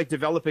just me like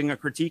developing a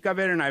critique of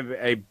it, and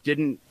I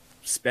didn't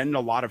spend a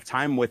lot of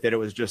time with it. It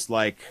was just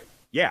like,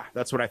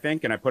 that's what I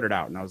think, and I put it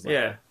out, and I was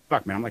like,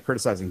 fuck, man, I'm like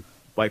criticizing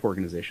bike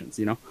organizations,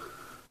 you know.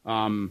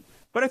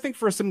 But I think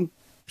for some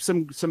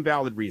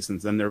valid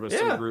reasons, and there was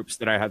some groups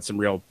that I had some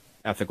real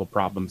ethical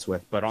problems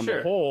with. But on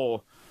the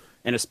whole,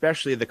 and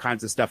especially the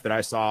kinds of stuff that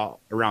I saw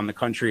around the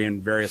country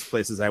in various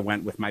places I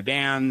went with my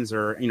bands,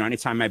 or, you know,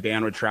 anytime my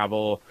band would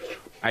travel,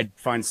 I'd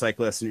find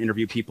cyclists and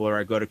interview people, or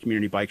I'd go to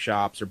community bike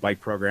shops or bike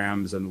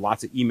programs, and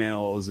lots of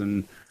emails.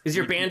 And is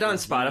your band on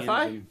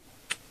Spotify?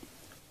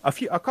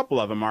 A couple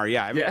of them are.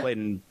 I haven't played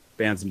in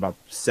bands in about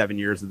 7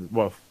 years,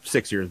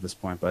 6 years at this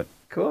point. But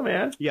cool,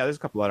 man. Yeah, there's a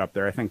couple up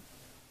there. I think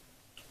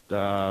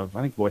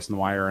Voice in the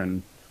Wire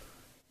and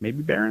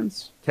maybe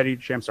Barons. Teddy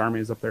Champs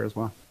Army is up there as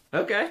well.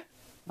 Okay.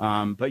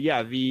 But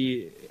yeah,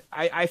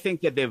 I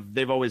think that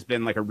they've always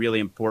been like a really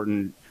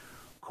important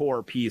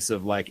core piece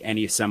of like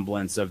any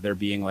semblance of there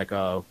being like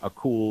a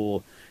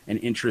cool and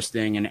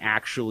interesting and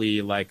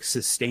actually like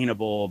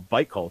sustainable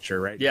bike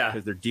culture, right? Yeah.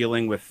 Because they're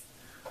dealing with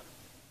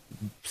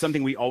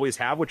something we always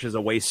have, which is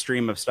a waste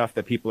stream of stuff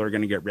that people are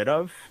going to get rid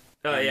of.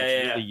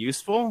 It's really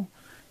useful.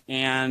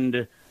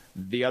 And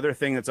the other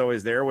thing that's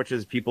always there, which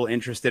is people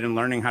interested in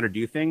learning how to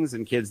do things,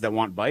 and kids that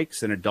want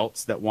bikes, and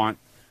adults that want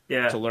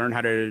to learn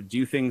how to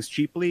do things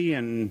cheaply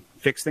and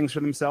fix things for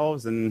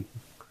themselves. And,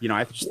 you know,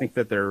 I just think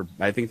that they're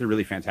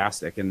really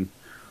fantastic. And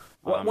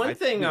one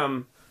thing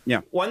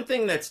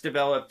that's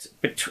developed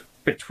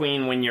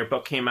between when your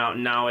book came out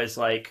and now is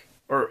like,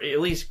 or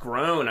at least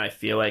grown, I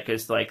feel like,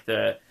 is like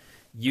the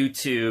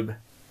YouTube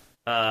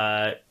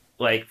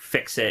like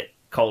fix it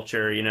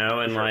culture, you know,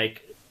 and Sure.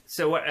 like,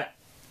 so what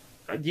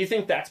do you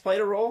think that's played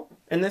a role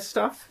in this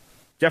stuff?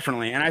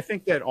 Definitely. And I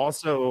think that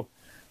also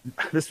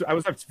I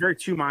was of very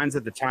two minds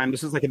at the time.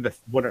 This was like in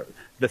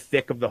the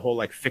thick of the whole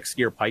like fixed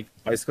gear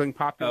bicycling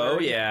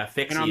popularity. Oh yeah,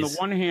 fixies. And on the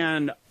one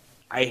hand,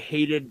 I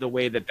hated the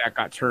way that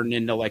got turned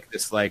into like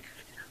this like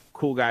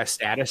cool guy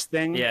status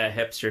thing. Yeah,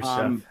 hipster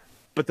stuff.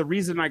 But the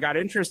reason I got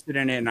interested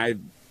in it, and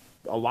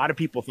a lot of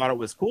people thought it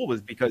was cool,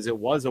 was because it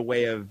was a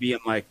way of being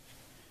like,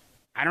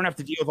 I don't have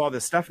to deal with all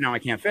this stuff now I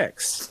can't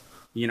fix,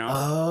 you know?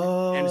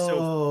 Oh, And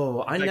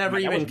so, I like, never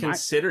that even was my-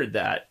 considered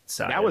that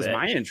side. that was of it.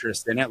 my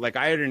interest in it. Like,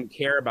 I didn't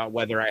care about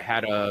whether I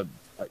had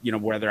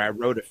whether I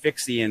rode a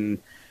fixie and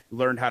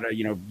learned how to,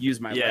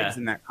 use my Yeah. legs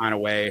in that kind of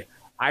way.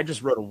 I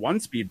just rode a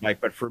 1-speed bike.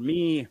 But for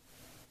me,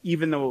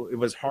 even though it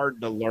was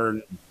hard to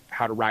learn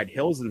how to ride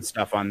hills and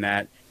stuff on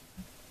that,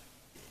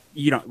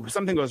 if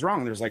something goes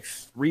wrong, there's like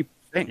 3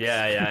 things.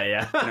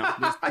 Yeah.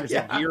 There's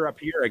a gear up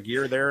here, a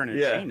gear there, and a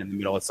chain in the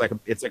middle. It's like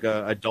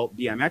a adult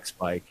BMX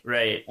bike.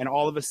 Right. And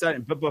all of a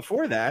sudden, but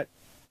before that,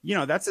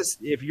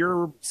 if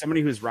you're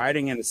somebody who's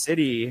riding in a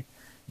city,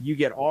 you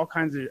get all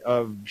kinds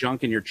of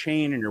junk in your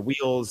chain and your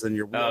wheels and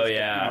your wheels. Oh,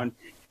 yeah.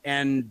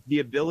 And the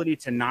ability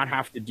to not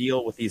have to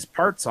deal with these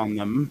parts on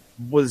them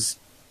was,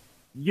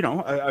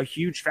 a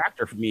huge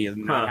factor for me.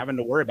 And not having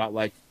to worry about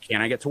like, can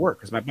I get to work?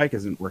 Because my bike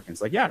isn't working.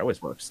 It's like, yeah, it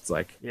always works. It's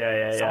like,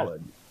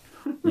 solid.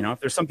 If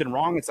there's something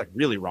wrong, it's like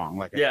really wrong.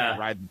 Like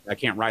I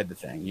can't ride the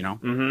thing,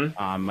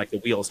 Mm-hmm. like the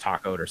wheels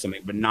tacoed or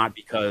something, but not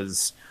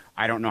because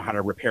I don't know how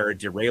to repair a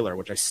derailleur,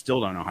 which I still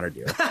don't know how to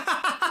do.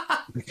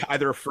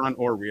 Either front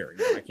or rear.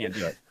 I can't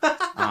do it.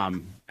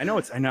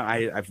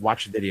 I've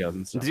watched videos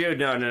and stuff. Dude,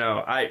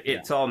 no.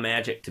 It's all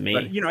magic to me.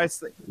 But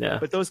it's like,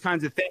 but those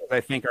kinds of things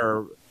I think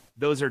are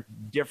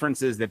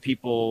differences that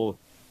people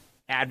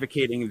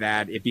advocating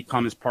that it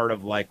becomes part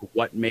of like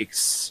what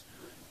makes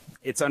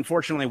it's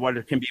unfortunately what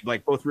it can be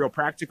like both real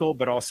practical,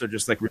 but also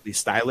just like really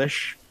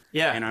stylish.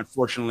 Yeah. And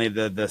unfortunately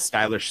the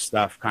stylish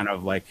stuff kind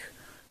of like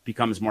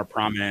becomes more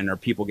prominent or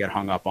people get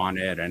hung up on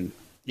it. And,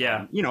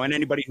 and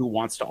anybody who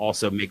wants to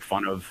also make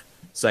fun of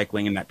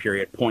cycling in that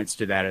period points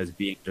to that as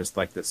being just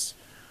like this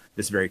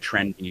very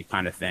trendy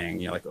kind of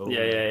thing. Like, oh,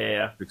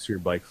 fix your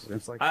bikes.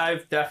 It's like,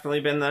 I've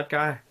definitely been that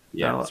guy.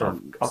 Yeah.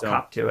 I'll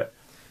cop to it.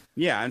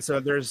 Yeah. And so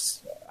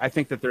I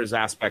think that there's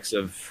aspects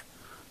of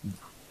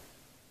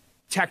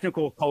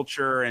technical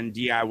culture and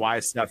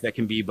DIY stuff that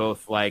can be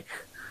both like,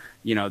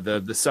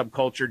 the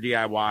subculture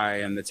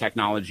DIY and the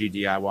technology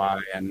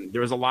DIY. And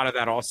there was a lot of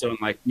that also in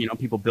like,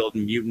 people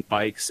building mutant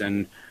bikes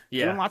and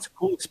doing lots of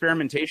cool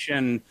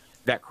experimentation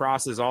that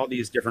crosses all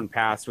these different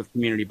paths with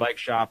community bike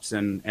shops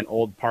and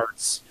old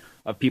parts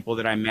of people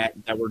that I met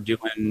that were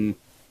doing,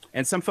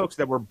 and some folks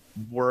that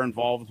were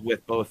involved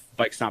with both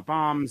Bikes Not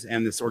Bombs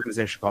and this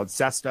organization called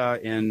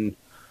CESTA in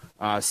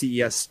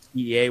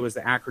CESEA was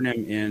the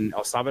acronym in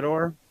El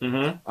Salvador,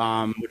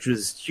 which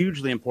was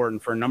hugely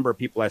important for a number of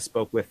people I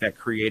spoke with that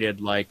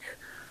created like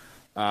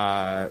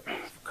a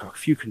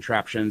few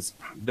contraptions.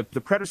 The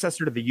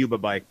predecessor to the Yuba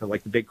bike, but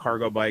like the big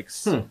cargo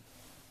bikes.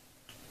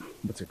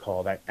 What's it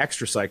called? That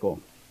Extra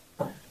Cycle.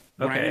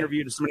 When I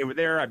interviewed somebody over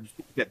there, I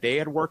think that they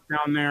had worked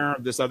down there.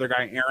 This other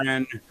guy,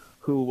 Aaron,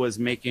 who was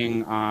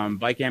making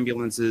bike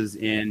ambulances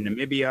in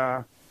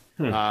Namibia.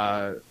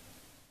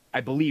 I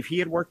believe he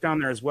had worked down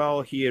there as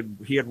well. He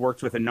had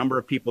worked with a number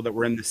of people that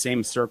were in the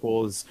same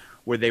circles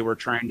where they were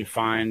trying to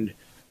find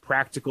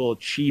practical,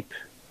 cheap,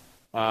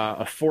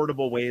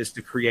 affordable ways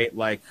to create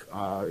like,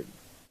 I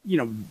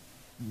don't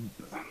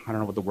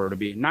know what the word would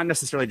be. Not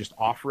necessarily just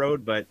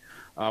off-road, but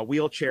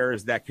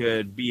wheelchairs that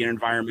could be in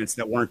environments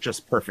that weren't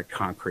just perfect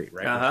concrete,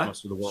 right? Which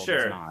most of the world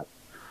is not.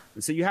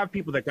 And so you have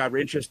people that got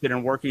interested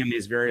in working in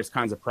these various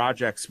kinds of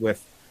projects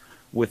with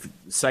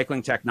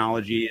cycling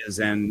technologies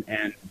and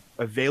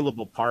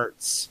available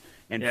parts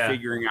and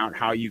figuring out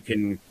how you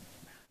can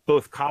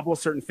both cobble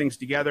certain things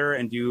together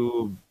and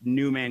do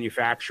new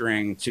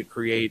manufacturing to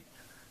create,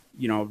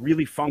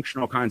 really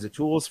functional kinds of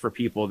tools for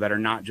people that are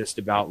not just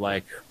about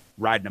like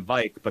riding a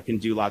bike, but can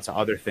do lots of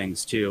other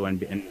things too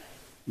and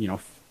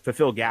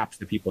fulfill gaps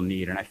that people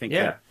need. And I think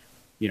that,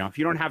 if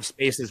you don't have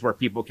spaces where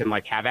people can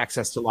like have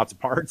access to lots of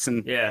parts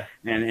and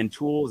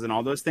tools and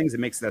all those things, it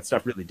makes that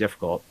stuff really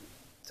difficult.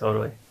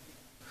 Totally.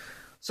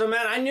 So,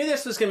 man, I knew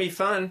this was going to be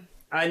fun.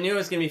 I knew it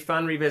was going to be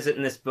fun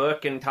revisiting this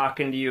book and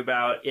talking to you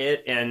about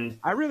it. And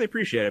I really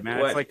appreciate it,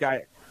 man. It's like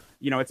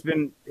it's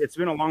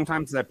been a long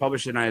time since I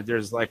published it. And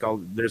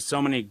there's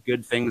so many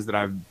good things that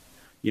I've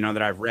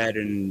read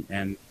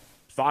and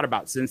thought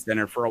about since then.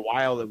 And for a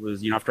while, it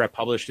was after I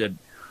published it,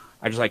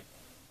 I just like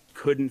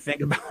couldn't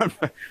think about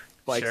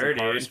bikes and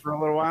cars for a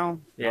little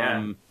while.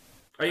 Yeah.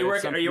 Are you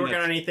working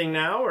on anything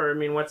now, or I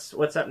mean, what's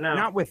up now?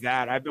 Not with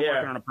that. I've been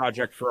working on a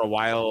project for a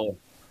while.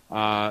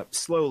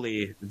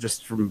 Slowly,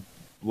 just from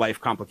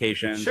life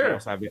complications. Sure.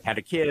 I've had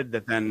a kid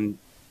that then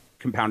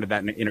compounded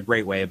that in a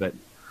great way, but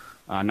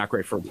not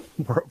great for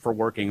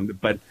working.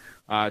 But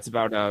it's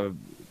about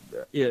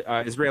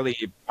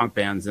Israeli punk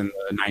bands in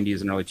the 90s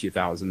and early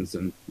 2000s,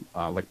 and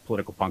like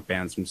political punk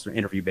bands from an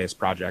interview-based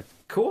project.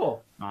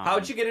 Cool.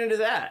 How'd you get into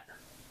that?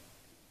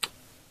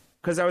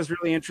 Because I was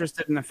really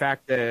interested in the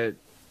fact that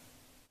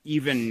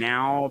even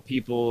now,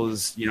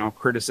 people's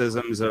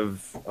criticisms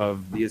of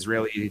the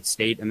Israeli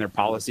state and their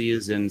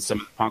policies and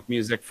some of the punk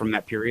music from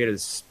that period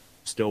is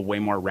still way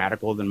more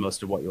radical than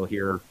most of what you'll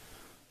hear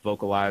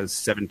vocalized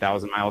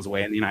 7,000 miles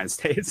away in the United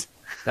States.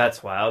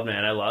 That's wild,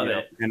 man. I love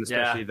it. And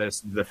especially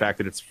the fact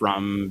that it's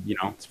from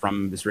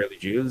Israeli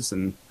Jews.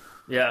 And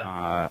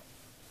when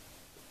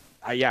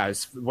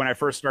I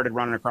first started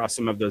running across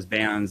some of those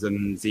bands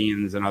and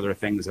zines and other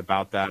things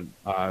about that,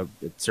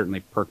 it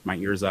certainly perked my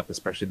ears up,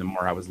 especially the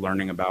more I was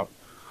learning about.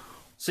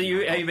 So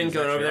have you been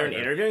going over there and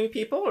interviewing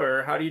people,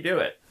 or how do you do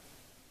it?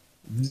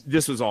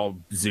 This was all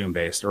Zoom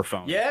based or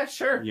phone. Yeah,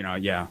 sure.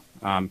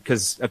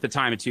 Because at the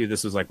time too,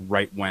 this was like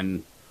right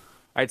when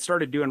I'd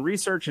started doing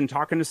research and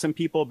talking to some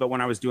people, but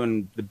when I was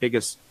doing the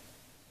biggest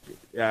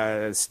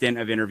stint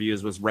of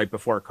interviews was right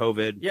before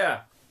COVID.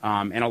 Yeah.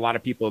 And a lot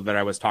of people that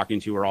I was talking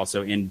to were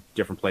also in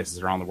different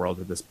places around the world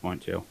at this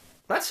point too.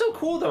 That's so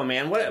cool though,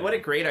 man. What a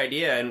great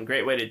idea and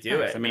great way to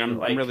do it. I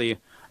mean,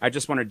 I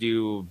just want to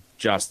do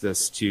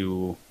justice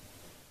to,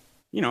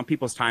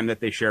 people's time that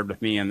they shared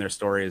with me and their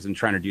stories and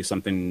trying to do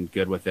something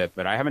good with it.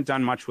 But I haven't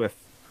done much with,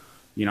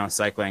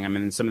 cycling. I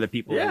mean, some of the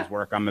people whose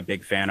work I'm a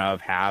big fan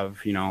of have,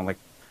 like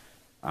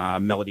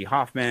Melody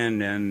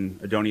Hoffman and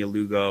Adonia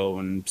Lugo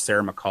and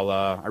Sarah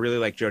McCullough. I really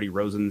like Jody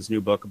Rosen's new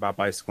book about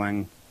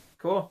bicycling.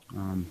 Cool.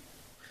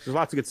 There's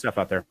lots of good stuff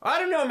out there. I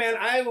don't know, man.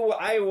 I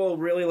will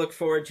really look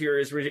forward to your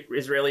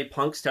Israeli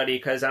punk study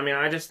because,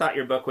 I just thought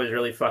your book was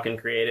really fucking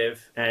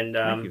creative. And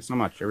thank you so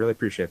much. I really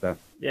appreciate that.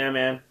 Yeah,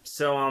 man.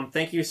 So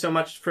thank you so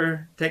much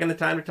for taking the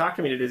time to talk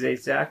to me today,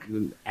 Zach.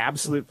 An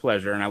absolute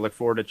pleasure. And I look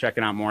forward to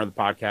checking out more of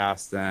the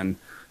podcast and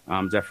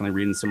definitely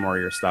reading some more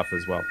of your stuff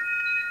as well.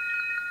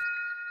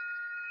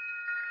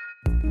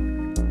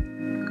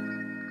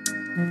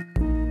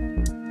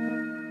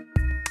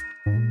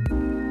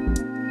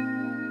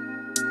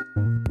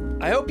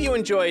 I hope you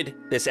enjoyed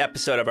this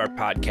episode of our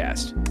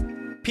podcast.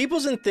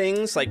 Peoples and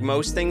things, like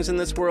most things in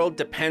this world,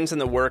 depends on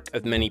the work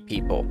of many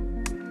people.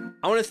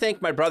 I want to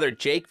thank my brother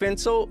Jake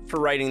Vinsel for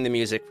writing the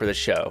music for the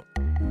show.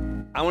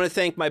 I want to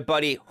thank my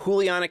buddy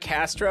Juliana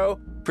Castro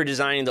for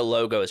designing the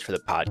logos for the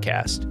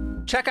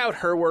podcast. Check out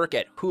her work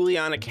at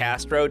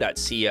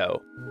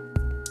julianacastro.co.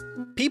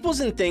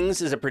 Peoples and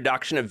Things is a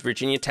production of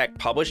Virginia Tech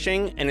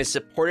Publishing and is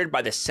supported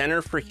by the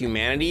Center for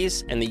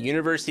Humanities and the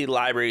University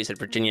Libraries at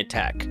Virginia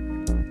Tech.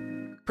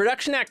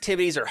 Production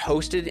activities are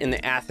hosted in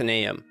the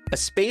Athenaeum, a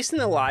space in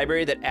the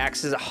library that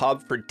acts as a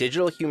hub for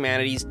digital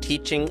humanities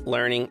teaching,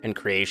 learning, and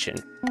creation.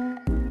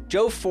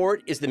 Joe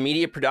Fort is the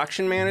media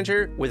production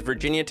manager with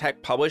Virginia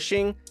Tech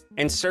Publishing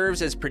and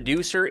serves as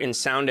producer and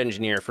sound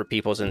engineer for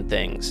Peoples and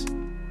Things.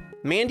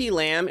 Mandy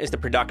Lamb is the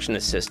production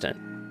assistant.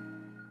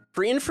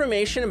 For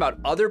information about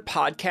other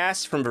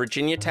podcasts from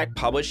Virginia Tech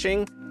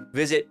Publishing,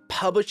 visit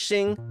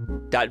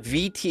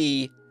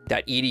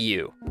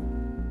publishing.vt.edu.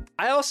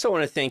 I also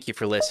want to thank you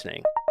for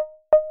listening.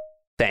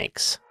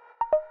 Thanks.